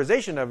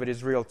categorization of it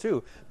is real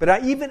too. But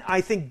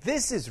I think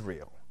this is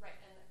real. Right,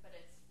 but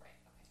it's right.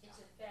 Okay. It's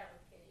a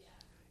fabrication.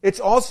 It's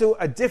also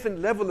a different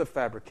level of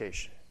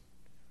fabrication.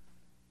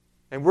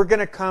 And we're going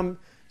to come...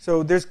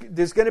 So there's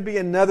going to be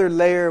another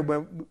layer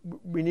when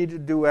we need to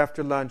do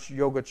after lunch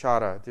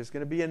Yogacara. There's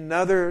going to be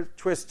another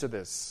twist to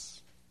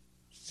this.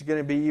 It's going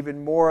to be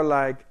even more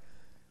like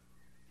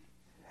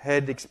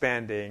head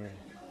expanding.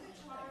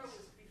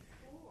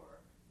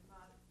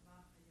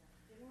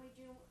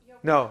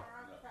 No.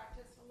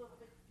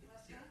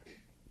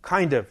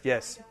 Kind of,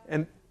 yes.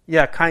 And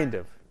yeah, kind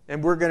of.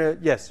 And we're going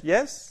to, yes.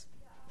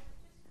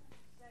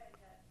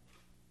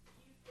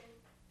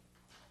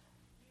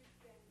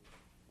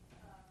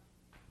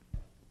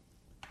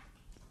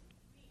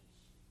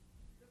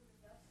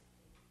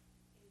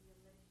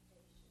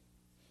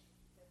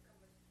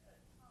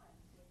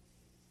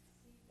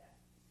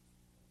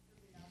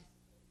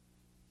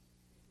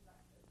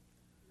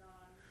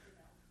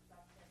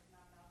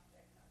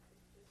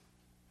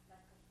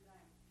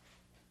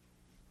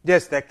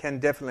 Yes, that can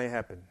definitely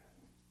happen.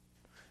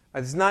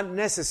 It's not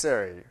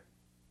necessary,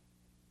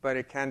 but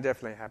it can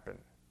definitely happen.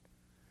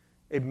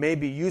 It may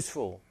be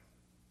useful,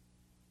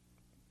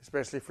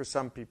 especially for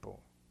some people.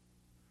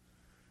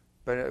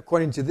 But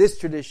according to this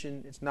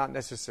tradition, it's not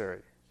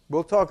necessary.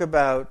 We'll talk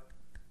about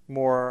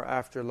more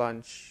after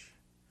lunch.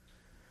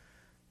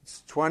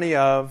 It's 20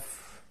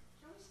 of...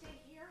 Can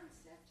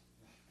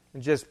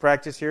And just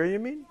practice here, you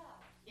mean?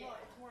 Yeah. Well,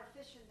 it's more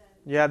efficient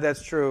than. Yeah,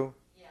 that's true.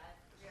 Yeah.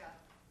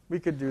 We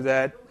could do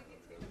that. But we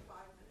can take a 5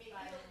 minute.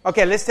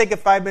 Okay, let's take a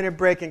 5-minute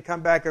break and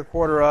come back a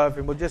quarter of,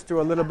 and we'll just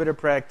do a little bit of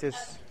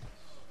practice.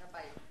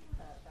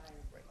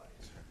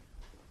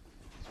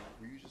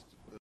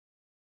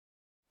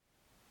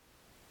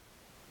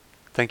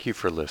 Thank you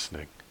for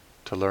listening.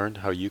 To learn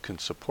how you can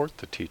support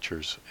the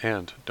teachers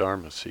and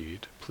Dharma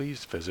Seed,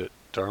 please visit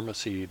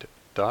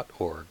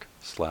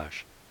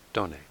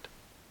dharmaseed.org/donate.